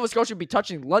 Nova Scotia would be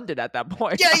touching London at that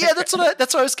point. Yeah. That's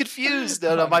what I was confused.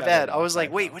 No, my bad. I was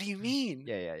like, wait, what do you mean?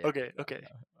 Yeah. Okay. No.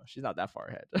 She's not that far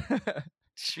ahead.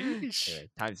 Sheesh. Anyway,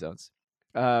 time zones.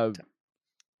 Long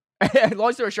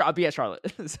story short, I'll be at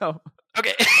Charlotte. So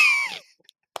okay.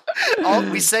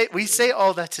 we say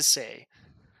all that to say.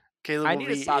 Caleb I need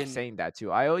to stop saying that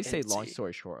too. I always say long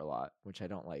story short a lot, which I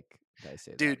don't like that I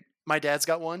say. Dude, my dad's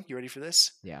got one. You ready for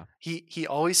this? Yeah. He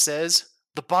always says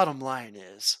the bottom line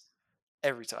is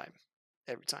every time,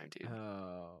 dude.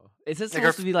 Oh, is this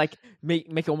supposed to be like make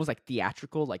it almost like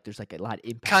theatrical? Like there's like a lot of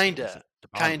impact.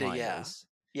 Kinda, yeah.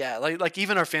 Yeah, like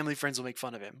even our family friends will make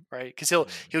fun of him, right? Because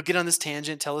he'll get on this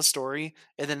tangent, tell a story,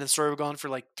 and then the story will go on for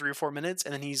like 3 or 4 minutes,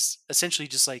 and then he's essentially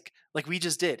just like we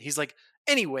just did. He's like,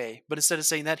 anyway, but instead of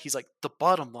saying that, he's like, the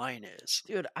bottom line is.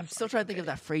 Dude, I'm still trying to think of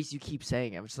that phrase you keep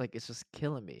saying. I'm just like, it's just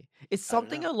killing me. It's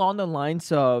something along the lines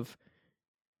of,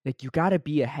 like, you gotta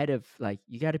be ahead of, like,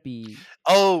 you gotta be.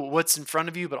 Oh, what's in front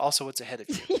of you, but also what's ahead of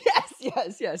you.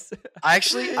 Yes. I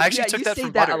actually took that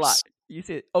from Butters. A lot. You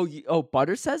say,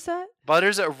 Butters says that?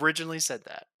 Butters originally said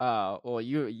that. Well,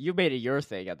 you made it your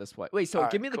thing at this point. Wait, so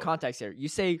give me the context here. You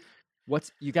say,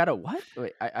 you got a what?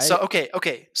 Wait,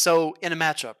 okay. So in a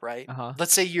matchup, right? Uh-huh.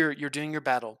 Let's say you're doing your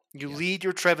battle. You lead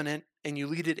your Trevenant and you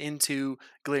lead it into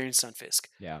Galarian Stunfisk.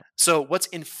 Yeah. So what's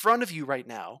in front of you right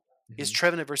now is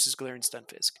Trevenant versus Galarian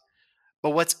Stunfisk.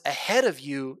 But what's ahead of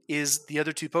you is the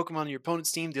other 2 Pokemon on your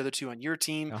opponent's team, the other 2 on your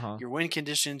team, your win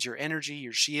conditions, your energy,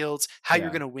 your shields, how you're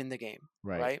going to win the game,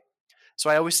 right? So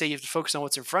I always say you have to focus on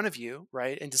what's in front of you,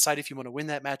 right? And decide if you want to win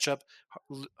that matchup,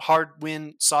 hard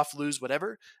win, soft lose,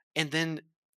 whatever. And then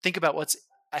think about what's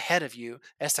ahead of you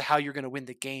as to how you're going to win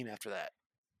the game after that.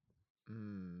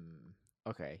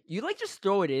 Okay. You like just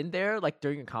throw it in there like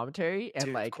during a commentary, and Dude,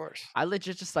 of like course. I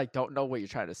legit just like don't know what you're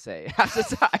trying to say half the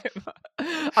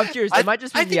time. I'm curious. It I, might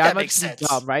just I be me. think I that might makes just be sense.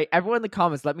 dumb, right? Everyone in the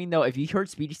comments, let me know if you heard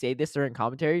Speedy say this during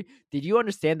commentary. Did you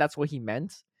understand that's what he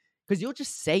meant? Because you'll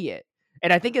just say it.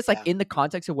 And I think it's like Yeah. in the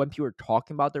context of when people are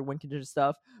talking about their win condition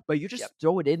stuff, but you just Yep.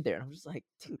 throw it in there. And I'm just like,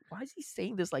 dude, why is he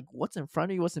saying this? Like, what's in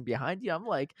front of you? What's in behind you? I'm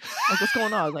like, what's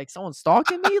going on? Like, someone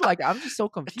stalking me? Like, I'm just so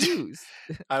confused.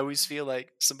 I always feel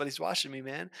like somebody's watching me,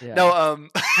 man. Yeah. No,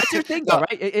 That's your thing, though, no,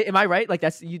 right? Am I right? Like,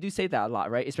 that's you do say that a lot,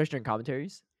 right? Especially in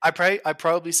commentaries. I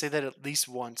probably say that at least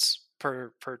once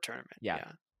per tournament. Yeah,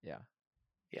 Yeah. yeah.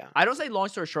 Yeah. I don't say long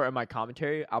story short in my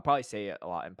commentary. I'll probably say it a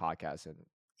lot in podcasts and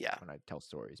Yeah. when I tell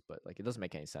stories, but like it doesn't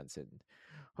make any sense. And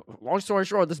long story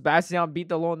short, this Bastion beat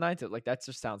the Lone Knights. Like that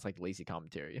just sounds like lazy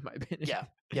commentary in my opinion. Yeah.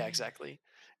 Yeah, exactly.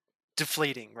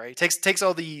 Deflating, right? Takes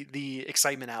all the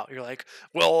excitement out. You're like,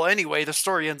 well, anyway, the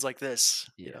story ends like this.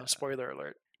 You know, Yeah. spoiler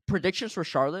alert. Predictions for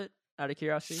Charlotte, out of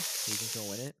curiosity, who you think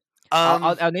will win it? Um.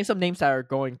 I'll name some names that are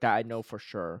going that I know for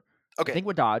sure. I Okay. think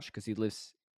with Dodge because he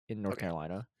lives in North Okay.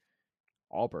 Carolina.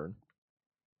 Auburn,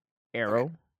 Okay.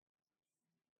 Arrow.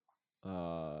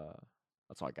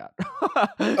 That's all I got.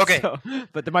 Okay. So,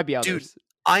 but there might be Dude, others.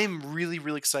 I'm really,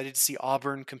 really excited to see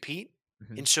Auburn compete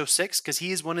Mhm. in Show 6 because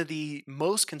he is one of the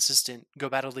most consistent Go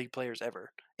Battle League players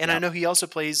ever. And I Yep. know he also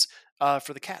plays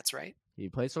for the Cats, right? He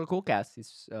plays for the Cool Cast.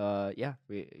 He's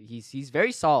he's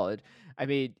very solid. I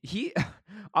mean, he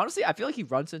honestly I feel like he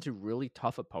runs into really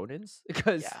tough opponents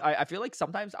because Yeah. I feel like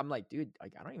sometimes I'm like, dude,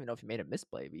 like I don't even know if he made a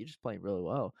misplay, but you're just playing really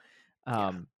well.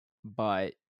 Yeah.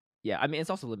 But yeah, I mean it's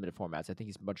also limited formats. I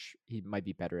think he might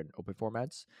be better in open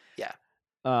formats. Yeah.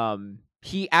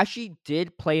 He actually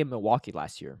did play in Milwaukee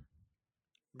last year.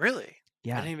 Really? I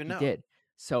Yeah, didn't even he know. did.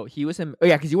 So he was in. Oh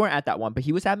yeah, because you weren't at that one, but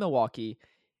he was at Milwaukee.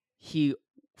 He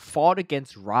fought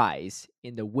against Rise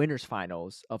in the winners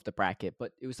finals of the bracket,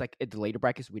 but it was like the later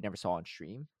brackets we never saw on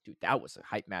stream. Dude, that was a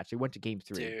hype match. They went to game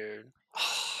 3. Dude.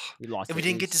 We lost And we it.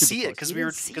 didn't It get was to super see it close. because We we were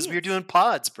didn't see because we were it. doing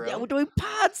pods, Yeah, we're bro. doing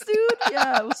pods, dude.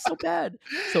 Yeah, it was so bad.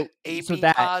 So AP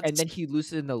that, pods. and then he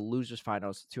loses in the losers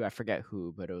finals to I forget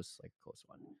who, but it was like a close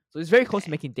one. So he's very close to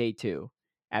Dang. making day 2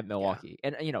 at Milwaukee,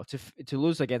 and you know to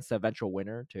lose against the eventual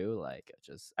winner too, like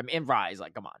just I mean, and Rise,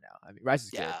 like come on now. I mean, Rise is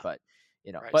good, Yeah. but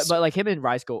you know, Rise but is so like him and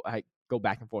Rise go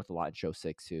back and forth a lot in Show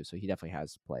 6 too, so he definitely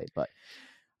has played, but.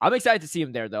 I'm excited to see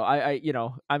him there, though. You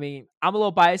know, I mean, I'm a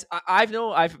little biased. I've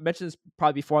mentioned this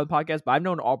probably before on the podcast, but I've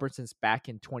known Auburn since back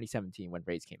in 2017 when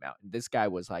Raids came out. And this guy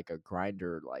was like a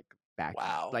grinder, like back.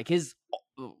 Wow. Like his.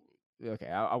 Okay,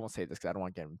 I won't say this because I don't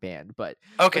want to get him banned, but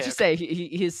Okay. let's just say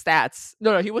his stats.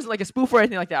 No, he wasn't like a spoof or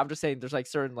anything like that. I'm just saying there's like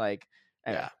certain like.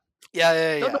 Anyway.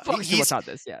 Yeah. Don't focus too much on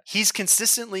this. Yeah. He's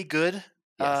consistently good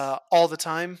Yes. all the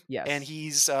time. Yes. And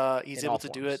he's In able to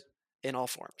do it in all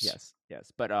forms. Yes.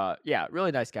 But yeah,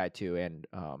 really nice guy too. And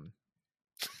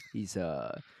he's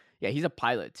he's a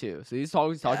pilot too. So he's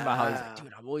always talking about how he's like,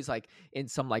 dude, I'm always like in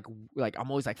some like I'm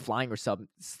always like flying or some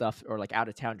stuff or like out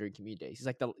of town during community days.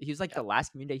 He's like the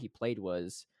last community day he played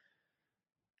was,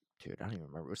 dude, I don't even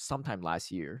remember. It was sometime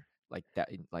last year, like that,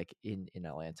 in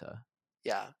Atlanta.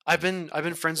 Yeah, I've been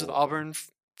friends with Auburn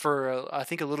for I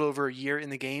think a little over a year in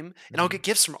the game, and I'll get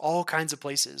gifts from all kinds of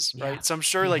places, right? Yeah. So I'm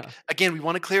sure, like again, we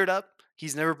want to clear it up.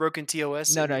 He's never broken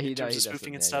TOS in terms of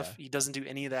spoofing and stuff. He doesn't do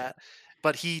any of that.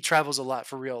 But he travels a lot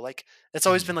for real. Like that's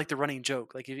always been like the running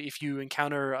joke. Like if you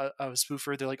encounter a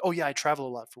spoofer, they're like, "Oh yeah, I travel a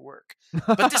lot for work."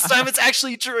 But this time it's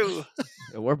actually true.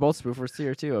 We're both spoofers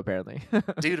here too, apparently.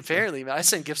 Dude, apparently, man, I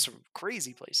send gifts from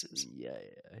crazy places. Yeah.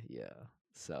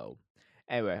 So,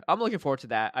 anyway, I'm looking forward to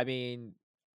that. I mean,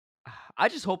 I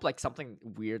just hope like something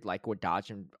weird like with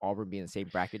Dodge and Auburn being in the same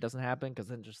bracket doesn't happen because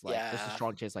then just like there's a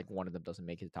strong chance like one of them doesn't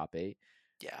make it to top 8.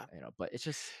 Yeah, you know, but it's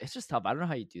just tough. I don't know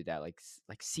how you do that. Like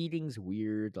seeding's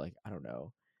weird. Like I don't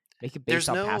know, make it based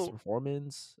on past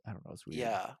performance. I don't know. It's weird.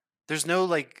 Yeah, there's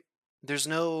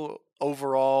no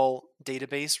overall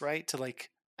database, right, to like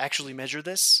actually measure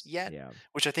this yet. Yeah.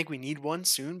 Which I think we need one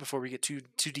soon before we get too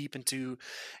deep into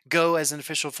Go as an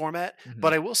official format.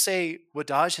 But I will say,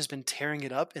 Wadaj has been tearing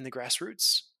it up in the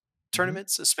grassroots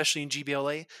tournaments, especially in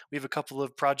GBLA. We have a couple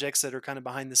of projects that are kind of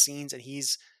behind the scenes, and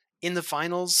he's in the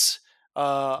finals.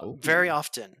 Very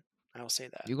often, I will say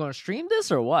that. You gonna stream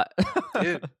this or what?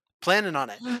 Dude, planning on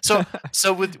it.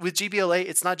 So with GBLA,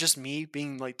 it's not just me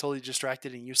being like totally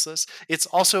distracted and useless. It's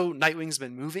also Nightwing's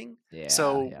been moving. Yeah.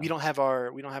 So we don't have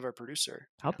our producer.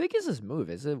 How big is this move?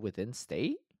 Is it within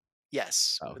state?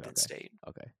 Yes, Oh, with okay, Penn okay, State.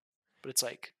 okay. But it's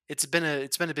like it's been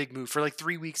a big move for like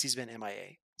 3 weeks. He's been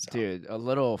MIA. So Dude, a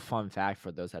little fun fact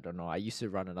for those that don't know. I used to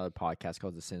run another podcast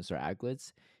called The Sinister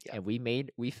Aglets, yeah,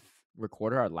 and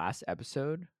recorded our last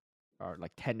episode, our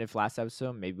like tentative last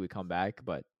episode. Maybe we come back,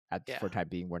 but yeah. for time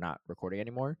being, we're not recording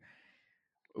anymore.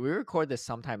 We recorded this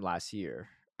sometime last year,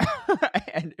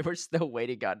 and we're still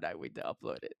waiting on that week to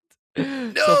upload it. So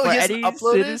No, for he hasn't any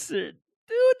uploaded. citizen,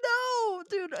 dude, no,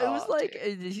 dude, it was Oh like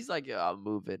damn. he's like, yeah, I'm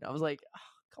moving. I was like, "Ah,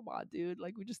 come on, dude,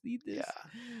 like we just need this. Yeah,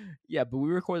 Yeah, but we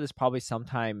recorded this probably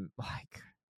sometime like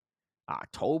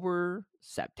October,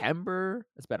 September.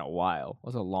 It's been a while. It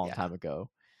was a long yeah, time ago.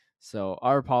 So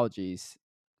our apologies.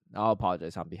 I'll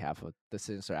apologize on behalf of the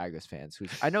Sinister Agus fans, who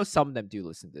I know some of them do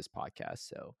listen to this podcast,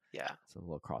 so yeah, it's a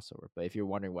little crossover. But if you're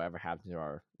wondering whatever happened to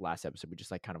our last episode, we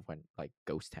just like kind of went like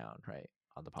ghost town, right,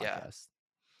 on the yeah, podcast.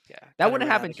 yeah. That Kind of wouldn't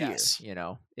ran out happen of here, gas.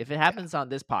 If it Yeah, happens on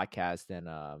this podcast, then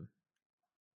I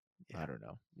yeah. don't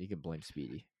know. You can blame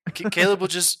Speedy. Caleb will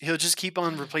he'll just keep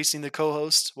on replacing the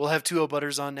co-host. We'll have 2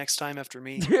 Butters on next time after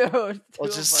me. Dude, We'll two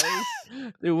of just us.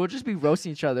 Dude, we'll just be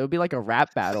roasting each other. It'll be like a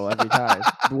rap battle every time,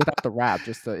 but without the rap,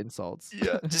 just the insults.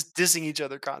 yeah, just dissing each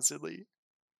other constantly.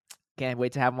 Can't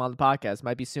wait to have him on the podcast.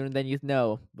 Might be sooner than you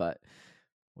know, but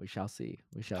we shall see.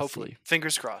 We shall Hopefully, see.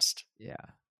 fingers crossed. Yeah.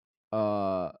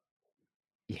 Uh.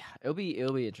 Yeah, it'll be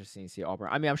interesting to see Auburn.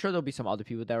 I mean, I'm sure there'll be some other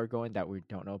people that are going that we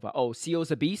don't know about. Oh,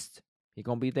 Co's a beast. He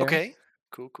gonna be there. Okay,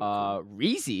 cool.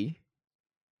 Reezy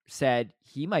said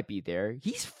he might be there.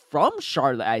 He's from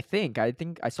Charlotte, I think. I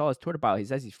think I saw his Twitter bio. He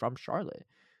says he's from Charlotte.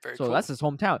 Very So cool. that's his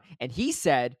hometown. And he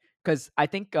said, because I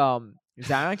think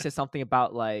Zion said something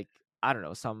about like, I don't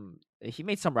know, he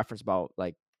made some reference about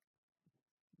like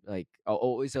is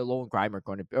Alolan Grimer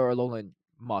going to be, or Alolan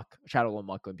Muck, Shadow Alolan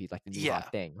Muck going to be like the new Yeah,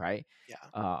 hot thing, right?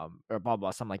 yeah, Or blah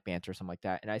blah, some like banter or something like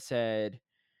that. And I said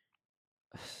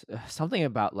something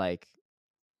about like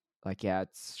yeah, it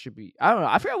should be. I don't know.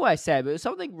 I forgot what I said, but it was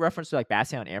something reference to like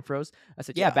Bastion and Ampharos. I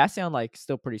said, yeah, yeah. Bastion like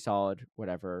still pretty solid,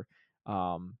 whatever.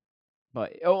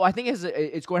 But I think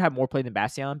it's going to have more play than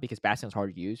Bastion because Bastion's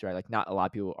hard to use, right? Like not a lot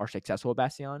of people are successful at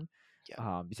Bastion.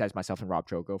 Yeah. Besides myself and Rob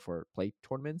Drogo for play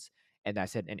tournaments. And I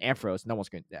said, and Ampharos, no one's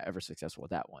going to ever successful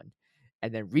with that one.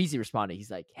 And then Reezy responded,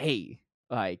 he's like, hey,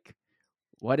 like,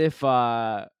 what if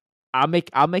I'll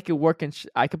make it work and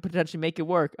I could potentially make it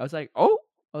work. I was like, oh,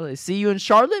 see you in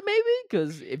Charlotte maybe,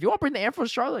 because if you want to bring the Ampharos to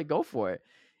Charlotte, go for it.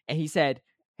 And he said,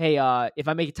 hey, if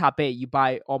I make it top 8, you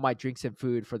buy all my drinks and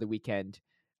food for the weekend.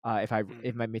 If I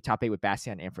make top 8 with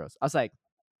Bastion and Ampharos. I was like,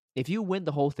 if you win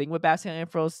the whole thing with Bastion and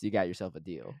Ampharos, you got yourself a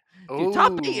deal. Dude,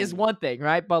 top 8 is one thing,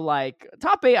 right? But like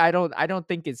top 8, I don't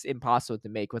think it's impossible to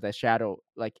make with a Shadow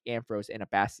like Ampharos and a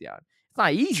Bastion. It's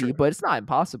not easy, True. but it's not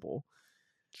impossible.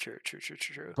 True.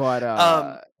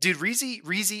 But dude,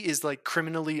 Reezy is like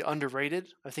criminally underrated.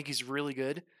 I think he's really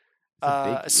good.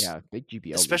 it's a big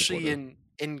GBL, especially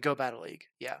in Go Battle League.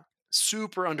 Yeah,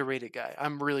 super underrated guy.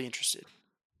 I'm really interested.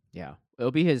 Yeah,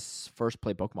 it'll be his first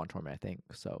play Pokemon tournament, I think.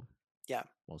 So yeah,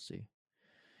 we'll see.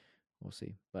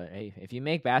 But hey, if you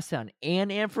make Bastion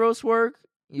and Ampharos work,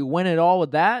 you win it all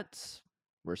with that.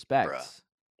 Respect,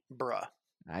 bruh.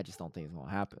 I just don't think it's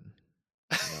gonna happen.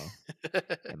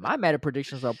 And my meta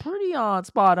predictions are pretty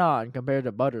spot on compared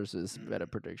to Butters' meta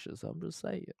predictions. I'm just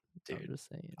saying. Dude.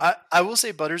 I will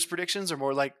say Butters' predictions are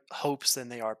more like hopes than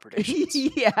they are predictions.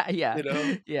 yeah. You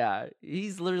know? Yeah.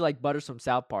 He's literally like Butters from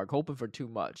South Park, hoping for too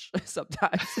much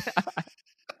sometimes.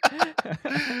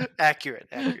 Accurate.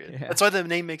 Yeah. That's why the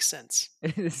name makes sense.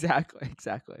 Exactly.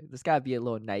 There's gotta be a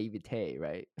little naivete,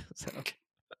 right? So.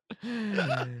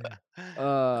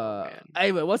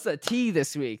 Anyway, what's the tea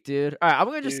this week, dude? All right, I'm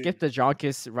gonna just skip the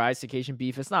Jonkus Rise Occasion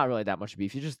beef. It's not really that much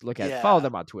beef. You just look at follow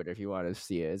them on Twitter if you want to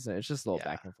see it. It's just a little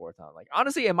back and forth on like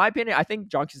honestly, in my opinion, I think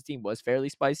Jonkus' team was fairly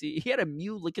spicy. He had a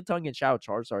Mew, Lickitung, and Shadow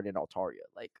Charizard in Altaria.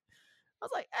 Like I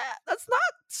was like, that's not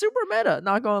super meta,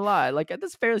 not gonna lie. Like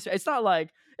that's fairly it's not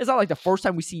like the first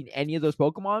time we've seen any of those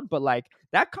Pokemon, but like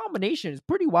that combination is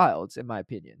pretty wild, in my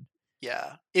opinion.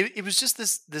 Yeah. It was just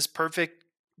this perfect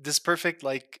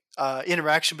like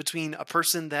interaction between a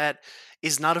person that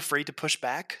is not afraid to push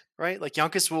back, right? Like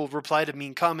Jonkus will reply to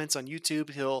mean comments on YouTube.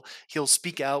 He'll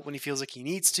speak out when he feels like he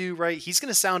needs to, right? He's going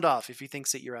to sound off if he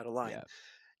thinks that you're out of line. Yeah.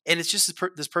 And it's just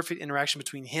this perfect interaction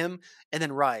between him and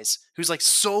then Rise, who's like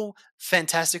so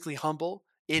fantastically humble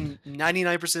in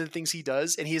 99% of the things he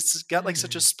does. And he's got like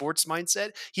such a sports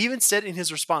mindset. He even said in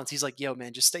his response, he's like, yo,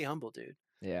 man, just stay humble, dude.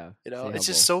 Yeah. It's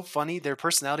just so funny. Their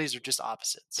personalities are just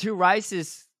opposites. To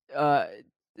Rice's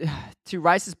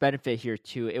benefit here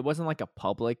too, it wasn't like a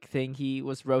public thing he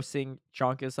was roasting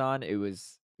Jonkus on. It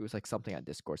was like something on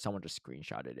Discord. Someone just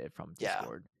screenshotted it from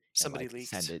Discord. and Somebody like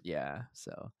send leaked. it. Yeah,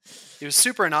 so It was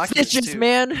super innocuous snitches, too.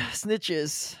 man,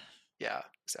 snitches. Yeah,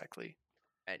 exactly.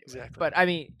 Anyway, Exactly. but I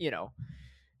mean,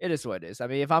 it is what it is. I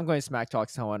mean, if I'm going to smack talk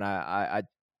someone, I'd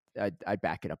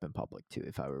back it up in public too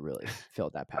if I were really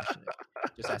felt that passionate.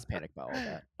 Just ask Panic about all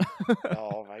that.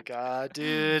 Oh my god,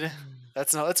 dude.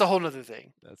 That's a whole nother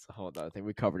thing. That's a whole other thing.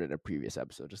 We covered it in a previous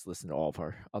episode. Just listen to all of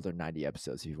our other 90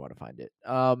 episodes if you want to find it.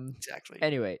 Exactly.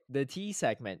 Anyway, the T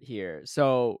segment here.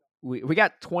 So we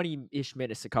got 20-ish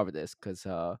minutes to cover this because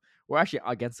we're actually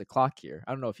against the clock here.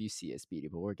 I don't know if you see it, Speedy,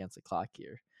 but we're against the clock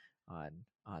here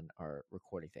on our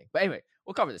recording thing. But anyway,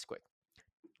 we'll cover this quick.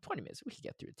 20 minutes. We can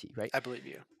get through the T, right? I believe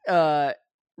you.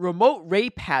 Remote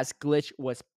raid pass glitch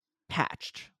was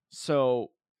patched.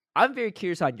 So I'm very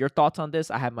curious on your thoughts on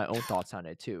this. I have my own thoughts on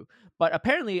it too. But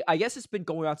apparently, I guess it's been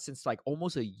going on since like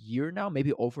almost a year now,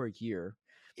 maybe over a year.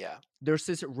 Yeah. There's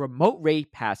this remote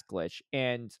raid pass glitch,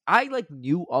 and I like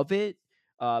knew of it.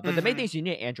 But the main thing is you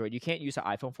need Android. You can't use an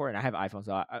iPhone for it. And I have iPhones.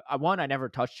 So I never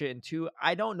touched it, and two,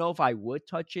 I don't know if I would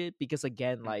touch it because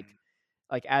again, like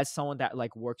as someone that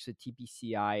like works with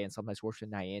TPCI and sometimes works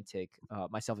with Niantic,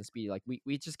 myself and Speedy, like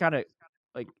we just kind of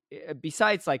like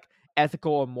besides like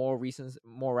ethical and moral reasons,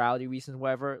 morality reasons,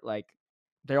 whatever, like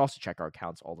they also check our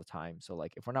accounts all the time. So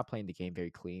like if we're not playing the game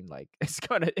very clean, like it's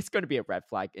gonna be a red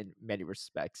flag in many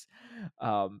respects.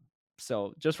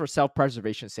 So just for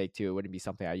self-preservation's sake too, it wouldn't be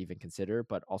something I'd even consider,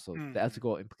 but also the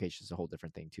ethical implications is a whole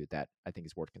different thing too that I think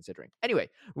is worth considering. Anyway,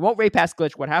 remote raid pass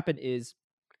glitch. What happened is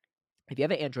if you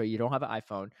have an Android, you don't have an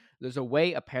iPhone, there's a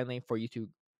way apparently for you to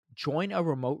join a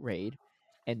remote raid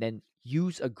and then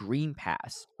use a green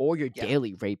pass or your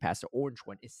daily raid pass, the orange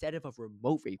one, instead of a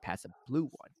remote raid pass, a blue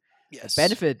one. Yes. The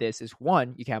benefit of this is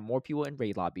one, you can have more people in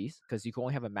raid lobbies because you can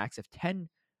only have a max of 10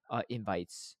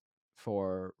 invites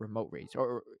for remote raids.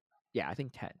 Or yeah, I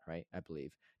think 10, right? I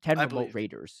believe 10 remote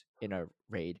raiders in a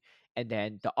raid. And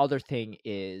then the other thing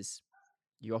is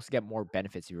you also get more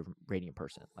benefits if you're raiding in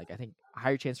person. Like I think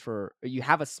higher chance for you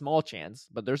have a small chance,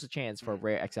 but there's a chance for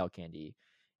rare XL candy,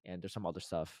 and there's some other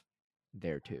stuff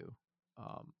there too.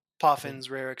 Poffins,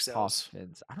 rare XLs.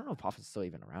 Poffins. I don't know if Poffins still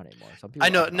even around anymore. Some people I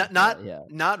know,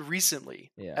 not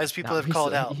recently, yeah, as people have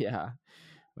called out. Yeah,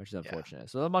 which is unfortunate.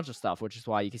 So a bunch of stuff, which is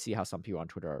why you can see how some people on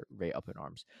Twitter are very up in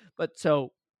arms. But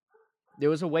so there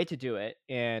was a way to do it,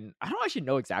 and I don't actually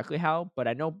know exactly how, but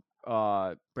I know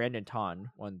Brandon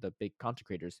Ton, one of the big content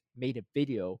creators, made a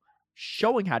video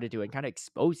showing how to do it and kind of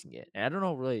exposing it. And I don't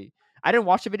know really. I didn't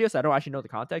watch the video, so I don't actually know the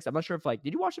context. I'm not sure if like,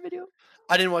 did you watch the video?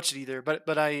 I didn't watch it either, but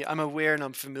I'm aware and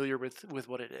I'm familiar with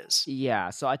what it is. Yeah,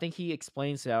 so I think he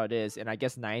explains how it is, and I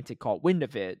guess Niantic caught wind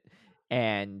of it,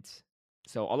 and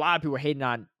so a lot of people were hating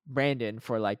on Brandon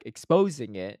for like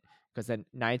exposing it because then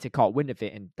Niantic caught wind of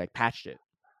it and like patched it.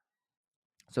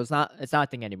 So it's not a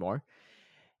thing anymore.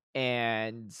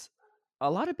 And a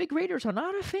lot of big raiders are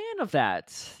not a fan of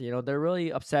that. They're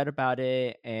really upset about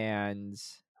it, and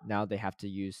now they have to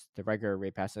use the regular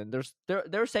raid pass. And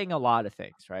they're saying a lot of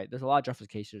things, right? There's a lot of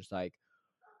justifications, like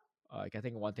I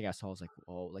think one thing I saw was like,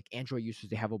 oh, like Android users,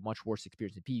 they have a much worse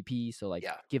experience in PvP, so like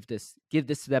give this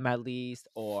to them at least,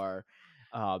 or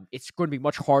it's going to be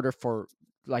much harder for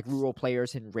like rural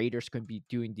players, and raiders going to be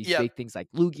doing these big things like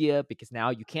Lugia, because now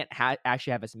you can't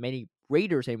actually have as many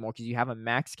raiders anymore because you have a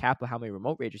max cap of how many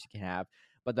remote raiders you can have.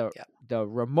 But the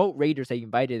remote raiders they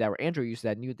invited that were Android users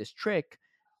that knew this trick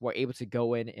were able to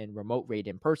go in and remote raid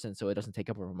in person, so it doesn't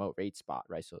take up a remote raid spot,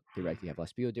 right? So theoretically, you have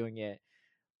less people doing it,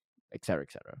 etc.,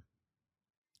 etc.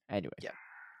 Anyway,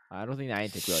 I don't think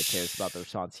Niantic really cares about the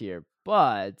response here,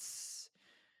 but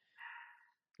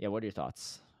yeah, what are your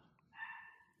thoughts?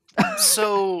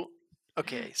 So,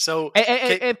 okay, so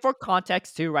and for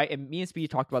context too, right? And me and Speedy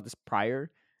talked about this prior.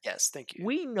 Yes, thank you.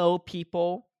 We know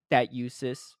people that use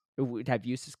this, who have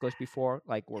used this glitch before.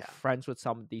 Like we're friends with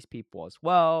some of these people as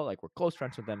well. Like we're close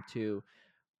friends with them too.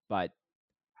 But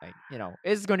like,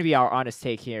 it's going to be our honest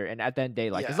take here. And at the end of the day,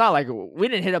 like it's not like we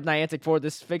didn't hit up Niantic for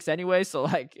this fix anyway. So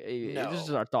like, it's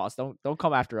just our thoughts. Don't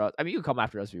come after us. I mean, you can come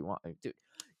after us if you want, dude.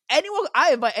 Anyone,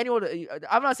 I invite anyone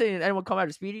to. I'm not saying anyone come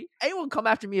after Speedy. Anyone come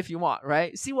after me if you want,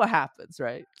 right? See what happens,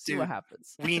 right? See what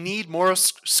happens. We need more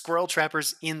squirrel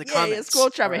trappers in the comments. Yeah, squirrel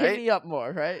trapper, hit me up more,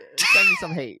 right? Send me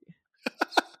some hate.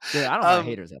 Dude, I don't mind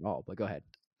haters at all, but go ahead.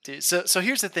 Dude, so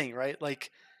here's the thing, right?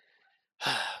 Like,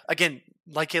 again,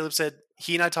 like Caleb said,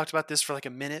 he and I talked about this for like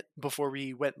a minute before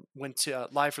we went to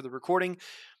live for the recording.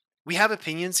 We have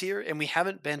opinions here, and we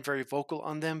haven't been very vocal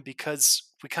on them because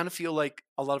we kind of feel like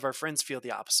a lot of our friends feel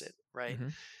the opposite, right? Mm-hmm.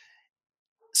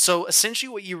 So essentially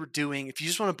what you were doing, if you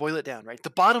just want to boil it down, right? The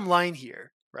bottom line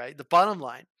here, right? The bottom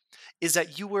line is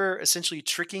that you were essentially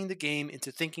tricking the game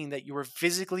into thinking that you were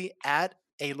physically at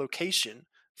a location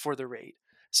for the raid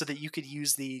so that you could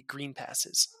use the green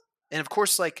passes. And of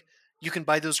course, like, you can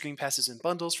buy those green passes in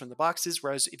bundles from the boxes,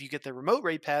 whereas if you get the remote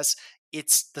raid pass,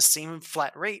 it's the same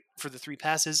flat rate for the 3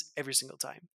 passes every single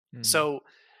time. Mhm. So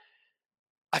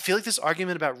I feel like this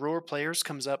argument about rural players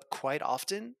comes up quite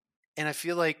often, and I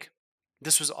feel like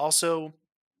this was also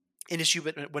an issue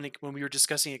when we were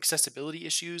discussing accessibility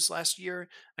issues last year.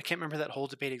 I can't remember that whole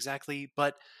debate exactly,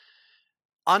 but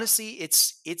honestly,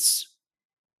 it's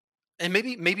and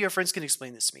maybe our friends can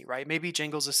explain this to me, right? Maybe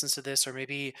Jangles listens to this, or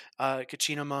maybe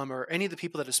Kachino Mom, or any of the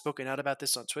people that have spoken out about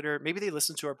this on Twitter. Maybe they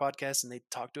listen to our podcast and they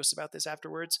talk to us about this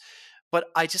afterwards.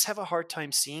 But I just have a hard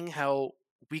time seeing how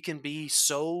we can be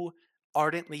so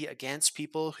ardently against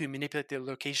people who manipulate their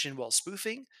location while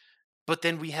spoofing, but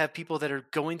then we have people that are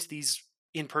going to these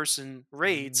in-person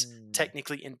raids, Mm.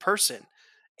 technically in person,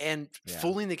 and Yeah.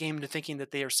 fooling the game into thinking that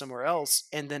they are somewhere else,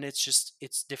 and then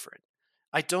it's different.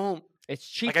 I don't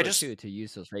It's like. I cheaper just too to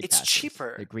use those raid It's passes, the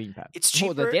cheaper. green pass. It's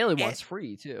Well, the cheaper. daily And one's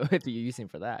free too if you're using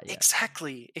for that. Yeah.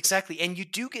 exactly, and you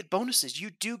do get bonuses. You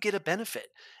do get a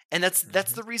benefit, and that's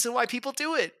Mhm. the reason why people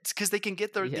do it. It's because they can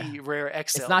get Yeah. the rare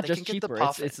It's XL. not They can just get the cheaper.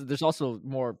 Puffin. It's there's also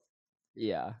more.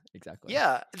 Yeah. Exactly.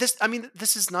 Yeah,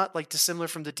 this is not like dissimilar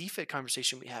from the defit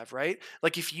conversation we have, right?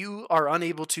 Like, if you are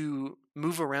unable to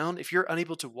move around, if you're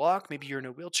unable to walk, maybe you're in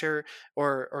a wheelchair,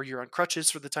 or you're on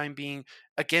crutches for the time being,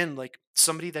 again, like,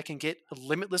 somebody that can get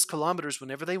limitless kilometers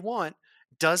whenever they want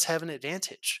does have an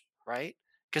advantage, right?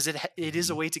 Because it is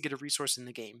a Hmm. way to get a resource in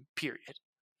the game, period.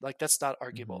 Like, that's not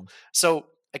arguable. Hmm. So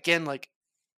again, like,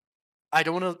 I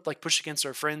don't want to like push against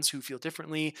our friends who feel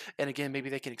differently. And again, maybe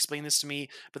they can explain this to me.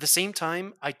 But at the same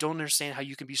time, I don't understand how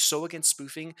you can be so against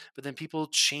spoofing, but then people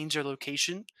change their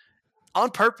location on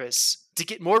purpose to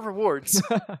get more rewards,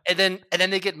 and then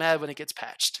they get mad when it gets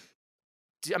patched.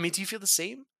 I mean, do you feel the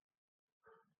same?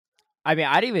 I mean,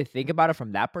 I didn't even think about it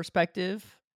from that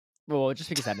perspective. Well, just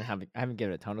because I haven't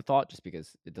given it a ton of thought, just because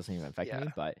it doesn't even affect Yeah, me.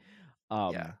 yeah.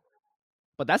 Um,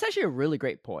 but that's actually a really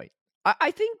great point.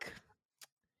 I think,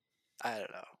 I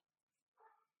don't know.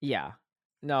 yeah,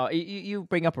 no, you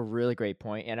bring up a really great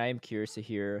point, and I am curious to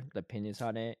hear the opinions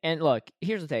on it. And look,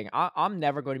 here's the thing: I'm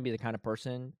never going to be the kind of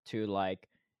person to like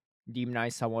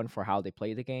demonize someone for how they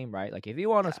play the game, right? Like, if you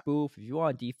want to Yeah, spoof, if you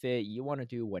want to defit, you want to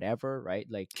do whatever, right?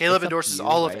 Like, Caleb it's up to endorses you,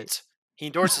 all of right? it. He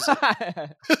endorses it.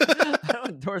 I don't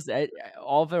endorse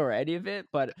all of it or any of it,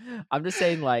 but I'm just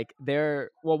saying, like, well,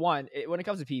 one, when it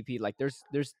comes to PvP, like, there's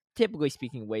typically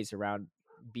speaking ways around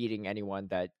beating anyone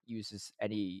that uses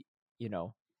any, you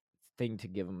know, thing to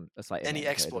give them a slight Any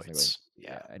advantage, right? It doesn't really, exploits?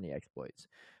 yeah, Yeah. any exploits.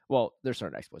 Well, there's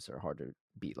certain exploits that are hard to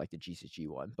beat, like the GCG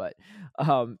one, but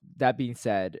that being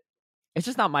said, it's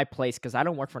just not my place because I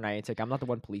don't work for Niantic. I'm not the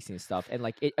one policing stuff. And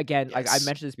like it again, like I Yes.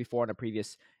 mentioned this before in a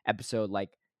previous episode, like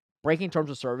breaking terms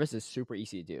of service is super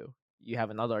easy to do. You have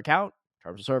another account,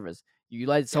 terms of service. You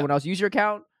let Yeah. someone else use your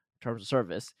account, terms of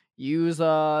service. You use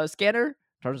a scanner,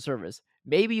 terms of service.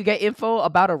 Maybe you get info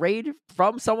about a raid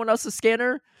from someone else's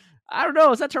scanner. I don't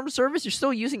know. Is that terms of service? You're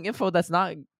still using info that's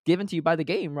not given to you by the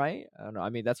game, right? I don't know. I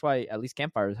mean, that's why at least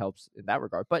Campfire helps in that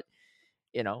regard. But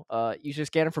use your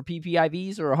scanner for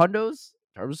PPIVs or hundos,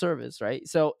 terms of service, right?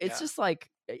 So it's Yeah. just like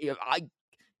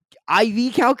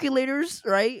IV calculators,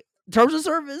 right? Terms of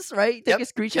service, right? Take a Yep.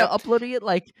 screenshot, Yep. uploading it,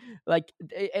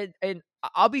 and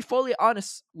I'll be fully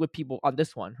honest with people on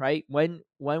this one, right? When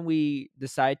we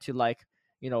decide to like,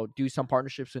 do some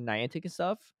partnerships with Niantic and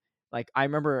stuff, like I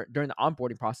remember during the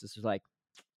onboarding process, it was like,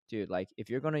 dude, like if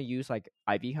you're gonna use like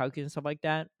IV calculators and stuff like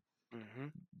that, Hmm.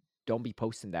 don't be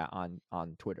posting that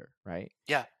on Twitter, right?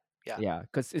 Yeah. Yeah. Yeah,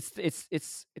 because it's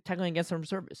technically against terms of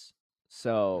service.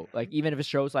 So like Hmm. even if it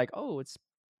shows like, oh, it's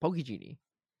Pokegenie,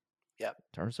 Yep.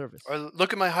 term of service. Or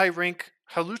look at my high rank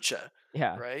Halucha,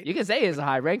 Yeah, right? you can say it's a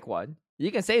high rank one.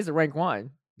 You can say it's a rank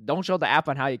one. Don't show the app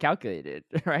on how you calculate it,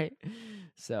 right?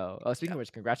 So speaking Yeah. of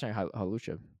which, congrats on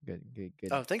Halusha. Good,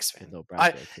 Oh, thanks, good man. little brag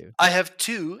I there too. I have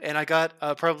two, and I got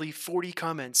probably 40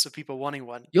 comments of people wanting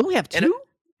one, You only have and two?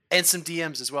 and some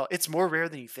DMs as well. It's more rare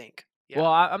than you think. Well,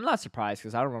 Yeah. I'm not surprised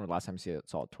because I don't remember the last time I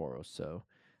saw Tauros, so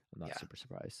I'm not Yeah. super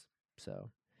surprised.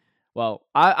 So, well,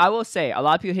 I will say a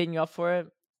lot of people hitting you up for it.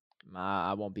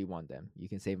 I won't be one of them. You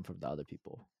can save them from the other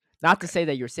people. Not to Okay. say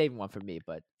that you're saving one from me,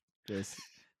 but just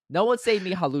no one saved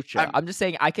me Halucha. I'm I'm just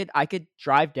saying I could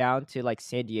drive down to like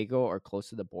San Diego or close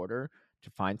to the border to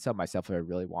find some myself if I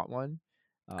really want one.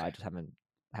 I okay. just haven't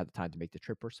had the time to make the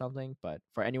trip or something. But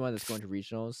for anyone that's going to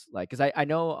regionals, like, because I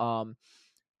know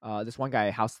this one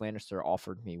guy House Lannister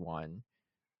offered me one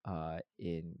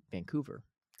in Vancouver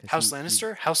because House he's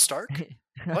Lannister, House Stark.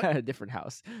 What? a different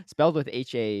house, spelled with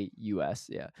Haus.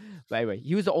 Yeah, but anyway,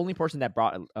 he was the only person that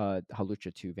brought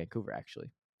Halucha to Vancouver. Actually,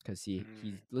 because he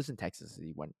lives in Texas.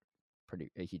 He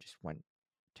just went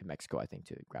to Mexico, I think,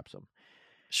 to grab some.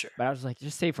 Sure. But I was like,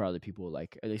 just save for other people.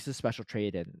 Like, at least a special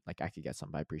trade, and like I could get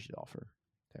some. I appreciate the offer.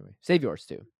 Anyway, save yours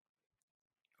too.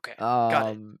 Okay.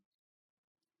 Got it.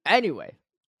 Anyway,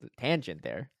 the tangent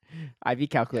there. IV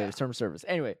calculator, Yeah. term service.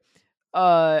 Anyway,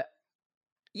 yeah,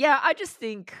 I just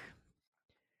think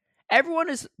everyone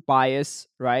is biased,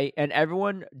 right? And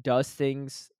everyone does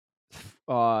things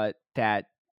that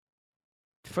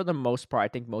for the most part, I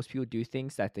think most people do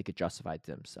things that they could justify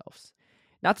to themselves.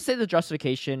 Not to say the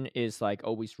justification is like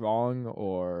always wrong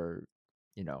or,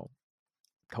 you know,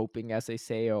 coping, as they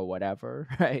say, or whatever,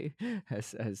 right?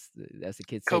 As the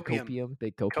kids say, Copium.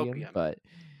 big copium. But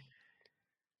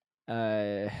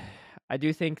I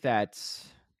do think that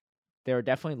there are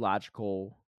definitely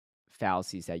logical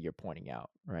fallacies that you're pointing out,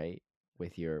 right?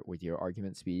 With your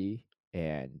argument, Speedy.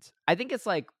 And I think it's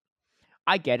like,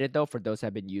 I get it though, for those that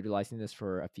have been utilizing this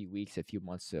for a few weeks, a few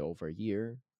months to over a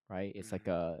year, right? It's like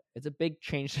it's a big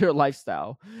change to their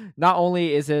lifestyle. Not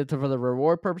only is it for the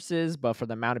reward purposes, but for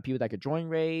the amount of people that could join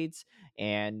raids,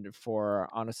 and for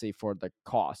honestly for the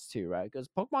cost too, right? Because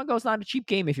Pokemon Go is not a cheap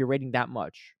game if you're raiding that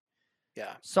much.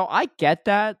 Yeah. So I get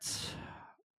that.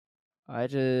 I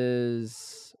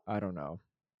don't know.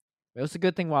 It was a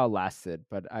good thing while it lasted,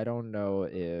 but I don't know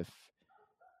if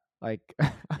like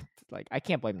like I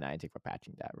can't blame Niantic for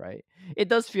patching that, right? It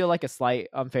does feel like a slight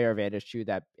unfair advantage too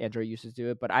that Android users do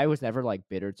it, but I was never like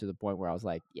bitter to the point where I was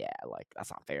like, yeah, like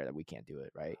that's not fair that we can't do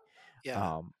it, right?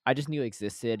 Yeah. I just knew it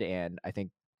existed, and I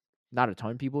think not a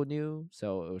ton of people knew,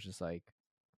 so it was just like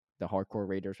the hardcore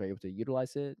raiders were able to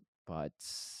utilize it. But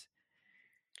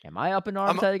am I up in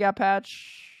arms that it got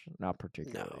patched? Not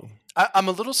particularly. No. I'm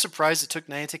a little surprised it took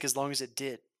Niantic as long as it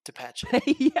did to patch it.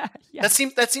 yeah.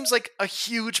 That seems like a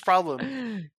huge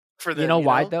problem for them. You know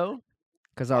why though?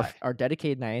 Because Why? our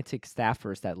dedicated Niantic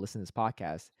staffers that listen to this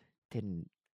podcast didn't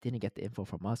get the info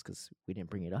from us because we didn't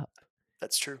bring it up.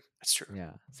 That's true. That's true.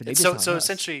 Yeah. So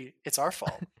essentially, it's our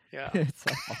fault. Yeah. It's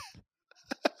our fault.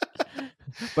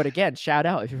 But again, shout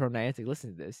out if you're from Niantic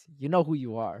listening to this. You know who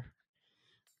you are.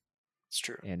 It's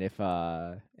true. And if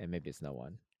and maybe it's no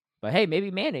one. But hey, maybe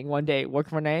Manning one day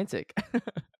working for Niantic.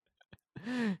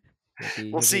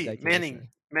 We'll see. Manning,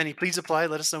 please apply.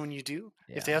 Let us know when you do.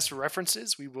 Yeah. If they ask for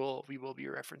references, we will be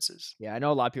your references. Yeah, I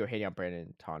know a lot of people are hating on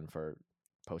Brandon Ton for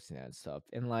posting that and stuff.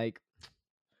 And like,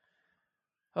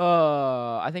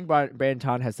 I think Brandon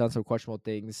Ton has done some questionable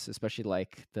things, especially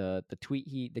like the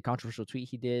controversial tweet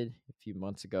he did a few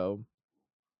months ago.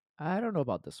 I don't know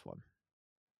about this one.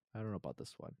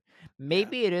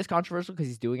 Maybe it is controversial because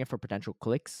he's doing it for potential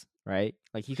clicks, right?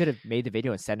 Like he could have made the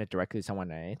video and sent it directly to someone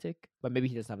on Niantic, but maybe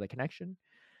he doesn't have the connection.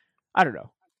 I don't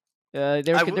know.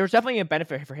 There's definitely a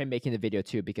benefit for him making the video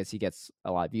too, because he gets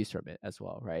a lot of views from it as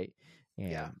well, right?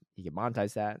 And he can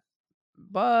monetize that.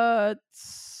 But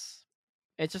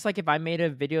it's just like if I made a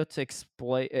video to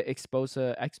expose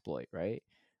a exploit, right?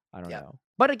 I don't know.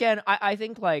 But again, I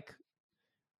think like,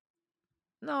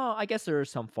 no, I guess there is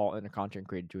some fault in the content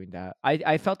creator doing that.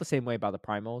 I felt the same way about the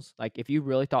primals. Like, if you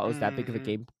really thought it was that big of a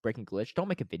game-breaking glitch, don't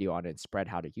make a video on it and spread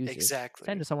how to use it. Exactly.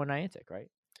 Send it to someone Niantic, right?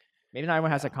 Maybe not everyone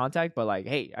has a contact, but like,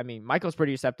 hey, I mean, Michael's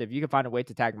pretty receptive. You can find a way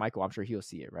to tag Michael. I'm sure he'll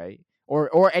see it, right?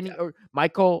 Or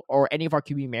Michael or any of our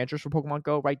QB managers for Pokemon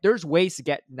Go, right? There's ways to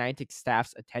get Niantic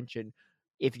staff's attention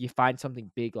if you find something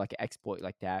big like an exploit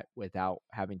like that without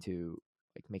having to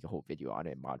like make a whole video on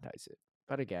it and monetize it.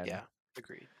 But again,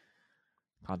 agreed.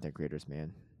 Content creators,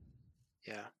 man.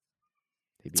 Yeah.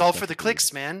 It's all for the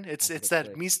clicks, man. It's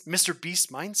that Mr.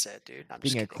 Beast mindset, dude.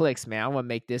 Speaking of clicks, man, I want to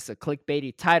make this a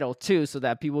clickbaity title too, so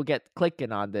that people get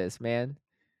clicking on this, man.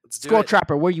 Let's do Squirrel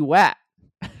Trapper, where you at?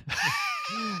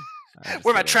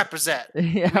 Where my trappers at?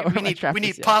 Yeah, we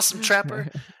need Possum Trapper,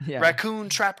 Raccoon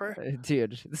Trapper.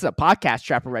 Dude, this is a podcast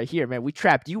trapper right here, man. We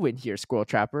trapped you in here, Squirrel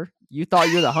Trapper. You thought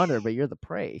you're the hunter, but you're the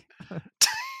prey.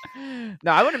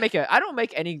 No, I don't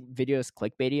make any videos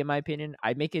clickbaity in my opinion.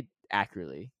 I make it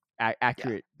accurate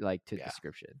like to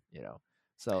description, you know.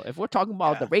 So if we're talking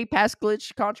about the raid pass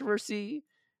glitch controversy,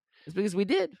 it's because we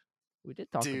did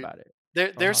talk about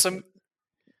it. There's some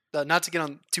not to get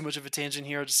on too much of a tangent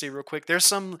here, I'll just say real quick. There's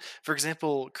some, for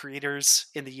example, creators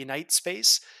in the Unite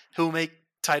space who make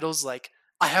titles like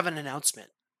 "I have an announcement,"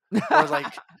 or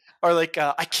like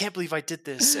I can't believe I did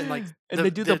this, and like they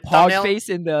do the pog face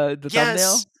in the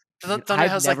thumbnail. The thumbnail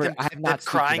has like them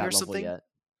crying or something. Yet.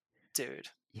 Dude.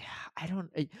 Yeah, I don't.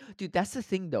 Dude, that's the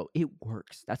thing though. It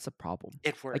works. That's the problem.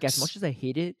 It works. Like as much as I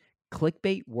hate it,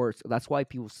 clickbait works. That's why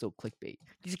people still clickbait,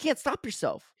 because you can't stop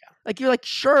yourself. Yeah. Like you're like,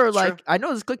 sure, it's like true. I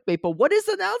know this clickbait, but what is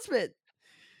the announcement?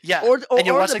 Yeah, and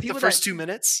you watch like the first 2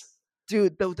 minutes.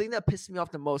 Dude, the thing that pisses me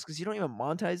off the most, because you don't even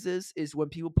monetize this, is when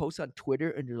people post on Twitter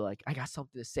and you're like, I got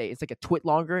something to say. It's like a twit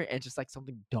longer and just like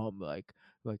something dumb, like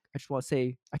I just want to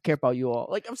say I care about you all.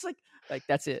 Like I'm just like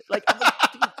that's it. Like I'm like,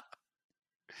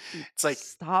 dude, It's like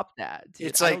stop that, dude.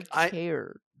 it's I like don't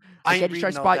care. I I ain't get you try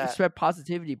reading to all that. spread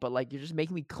positivity, but like you're just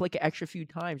making me click an extra few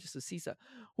times just to see some.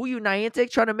 Who you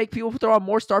Niantic trying to make people throw on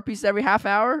more star pieces every half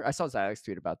hour? I saw Zylex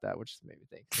tweet about that, which just made me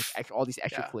think like all these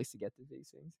extra Yeah. clicks to get to these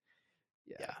things.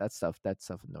 Yeah, Yeah. that stuff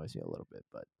annoys me a little bit,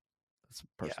 but that's a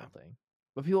personal Yeah. thing.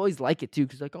 But people always like it too,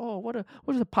 because like, oh, what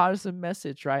a positive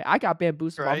message, right? I got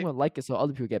bamboozled, but I'm Right. gonna like it so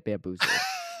other people get bamboozled.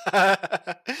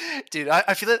 Dude,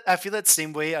 I feel that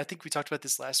same way. I think we talked about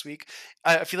this last week.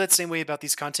 I feel that same way about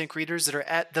these content creators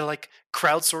that they're like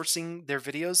crowdsourcing their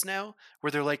videos now,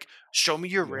 where they're like, show me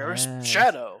your rarest Yes.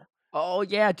 shadow. Oh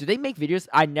yeah, do they make videos?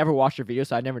 I never watch their videos,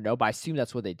 so I never know. But I assume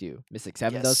that's what they do. Mystic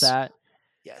 7 does Yes. that.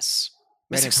 Yes.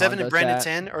 Brandon Mystic Kahn 7 and does Brandon that.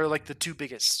 10 are like the two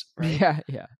biggest, right?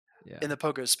 Yeah. In the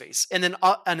Pogo space. And then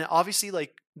obviously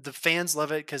like the fans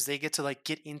love it because they get to like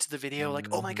get into the video like,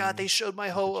 oh my god, they showed my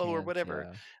There's a Ho-Oh or chance, whatever.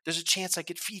 yeah. There's a chance I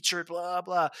get featured, blah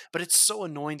blah. But it's so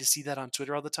annoying to see that on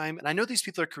Twitter all the time. And I know these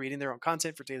people are creating their own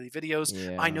content for daily videos.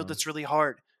 I know Yeah. that's really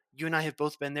hard. You and I have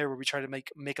both been there where we try to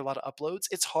make a lot of uploads.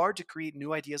 It's hard to create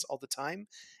new ideas all the time.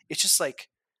 It's just like,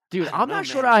 Dude, I don't I'm know, not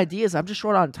short on man. ideas. I'm just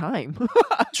short on time.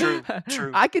 True.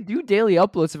 I could do daily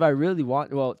uploads if I really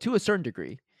want. Well, to a certain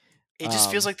degree. It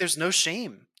just feels like there's no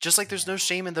shame. Just like there's no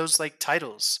shame in those like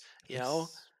titles, you know?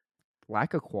 It's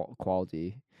lack of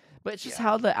quality, but it's just Yeah.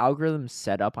 how the algorithm's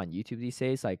set up on YouTube these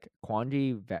days. Like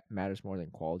quantity matters more than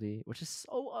quality, which is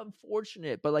so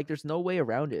unfortunate. But like, there's no way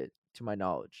around it, to my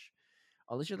knowledge,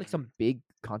 unless you're like Mhm. some big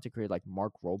content creator like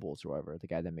Mark Robles or whatever, the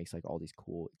guy that makes like all these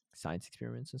cool science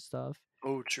experiments and stuff.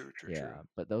 Oh, true. Yeah,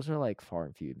 but those are like far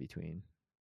and few in between.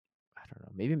 I don't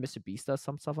know. Maybe Mr. Beast does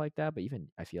some stuff like that, but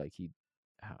even I feel like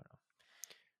I don't know.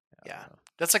 Yeah.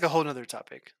 That's like a whole nother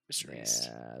topic, Mr. Beast.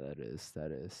 Yeah,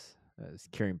 that is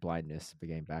curing blindness, but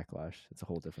getting backlash. It's a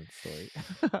whole different story.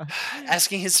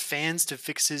 Asking his fans to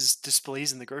fix his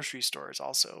displays in the grocery store is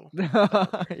also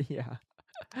Yeah.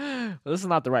 Well, this is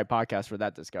not the right podcast for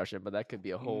that discussion, but that could be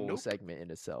a whole Nope. segment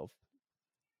in itself.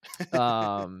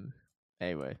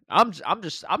 Anyway, I'm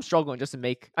struggling just to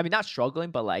make. I mean, not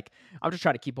struggling, but like I'm just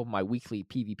trying to keep up my weekly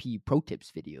PvP pro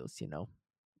tips videos.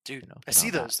 Dude, I but see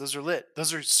not that. those. Those are lit.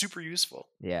 Those are super useful.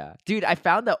 Yeah, dude, I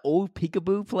found the old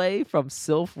Peekaboo play from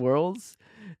Sylph Worlds.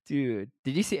 Dude,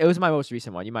 did you see? It was my most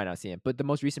recent one. You might not see it, but the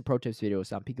most recent pro tips video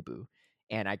was on Peekaboo,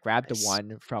 and I grabbed the Nice.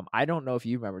 one from. I don't know if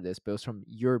you remember this, but it was from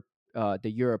Europe, the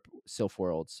Europe Sylph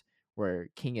Worlds, where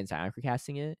King and Zion were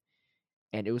casting it,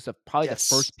 and it was probably the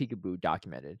first Peekaboo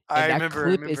documented. And I that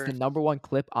remember. clip is the #1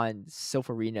 clip on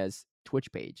Sylph Arena's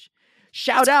Twitch page.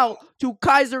 Shout out to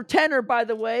Kaiser Tenor, by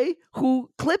the way,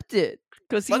 who clipped it.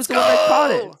 Because he was the one that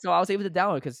caught it. So I was able to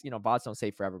download it because, bots don't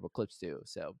save forever, but clips do.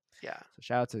 So yeah. So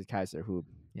shout out to Kaiser who,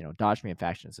 dodged me in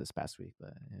factions this past week,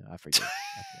 but I forget.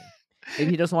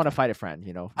 Maybe he doesn't want to fight a friend,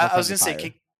 I was gonna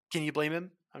say, can you blame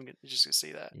him? I'm just gonna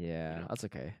say that. Yeah, that's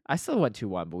okay. I still went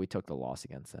 2-1, but we took the loss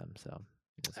against them, so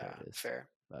that's what it is. Fair.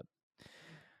 But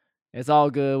it's all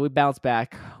good. We bounce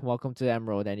back. Welcome to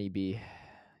Emerald NEB.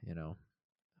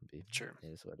 Sure. It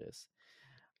is what it is.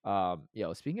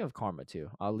 Speaking of karma too,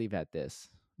 I'll leave at this.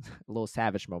 A little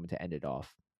savage moment to end it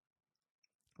off.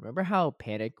 Remember how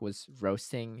Panic was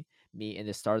roasting me in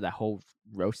the start of that whole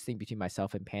roasting between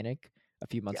myself and Panic a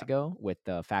few months ago with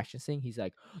the factions thing? He's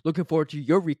like, looking forward to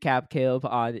your recap, Caleb,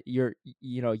 on your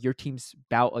team's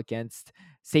bout against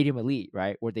Stadium Elite,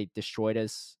 right? Where they destroyed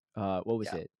us. What was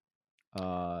it?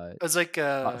 It was like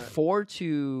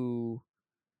 4-13,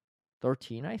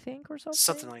 I think, or something.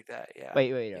 Something like that. Yeah.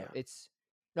 Wait. No. It's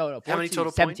no. How many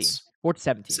total 17. points?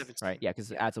 4-17. Right? Yeah,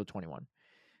 because it adds up 21.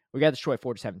 We got destroyed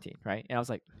 4-17, right? And I was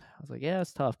like, yeah,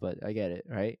 it's tough, but I get it,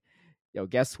 right? Yo,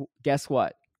 guess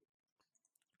what?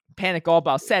 Panic all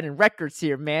about setting records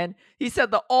here, man. He said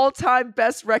the all-time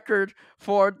best record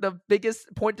for the biggest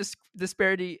point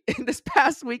disparity in this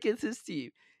past week is his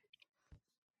team.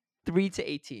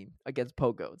 3-18 against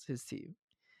Pogos, his team.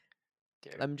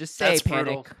 Dude, let me just say, Panic.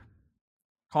 Brutal.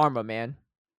 Karma, man.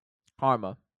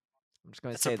 Karma. I'm just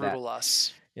going to say that. That's a brutal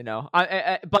loss.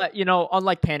 But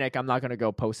unlike Panic, I'm not gonna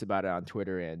go post about it on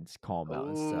Twitter and call him out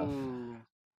and stuff.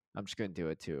 I'm just gonna do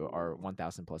it to our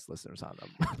 1,000 plus listeners on them.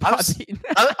 I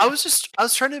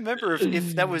was trying to remember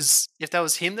if that was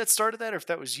him that started that or if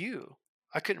that was you.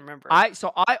 I couldn't remember.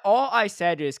 All I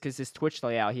said is because his Twitch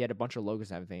layout, he had a bunch of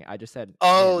logos and everything. I just said,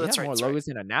 oh, that's right. More that's logos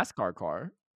right. in a NASCAR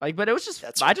car. Like, but it was just,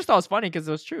 I just thought it was funny because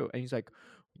it was true. And he's like,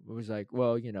 It was like,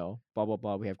 well, blah blah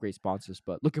blah. We have great sponsors,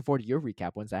 but looking forward to your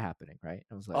recap. When's that happening, right?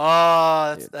 I was like,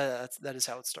 Oh, dude. that is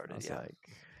how it I started. was Yeah. like,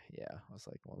 yeah. I was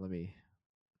like, well,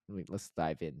 let's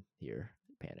dive in here.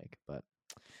 Panic, but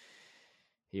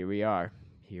here we are.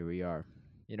 Here we are.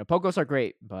 Pokos are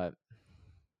great, but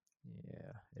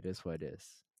yeah, it is what it is.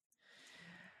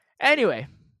 Anyway,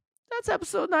 that's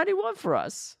episode 91 for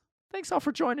us. Thanks all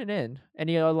for joining in.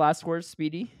 Any other last words,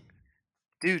 Speedy?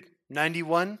 Dude,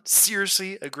 91,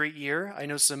 seriously a great year. I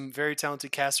know some very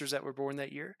talented casters that were born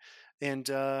that year. And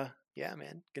yeah,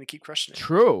 man, gonna keep crushing it.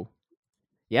 True.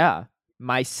 Yeah.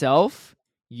 Myself,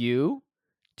 you,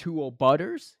 Two Old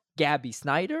Butters, Gabby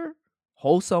Snyder,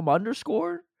 Wholesome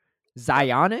 _,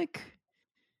 Zionic,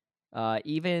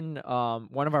 even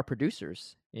one of our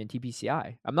producers in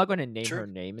TPCI. I'm not going to name her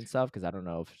name and stuff because I don't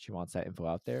know if she wants that info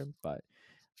out there, but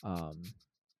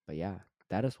yeah,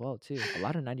 that as well too. A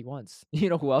lot of 91s. You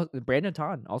know who else? Brandon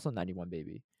Ton, also 91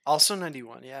 baby. Also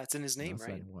 91. Yeah, it's in his name, also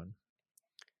right? 91.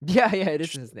 Yeah, it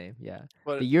is in his name. Yeah,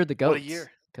 the year of the goats. What a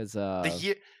year! Because the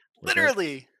year,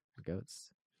 literally, the goats.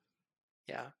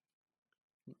 Yeah,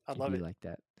 I love it. Like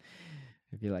that.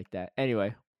 If you like that.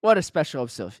 Anyway, what a special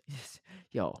episode.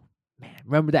 Yo, man,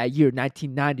 remember that year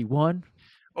 1991?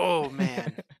 Oh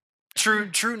man. True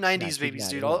 90s babies,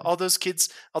 dude. All those kids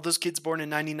born in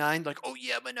 99, like, oh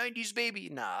yeah, my 90s baby.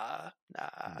 Nah.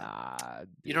 Dude.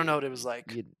 You don't know what it was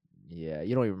like. You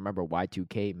don't even remember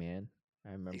Y2K, man.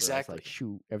 I remember exactly. I was like,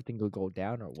 shoot, everything will go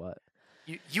down or what?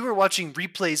 You were watching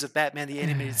replays of Batman the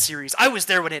Animated Series. I was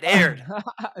there when it aired.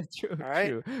 True, all right?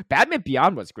 True. Batman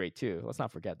Beyond was great too. Let's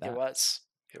not forget that. It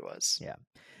was. Yeah.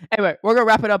 Anyway, we're gonna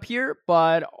wrap it up here,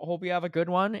 but hope you have a good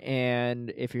one.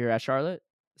 And if you're at Charlotte,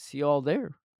 see you all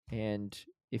there. And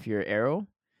if you're Arrow,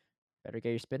 better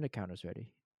get your spin counters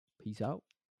ready. Peace out.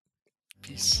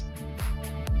 Peace.